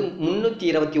 இதில் வந்து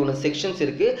 321 செக்ஷன்ஸ்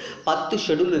இருக்குது, 10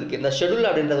 ஷெடியூல் இருக்குது. இந்த ஷெடியூல்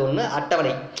அப்படின்றது ஒன்று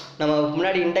அட்டவணை. நம்ம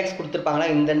முன்னாடி இண்டெக்ஸ் கொடுத்துருப்பாங்களா,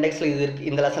 இந்த இண்டெக்ஸில் இது இருக்குது,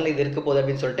 இந்த லெசனில் இது இருக்க போகுது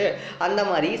அப்படின்னு சொல்லிட்டு அந்த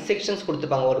மாதிரி செக்ஷன்ஸ்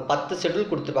கொடுத்துருப்பாங்க. ஒரு 10 ஷெடியூல்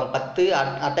கொடுத்துருப்பாங்க, 10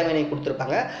 அட்டவணை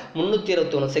கொடுத்துருப்பாங்க.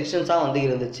 321 செக்ஷன்ஸாக வந்து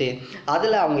இருந்துச்சு.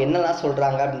 அதில் அவங்க என்னெல்லாம்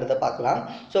சொல்கிறாங்க அப்படின்றத பார்க்கலாம்.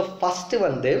 ஸோ ஃபஸ்ட்டு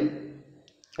வந்து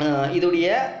இதோடைய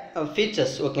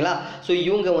ஃபீச்சர்ஸ், ஓகேங்களா. ஸோ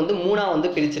இவங்க வந்து 3 வந்து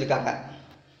பிரிச்சிருக்காங்க.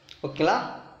 ஓகேங்களா.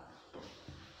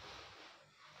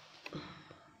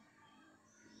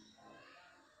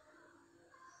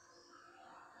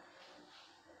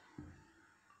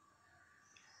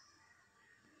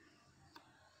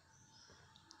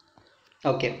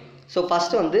 ஓகே. ஸோ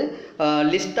ஃபஸ்ட்டு வந்து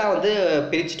லிஸ்ட்டாக வந்து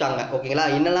பிரிச்சுட்டாங்க. ஓகேங்களா.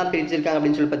 என்னெல்லாம் பிரிச்சிருக்காங்க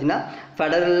அப்படின்னு சொல்லி பார்த்தீங்கன்னா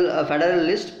federal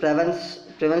list,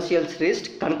 ப்ரிவென்ஷியல் list,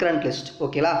 concurrent list.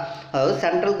 ஓகேங்களா, அதாவது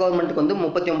சென்ட்ரல் கவர்மெண்ட்டுக்கு வந்து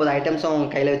 39 ஐட்டம்ஸும் அவங்க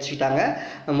கையில் வச்சுக்கிட்டாங்க,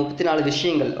 34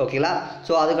 விஷயங்கள். ஓகேங்களா,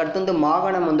 ஸோ அதுக்கடுத்து வந்து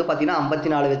மாகாணம் வந்து பார்த்திங்கன்னா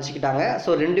 54 வச்சுக்கிட்டாங்க.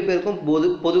 ஸோ 2 பேருக்கும்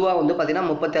பொதுவாக வந்து பார்த்திங்கன்னா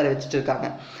 36 வச்சுட்டு இருக்காங்க.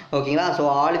 ஓகேங்களா, ஸோ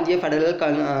ஆல் இந்தியா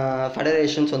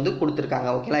ஃபெடரேஷன்ஸ் வந்து கொடுத்துருக்காங்க.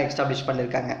 ஓகேங்களா, எஸ்டாப்ளிஷ்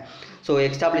பண்ணியிருக்காங்க. ஸோ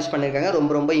எஸ்டாப்ளிஷ் பண்ணியிருக்காங்க,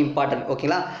 ரொம்ப ரொம்ப இம்பார்ட்டன்ட்.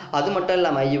 ஓகேங்களா, அது மட்டும்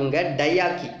இல்லாமல் இவங்க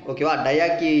டயாக்கி, ஓகேவா,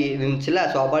 டயாக்கி இருந்துச்சுல்ல,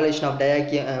 ஸோ அபாலிஷன் ஆஃப்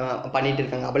டயாக்கி பண்ணிட்டு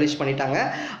இருக்காங்க, அபாலிஷ் பண்ணிட்டாங்க.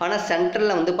 ஆனால்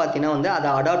சென்ட்ரலில் வந்து பார்த்தீங்கன்னா வந்து அதை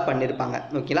அடாப்ட் பண்ணியிருப்பாங்க.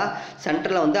 ஓகேங்களா,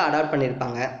 சென்ட்ரலில் வந்து அடாப்ட்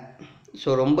பண்ணியிருப்பாங்க. ஸோ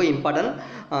ரொம்ப இம்பார்ட்டன்ட்.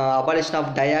 அபாலிஷன்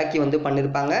ஆஃப் டயாக்கி வந்து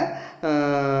பண்ணியிருப்பாங்க,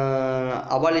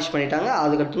 அபாலிஷ் பண்ணிட்டாங்க.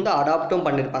 அதுக்கடுத்து வந்து அடாப்டும்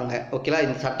பண்ணியிருப்பாங்க. ஓகேங்களா,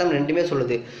 இந்த சட்டம் ரெண்டுமே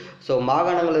சொல்லுது. ஸோ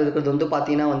மாகாணங்கள் இருக்கிறது வந்து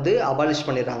பார்த்தீங்கன்னா வந்து அபாலிஷ்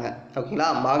பண்ணிடுறாங்க. ஓகேங்களா,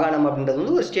 மாகாணம் அப்படின்றது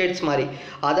வந்து ஒரு ஸ்டேட்ஸ் மாதிரி,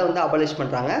 அதை வந்து அபாலிஷ்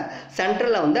பண்ணுறாங்க.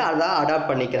 சென்ட்ரலில் வந்து அதை அடாப்ட்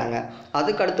பண்ணிக்கிறாங்க.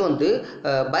 அதுக்கடுத்து வந்து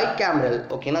பை கேமரல்.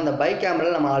 ஓகேங்களா, அந்த பை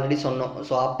கேமரல் நம்ம ஆல்ரெடி சொன்னோம்.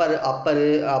 So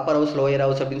Appar house, lower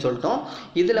house அப்படின்னு சொல்லிட்டோம்.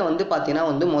 இதில் வந்து பார்த்தீங்கன்னா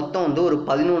வந்து மொத்தம் வந்து ஒரு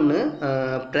 11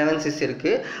 ப்ரெவன்சஸ்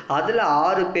இருக்குது. அதில்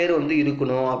 6 பேர் வந்து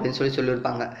இருக்கணும் அப்படின்னு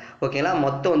சொல்லியிருப்பாங்க. ஓகேங்களா,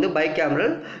 மொத்தம் வந்து by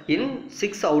cameral in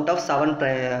 6 out of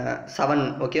 7.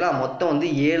 ஓகேங்களா, மொத்தம் வந்து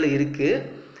 7 இருக்குது,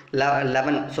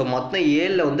 11. ஸோ மொத்தம்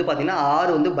 7ல் வந்து பார்த்திங்கன்னா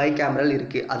 6 வந்து பை கேமரல்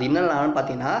இருக்குது. அது என்னென்னு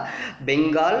பார்த்தீங்கன்னா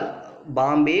Bengal,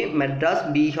 Bombay, Madras,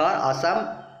 Bihar, Assam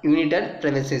United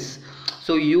provinces.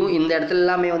 So இந்த இடத்துல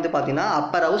எல்லாமே வந்து பார்த்திங்கன்னா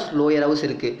அப்பர் ஹவுஸ், லோயர் ஹவுஸ்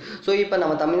இருக்குது. ஸோ இப்போ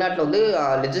நம்ம தமிழ்நாட்டில் வந்து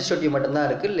லெஜிஸ்லேட்டிவ் மட்டும்தான்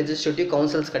இருக்குது, லெஜிஸ்லேட்டிவ்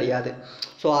கவுன்சில்ஸ் கிடையாது.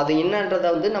 ஸோ அது என்னன்றதை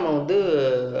வந்து நம்ம வந்து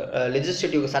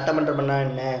லெஜிஸ்லேட்டிவ் சட்டமன்றம்னா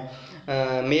என்ன,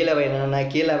 மேலவை என்னென்ன,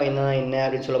 கீழவை என்ன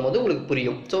அப்படின்னு சொல்லும் போது உங்களுக்கு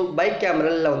புரியும். ஸோ பை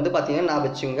கேமரலில் வந்து பார்த்தீங்கன்னா நான்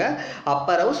வச்சுங்க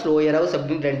அப்பர் ஹவுஸ், லோயர் ஹவுஸ்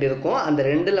அப்படின்னு 2 இருக்கும். அந்த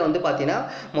 2ல் வந்து பார்த்தீங்கன்னா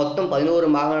மொத்தம் 11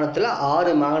 மாகாணத்தில்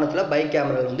 6 மாகாணத்தில் பை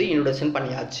கேமரல் வந்து இன்ட்ரோடக்ஷன்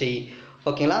பண்ணியாச்சு.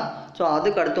 ஓகேங்களா, ஸோ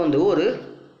அதுக்கடுத்து வந்து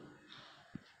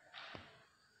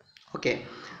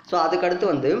அதுக்கடுத்து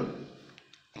வந்து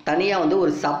தனியாக வந்து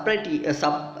ஒரு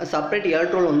செப்பரேட்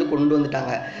எலக்ட்ரோல் வந்து கொண்டு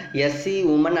வந்துட்டாங்க. SC,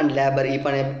 woman and labour.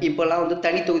 இப்போல்லாம் வந்து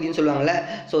தனி தொகுதின்னு சொல்லுவாங்கள்ல.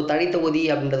 ஸோ தனி தொகுதி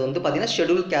அப்படின்றது வந்து பார்த்திங்கன்னா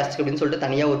ஷெட்யூல் கேஸ்ட் அப்படின்னு சொல்லிட்டு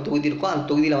தனியாக ஒரு தொகுதி இருக்கும். அந்த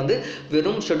தொகுதியில் வந்து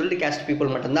வெறும் ஷெட்யூல்டு கேஸ்ட்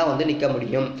பீப்புள் மட்டும்தான் வந்து நிற்க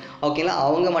முடியும். ஓகேங்களா,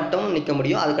 அவங்க மட்டும் நிற்க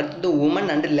முடியும். அதுக்கடுத்து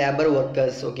உமன் அண்ட் லேபர்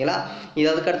ஒர்க்கர்ஸ். ஓகேங்களா, இது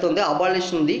அதுக்கடுத்து வந்து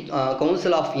abolition the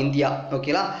council of India.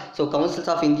 ஓகேங்களா, ஸோ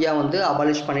கவுன்சில்ஸ் ஆஃப் இந்தியா வந்து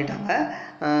அபாலிஷ் பண்ணிட்டாங்க.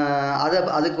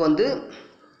 அதுக்கு வந்து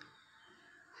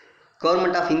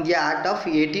government of India act of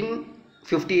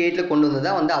 1858 கொண்டு வந்து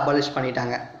தான் வந்து அபாலிஷ்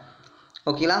பண்ணிட்டாங்க.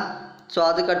 ஓகேங்களா, ஸோ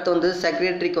அதுக்கடுத்து வந்து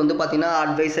செக்ரட்டரிக்கு வந்து பார்த்திங்கன்னா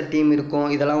அட்வைசர் டீம் இருக்கும்.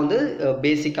 இதெல்லாம் வந்து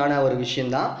பேசிக்கான ஒரு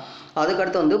விஷயந்தான்.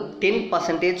 அதுக்கடுத்து வந்து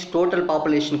 10% டோட்டல்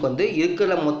பாப்புலேஷனுக்கு வந்து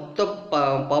இருக்கிற மொத்த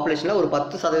பாப்புலேஷனில் ஒரு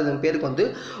 10% பேருக்கு வந்து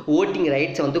ஓட்டிங்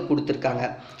ரைட்ஸை வந்து கொடுத்துருக்காங்க.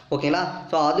 ஓகேங்களா,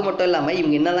 ஸோ அது மட்டும் இல்லாமல்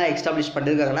இவங்க என்னெல்லாம் எஸ்டாப்ளிஷ்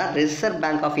பண்ணியிருக்காங்கன்னா ரிசர்வ்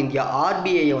பேங்க் ஆஃப் இந்தியா,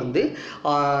 ஆர்பிஐயை வந்து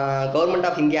government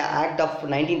of India act of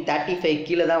 1935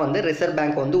 கீழே தான் வந்து ரிசர்வ்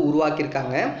பேங்க்கை வந்து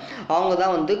உருவாக்கியிருக்காங்க. அவங்க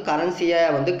தான் வந்து கரன்சியை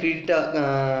வந்து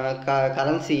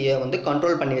கரன்சியை வந்து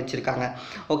கண்ட்ரோல் பண்ணி வச்சுருக்காங்க.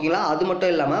 ஓகேங்களா, அது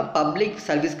மட்டும் இல்லாமல் பப்ளிக்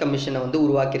சர்வீஸ் கமிஷனை வந்து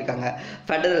உருவாக்கியிருக்காங்க.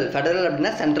 ஃபெடரல்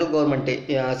அப்படின்னா சென்ட்ரல்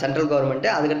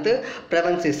கவர்மெண்ட்டு. அதுக்கடுத்து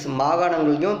ப்ரெவன்சஸ்,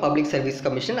 மாகாணங்களையும் பப்ளிக் சர்வீஸ்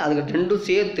கமிஷன், அதுக்கு 2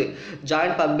 சேர்த்து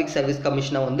ஜாயிண்ட் பப்ளிக் சர்வீஸ்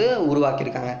கமிஷனை வந்து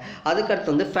உருவாக்கியிருக்காங்க.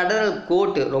 அதுக்கடுத்து வந்து ஃபெடரல்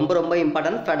கோர்ட், ரொம்ப ரொம்ப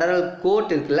இம்பார்ட்டன்ட். ஃபெடரல்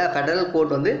கோர்ட் இருக்குல்ல, ஃபெடரல்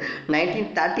கோர்ட் வந்து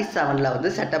 1937 வந்து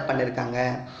செட்டப் பண்ணியிருக்காங்க.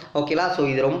 ஓகேங்களா, ஸோ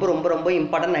இது ரொம்ப ரொம்ப ரொம்ப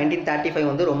இம்பார்ட்டன்ட். 1935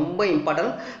 வந்து ரொம்ப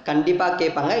இம்பார்ட்டன்ட், கண்டிப்பாக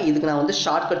கேட்பாங்க. இதுக்கு நான் வந்து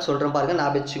ஷார்ட்கட் சொல்கிறேன் பாருங்க,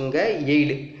 நான் வச்சுங்க.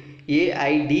 எய்டு,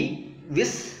 AID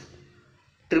விஸ்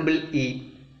EEE,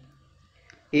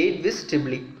 எய்ட் விஸ்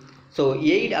EEE. ஸோ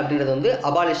எய்ட் அப்படின்றது வந்து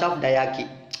அபாலிஷ் ஆஃப் டயாக்கி.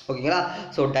 ஓகேங்களா,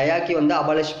 ஸோ டயாக்கி வந்து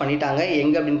அபாலிஷ் பண்ணிட்டாங்க.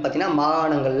 எங்கே அப்படின்னு பார்த்தீங்கன்னா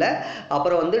மாகாணங்களில்.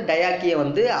 அப்புறம் வந்து டயாக்கியை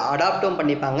வந்து அடாப்டும்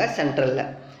பண்ணிப்பாங்க சென்ட்ரலில்.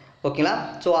 ஓகேங்களா,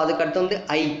 ஸோ அதுக்கடுத்து வந்து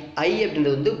ஐ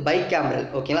அப்படின்றது வந்து பை கேமரல்.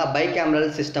 ஓகேங்களா, பை கேமரல்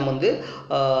சிஸ்டம் வந்து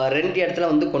 2 இடத்துல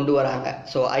வந்து கொண்டு வராங்க.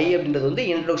 ஸோ ஐ அப்படின்றது வந்து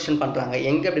இன்ட்ரொடக்ஷன் பண்ணுறாங்க.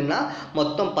 எங்கே அப்படின்னா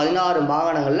மொத்தம் 16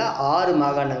 மாகாணங்களில் 6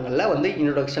 மாகாணங்களில் வந்து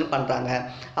இன்ட்ரொடக்ஷன் பண்ணுறாங்க.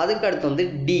 அதுக்கடுத்து வந்து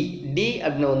டி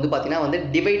அப்படின்னு வந்து பார்த்தீங்கன்னா வந்து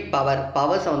டிவைட்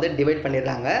பவர்ஸை வந்து டிவைட்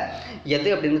பண்ணிடுறாங்க. எது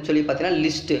அப்படின்னு சொல்லி பார்த்தீங்கன்னா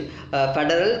லிஸ்ட்டு,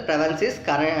 ஃபெடரல், ப்ரெவன்சஸ்,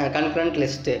 கன்கரண்ட்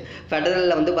லிஸ்ட்டு.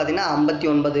 ஃபெடரலில் வந்து பார்த்தீங்கன்னா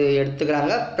 59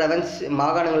 எடுத்துக்கிறாங்க,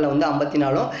 மாகாணங்களில் வந்து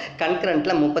 54,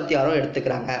 கன்கரண்ட்டில் 36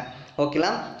 எடுத்துக்கிறாங்க.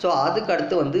 ஓகேங்களா, ஸோ அதுக்கு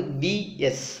அடுத்து வந்து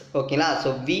VS. ஓகேங்களா, ஸோ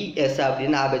VS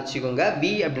அப்படின்னு வச்சுக்கோங்க.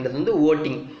 V அப்படின்றது வந்து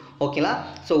ஓட்டிங். ஓகேங்களா.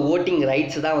 ஸோ ஓட்டிங்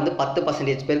ரைட்ஸ் தான் வந்து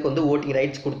 10% பேருக்கு வந்து ஓட்டிங்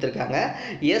ரைட்ஸ் கொடுத்துருக்காங்க.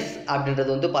 எஸ் அப்படின்றது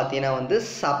வந்து பார்த்தீங்கன்னா வந்து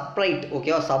செப்பரேட்,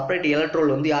 ஓகேவா, செப்பரேட்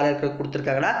எலக்ட்ரோல் வந்து யார் யாருக்கு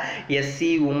கொடுத்துருக்காங்கன்னா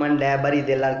எஸ்சி, உமன், லேபர்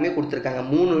இது எல்லாருக்குமே கொடுத்துருக்காங்க.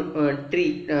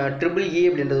 3 EEE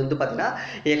அப்படின்றது வந்து பார்த்தீங்கன்னா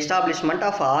எஸ்டாப்ளிஷ்மெண்ட்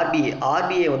ஆஃப்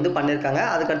ஆர்பிஐ வந்து பண்ணியிருக்காங்க.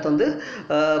 அதுக்கடுத்து வந்து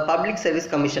பப்ளிக் சர்வீஸ்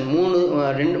கமிஷன் 3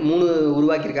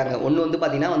 உருவாக்கியிருக்காங்க. ஒன்று வந்து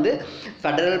பார்த்தீங்கன்னா வந்து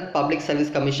ஃபெடரல் பப்ளிக்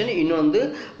சர்வீஸ் கமிஷன், இன்னொன்று வந்து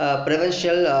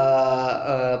provincial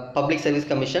public service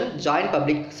commission, joint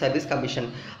public service commission.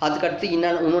 அதுக்கடுத்து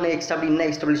இன்னொன்று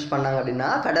எஸ்டாப்ளிஷ் பண்ணாங்க அப்படின்னா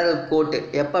ஃபெடரல் கோர்ட்டு.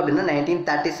 எப்போ அப்படின்னா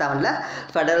 1937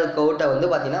 ஃபெடரல் கோர்ட்டை வந்து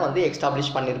பார்த்தீங்கன்னா வந்து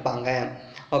எஸ்டாப்ளிஷ் பண்ணியிருப்பாங்க.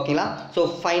 ஓகேங்களா. ஸோ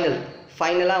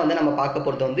ஃபைனலாக வந்து நம்ம பார்க்க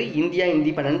போகிறது வந்து இந்தியா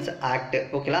இண்டிபெண்டன்ஸ் ஆக்ட்.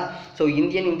 ஓகேங்களா. ஸோ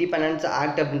இந்தியன் இண்டிபெண்டன்ஸ்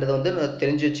ஆக்ட் அப்படின்றது வந்து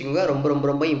தெரிஞ்சு வச்சுக்கோங்க, ரொம்ப ரொம்ப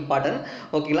ரொம்ப இம்பார்ட்டன்ட்.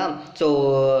 ஓகேங்களா. ஸோ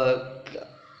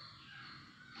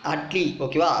அட்லி,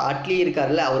 ஓகேவா, அட்லி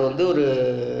இருக்கார்ல, அவர் வந்து ஒரு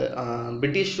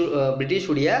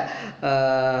பிரிட்டிஷுடைய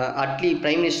அட்லி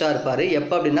பிரைம் மினிஸ்டராக இருப்பார்.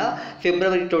 எப்போ அப்படின்னா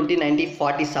February 20,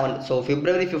 1947. ஸோ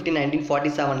February 15,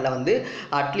 1947 வந்து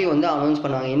அட்லி வந்து அனௌன்ஸ்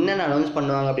பண்ணுவாங்க. என்னென்ன அனௌன்ஸ்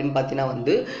பண்ணுவாங்க அப்படின்னு பார்த்தீங்கன்னா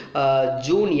வந்து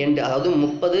ஜூன் எண்டு, அதாவது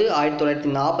 30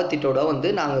 1948 வந்து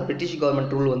நாங்கள் பிரிட்டிஷ்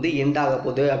கவர்மெண்ட் ரூல் வந்து எண்ட் ஆக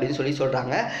போகுது அப்படின்னு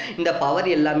சொல்கிறாங்க. இந்த பவர்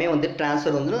எல்லாமே வந்து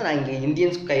டிரான்ஸ்ஃபர் வந்து நான் இங்கே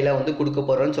இந்தியன்ஸ் கையில் வந்து கொடுக்க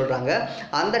போகிறோன்னு சொல்கிறாங்க.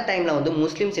 அந்த டைமில் வந்து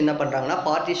முஸ்லீம்ஸ் என்ன பண்ணுறாங்கன்னா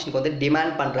பார்ட்டிஷனுக்கு வந்து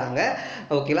டிமாண்ட் பண்ணுறாங்க.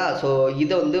 ஓகேங்களா. ஸோ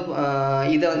இதை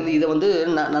வந்து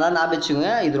நல்லா ஞாபகம்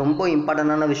வச்சுக்கோங்க, இது ரொம்ப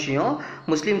இம்பார்ட்டண்டான விஷயம்.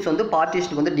 முஸ்லீம்ஸ் வந்து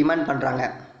பார்ட்டிஷனுக்கு வந்து டிமாண்ட் பண்ணுறாங்க.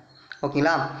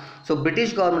 ஓகேங்களா. ஸோ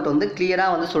பிரிட்டிஷ் கவர்மெண்ட் வந்து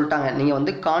கிளியராக வந்து சொல்லிட்டாங்க, நீங்கள்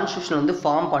வந்து கான்ஸ்டியூஷன் வந்து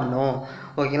ஃபார்ம் பண்ணணும்.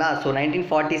 ஓகேங்களா. ஸோ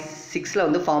 1946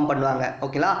 வந்து ஃபார்ம் பண்ணுவாங்க.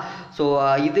 ஓகேங்களா. ஸோ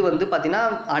இது வந்து பார்த்தீங்கன்னா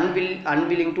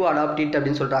அன்வில்லிங் டு அடாப்ட் இட்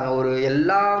அப்படின்னு சொல்கிறாங்க. ஒரு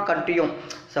எல்லா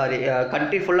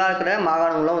கண்ட்ரி ஃபுல்லாக இருக்கிற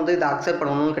மாகாணங்களும் வந்து இதை அக்செப்ட்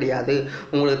பண்ணணும்னு கிடையாது.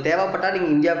 உங்களுக்கு தேவைப்பட்டால்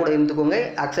நீங்கள் இந்தியா கூட இருந்துக்கோங்க,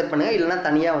 அக்செப்ட் பண்ணுங்கள், இல்லைனா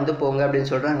தனியாக வந்து போங்க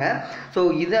அப்படின்னு சொல்கிறாங்க. ஸோ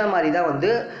இதை மாதிரி தான்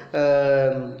வந்து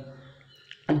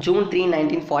June 3,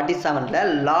 1947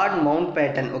 லார்ட் மவுண்ட்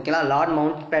பேட்டன், ஓகேங்களா, லார்ட்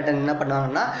மவுண்ட் பேட்டன் என்ன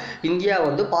பண்ணுவாங்கன்னா இந்தியா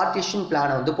வந்து பார்ட்டிஷன்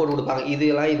பிளானை வந்து போட்டு கொடுப்பாங்க.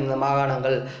 இதெல்லாம் இந்த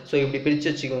மாகாணங்கள், ஸோ இப்படி பிரித்து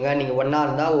வச்சுக்கோங்க, நீங்கள் ஒன்றா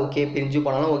இருந்தால் ஓகே, பிரிஞ்சு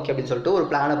போனாலும் ஓகே அப்படின்னு சொல்லிட்டு ஒரு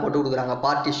பிளானை போட்டு கொடுக்குறாங்க.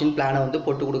 பார்ட்டிஷன் பிளானை வந்து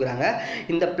போட்டு கொடுக்குறாங்க.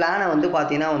 இந்த பிளானை வந்து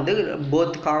பார்த்தீங்கன்னா வந்து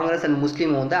போத் காங்கிரஸ் அண்ட்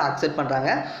முஸ்லீம் வந்து அக்செப்ட் பண்ணுறாங்க.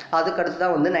 அதுக்கடுத்து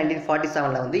தான் வந்து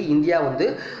 1947 வந்து இந்தியா வந்து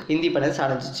இண்டிபெண்டன்ஸ்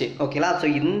அடைஞ்சிச்சு. ஓகேங்களா. ஸோ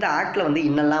இந்த ஆக்டில் வந்து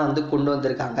இன்னெல்லாம் வந்து கொண்டு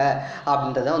வந்திருக்காங்க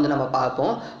அப்படின்றத வந்து நம்ம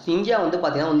பார்ப்போம். இந்தியா வந்து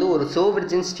பார்த்தீங்கன்னா வந்து ஒரு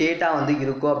சோவரிஜின் ஸ்டேட்டாக வந்து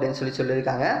இருக்கும் அப்படின்னு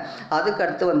சொல்லியிருக்காங்க.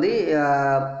 அதுக்கடுத்து வந்து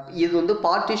இது வந்து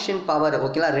பார்ட்டிஷன் பவர்,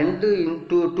 ஓகேங்களா,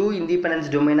 2 இண்டிபெண்டன்ஸ்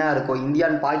டொமைனாக இருக்கும். இந்தியா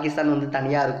அண்ட் பாகிஸ்தான் வந்து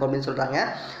தனியாக இருக்கும் அப்படின்னு சொல்கிறாங்க.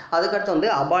 அதுக்கடுத்து வந்து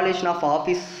அபாலிஷன் ஆஃப்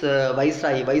ஆஃபீஸ்,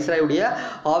 வைஸ்ராயுடைய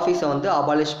ஆஃபீஸை வந்து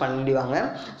அபாலிஷ் பண்ணிடுவாங்க.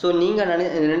 ஸோ நீங்கள்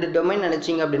 2 டொமைன்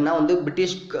நினச்சிங்க அப்படின்னா வந்து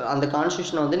பிரிட்டிஷ் அந்த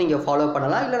கான்ஸ்டியூஷனை வந்து நீங்கள் ஃபாலோ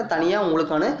பண்ணலாம், இல்லை தனியாக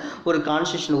உங்களுக்கான ஒரு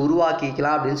கான்ஸ்டியூஷன்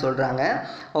உருவாக்கிக்கலாம் அப்படின்னு சொல்கிறாங்க.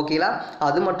 ஓகேங்களா.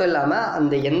 அது மட்டும் இல்லாமல்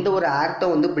அந்த எந்த ஒரு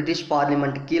ஆக்டும் வந்து பிரிட்டிஷ்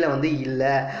பார்லிமெண்ட் கீழே வந்து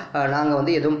இல்லை, நாங்கள்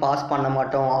வந்து எதுவும் பாஸ் பண்ண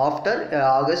மாட்டோம் ஆஃப்டர்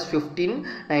August 15,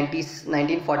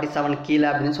 1947 கீழே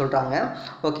அப்படின்னு சொல்கிறாங்க.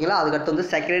 ஓகேங்களா. அதுக்கடுத்து வந்து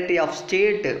செக்ரட்டரி ஆஃப்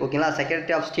ஸ்டேட், ஓகேங்களா,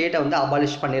 செக்ரட்டரி ஆஃப் ஸ்டேட்டை வந்து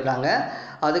அபாலிஷ் பண்ணிடுறாங்க.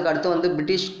 அதுக்கடுத்து வந்து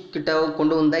பிரிட்டிஷ் கிட்ட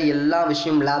கொண்டு வந்த எல்லா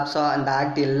விஷயம், லேப்ஸா அந்த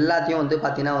ஆக்ட் எல்லாத்தையும் வந்து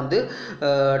பார்த்தீங்கன்னா வந்து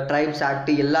ட்ரைப்ஸ்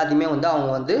ஆக்ட் எல்லாத்தையுமே வந்து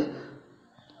அவங்க வந்து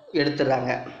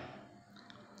எடுத்துடுறாங்க.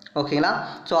 ஓகேங்களா.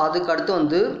 ஸோ அதுக்கடுத்து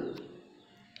வந்து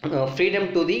freedom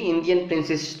to the Indian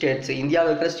princess states, இந்தியாவில்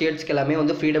இருக்கிற ஸ்டேட்ஸ்க்கு எல்லாமே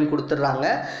வந்து ஃப்ரீடம் கொடுத்துட்றாங்க.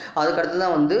 அதுக்கடுத்து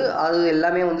தான் வந்து அது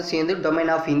எல்லாமே வந்து சேர்ந்து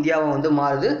டொமைன் ஆஃப் இந்தியாவை வந்து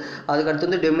மாறுது. அதுக்கடுத்து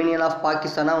வந்து டொமினியன் ஆஃப்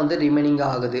பாகிஸ்தானாக வந்து ரிமைனிங்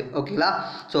ஆகுது. ஓகேங்களா.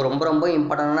 ஸோ ரொம்ப ரொம்ப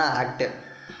இம்பார்ட்டண்டான ஆக்ட்.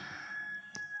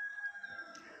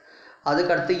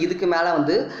 அதுக்கடுத்து இதுக்கு மேலே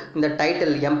வந்து இந்த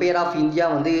டைட்டில் எம்பையர் ஆஃப் இந்தியா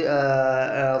வந்து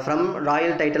from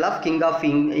Royal title of king of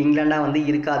இங்கிலாண்டாக வந்து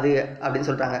இருக்காது அப்படின்னு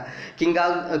சொல்கிறாங்க.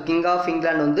 கிங் ஆஃப்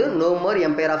இங்கிலாந்து வந்து நோ மோர்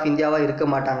எம்பையர் ஆஃப் இந்தியாவாக இருக்க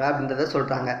மாட்டாங்க அப்படின்றத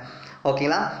சொல்கிறாங்க.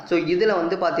 ஓகேங்களா. ஸோ இதில்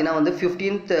வந்து பார்த்தீங்கன்னா வந்து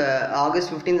August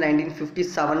 15,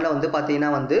 1957 வந்து பார்த்தீங்கன்னா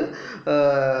வந்து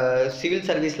சிவில்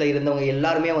சர்வீஸில் இருந்தவங்க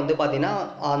எல்லாருமே வந்து பார்த்தீங்கன்னா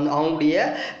அவங்களுடைய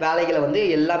வேலைகளை வந்து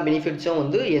எல்லா பெனிஃபிட்ஸும்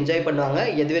வந்து என்ஜாய் பண்ணுவாங்க.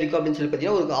 எது வரைக்கும் அப்படின்னு சொல்லி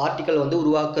பார்த்தீங்கன்னா ஒரு ஆர்டிக்கல் வந்து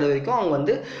உருவாக்குற வரைக்கும் அவங்க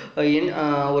வந்து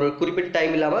ஒரு குறிப்பிட்ட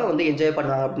டைம் இல்லாமல் வந்து என்ஜாய்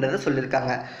பண்ணுவாங்க அப்படின்றத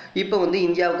சொல்லியிருக்காங்க. இப்போ வந்து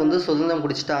இந்தியாவுக்கு வந்து சுதந்திரம்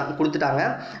கொடுத்துட்டாங்க.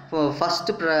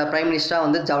 ஃபர்ஸ்ட் பிரைம் மினிஸ்டராக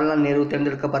வந்து Jawaharlal Nehru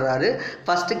தேர்ந்தெடுக்கப்படுறாரு.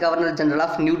 First governor general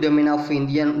of new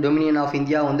Dominion of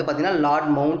India வந்து பார்த்தீங்கன்னா லார்ட்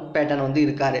மவுண்ட் பேட்டன் வந்து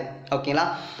இருக்காரு. ஓகேங்களா.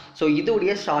 ஸோ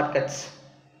இதோடைய ஷார்ட்கட்ஸ்,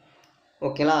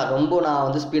 ஓகேங்களா, ரொம்ப நான்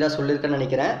வந்து ஸ்பீடாக சொல்லியிருக்கேன்னு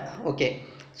நினைக்கிறேன். ஓகே.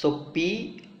 ஸோ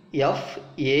PFACK,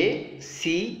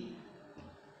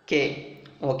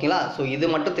 ஓகேங்களா. ஸோ இது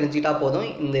மட்டும் தெரிஞ்சுக்கிட்டா போதும்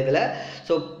இந்த இதில்.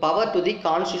 So power to the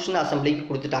constitution அசம்பிளிக்கு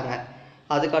கொடுத்துட்டாங்க.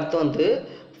 அதுக்கடுத்து வந்து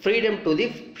ஃப்ரீடம் டு தி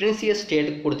பிரின்சியஸ்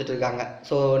ஸ்டேட்டுக்கு கொடுத்துட்டு இருக்காங்க.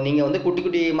 ஸோ நீங்கள் வந்து குட்டி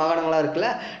குட்டி மாகாணங்களாக இருக்குல்ல,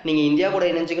 நீங்கள் இந்தியா கூட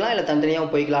இணைஞ்சிக்கலாம் இல்லை தனித்தனியாக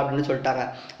போய்க்கலாம் அப்படின்னு சொல்லிட்டாங்க.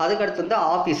 அதுக்கடுத்து வந்து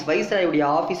ஆஃபீஸ் வைஸ்ராயுடைய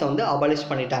ஆஃபீஸை வந்து அபாலிஷ்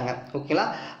பண்ணிட்டாங்க. ஓகேங்களா.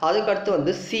 அதுக்கடுத்து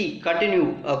வந்து சி கண்டினியூ.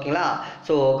 ஓகேங்களா.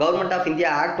 So government of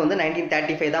India act வந்து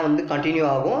 1935 தான் வந்து கண்டினியூ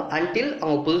ஆகும் அன்டில்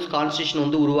அவங்க புது கான்ஸ்டியூஷன்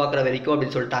வந்து உருவாக்குற வரைக்கும்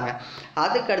அப்படின்னு சொல்லிட்டாங்க.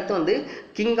 அதுக்கடுத்து வந்து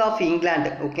கிங் ஆஃப்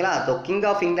இங்கிலாந்து. ஓகேங்களா. ஸோ கிங்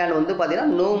ஆஃப் இங்கிலாந்து வந்து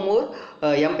பார்த்தீங்கன்னா நோ மோர்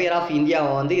எம்பையர் ஆஃப்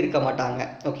இந்தியாவை வந்து இருக்க மாட்டாங்க.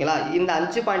 ஓகேங்களா. இந்த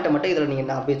 5 பாயிண்ட்டை மட்டும் இதில் நீங்கள்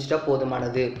நான் வச்சுட்டா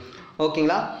போதுமானது.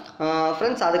 ஓகேங்களா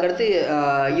ஃப்ரெண்ட்ஸ். அதுக்கடுத்து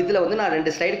இதில் வந்து நான்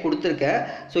 2 ஸ்லைடு கொடுத்துருக்கேன்.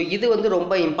 ஸோ இது வந்து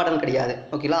ரொம்ப இம்பார்ட்டன்ட் கிடையாது.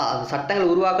 ஓகேங்களா. அது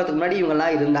சட்டங்கள் உருவாக்குறதுக்கு முன்னாடி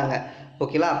இவங்கெல்லாம் இருந்தாங்க.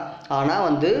 ஓகேங்களா. ஆனால்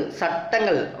வந்து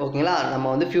சட்டங்கள் ஓகேங்களா நம்ம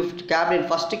வந்து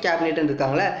ஃபஸ்ட்டு கேபினெட்னு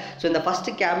இருக்காங்களே. ஸோ இந்த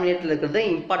ஃபஸ்ட்டு கேபினெட்டில் இருக்கிறது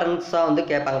இம்பார்ட்டன்ஸாக வந்து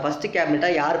கேட்பாங்க. ஃபஸ்ட்டு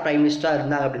கேபினெட்டாக யார் பிரைம் மினிஸ்டராக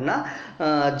இருந்தாங்க அப்படின்னா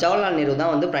ஜவஹர்லால் நேரு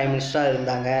தான் வந்து பிரைம் மினிஸ்டராக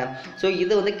இருந்தாங்க. ஸோ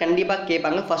இது வந்து கண்டிப்பாக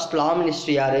கேட்பாங்க. ஃபஸ்ட் லா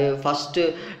மினிஸ்ட்ரி யார், ஃபஸ்ட்டு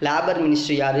லேபர்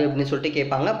மினிஸ்ட்ரி யார் அப்படின்னு சொல்லிட்டு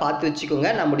கேட்பாங்க. பார்த்து வச்சுக்கோங்க.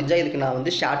 நான் முடிஞ்சால் இதுக்கு நான்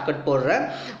வந்து ஷார்ட்கட் போடுறேன்.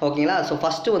 ஓகேங்களா. ஸோ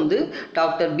ஃபஸ்ட்டு வந்து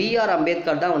டாக்டர் B.R.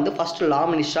 அம்பேத்கர் தான் வந்து ஃபஸ்ட்டு லா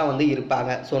மினிஸ்டராக வந்து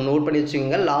இருப்பாங்க. ஸோ நோட் பண்ணி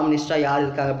வச்சுக்கோங்க. லா மினிஸ்டராக யார்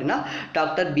இருக்காங்க அப்படின்னா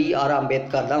டாக்டர் B.R.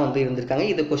 அம்பேத்கர் தான் வந்து இருந்திருக்காங்க.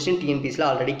 இது கொஸ்டின் TNPSCல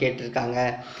ஆல்ரெடி கேட்டிருக்காங்க.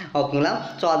 ஓகேங்களா.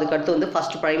 ஸோ அதுக்கடுத்து வந்து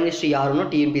ஃபஸ்ட் பிரைம் மினிஸ்டர் யாருன்னு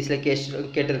TNPSCல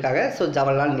கேட்டிருக்காங்க. So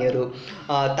Jawaharlal Nehru.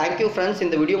 Thank you friends.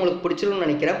 இந்த வீடியோ உங்களுக்கு பிடிச்சிருக்குன்னு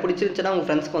நினைக்கிறேன். பிடிச்சிருந்துச்சுன்னா உங்கள்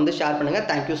ஃப்ரெண்ட்ஸ்க்கு வந்து ஷேர் பண்ணுங்கள்.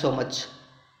 Thank you so much.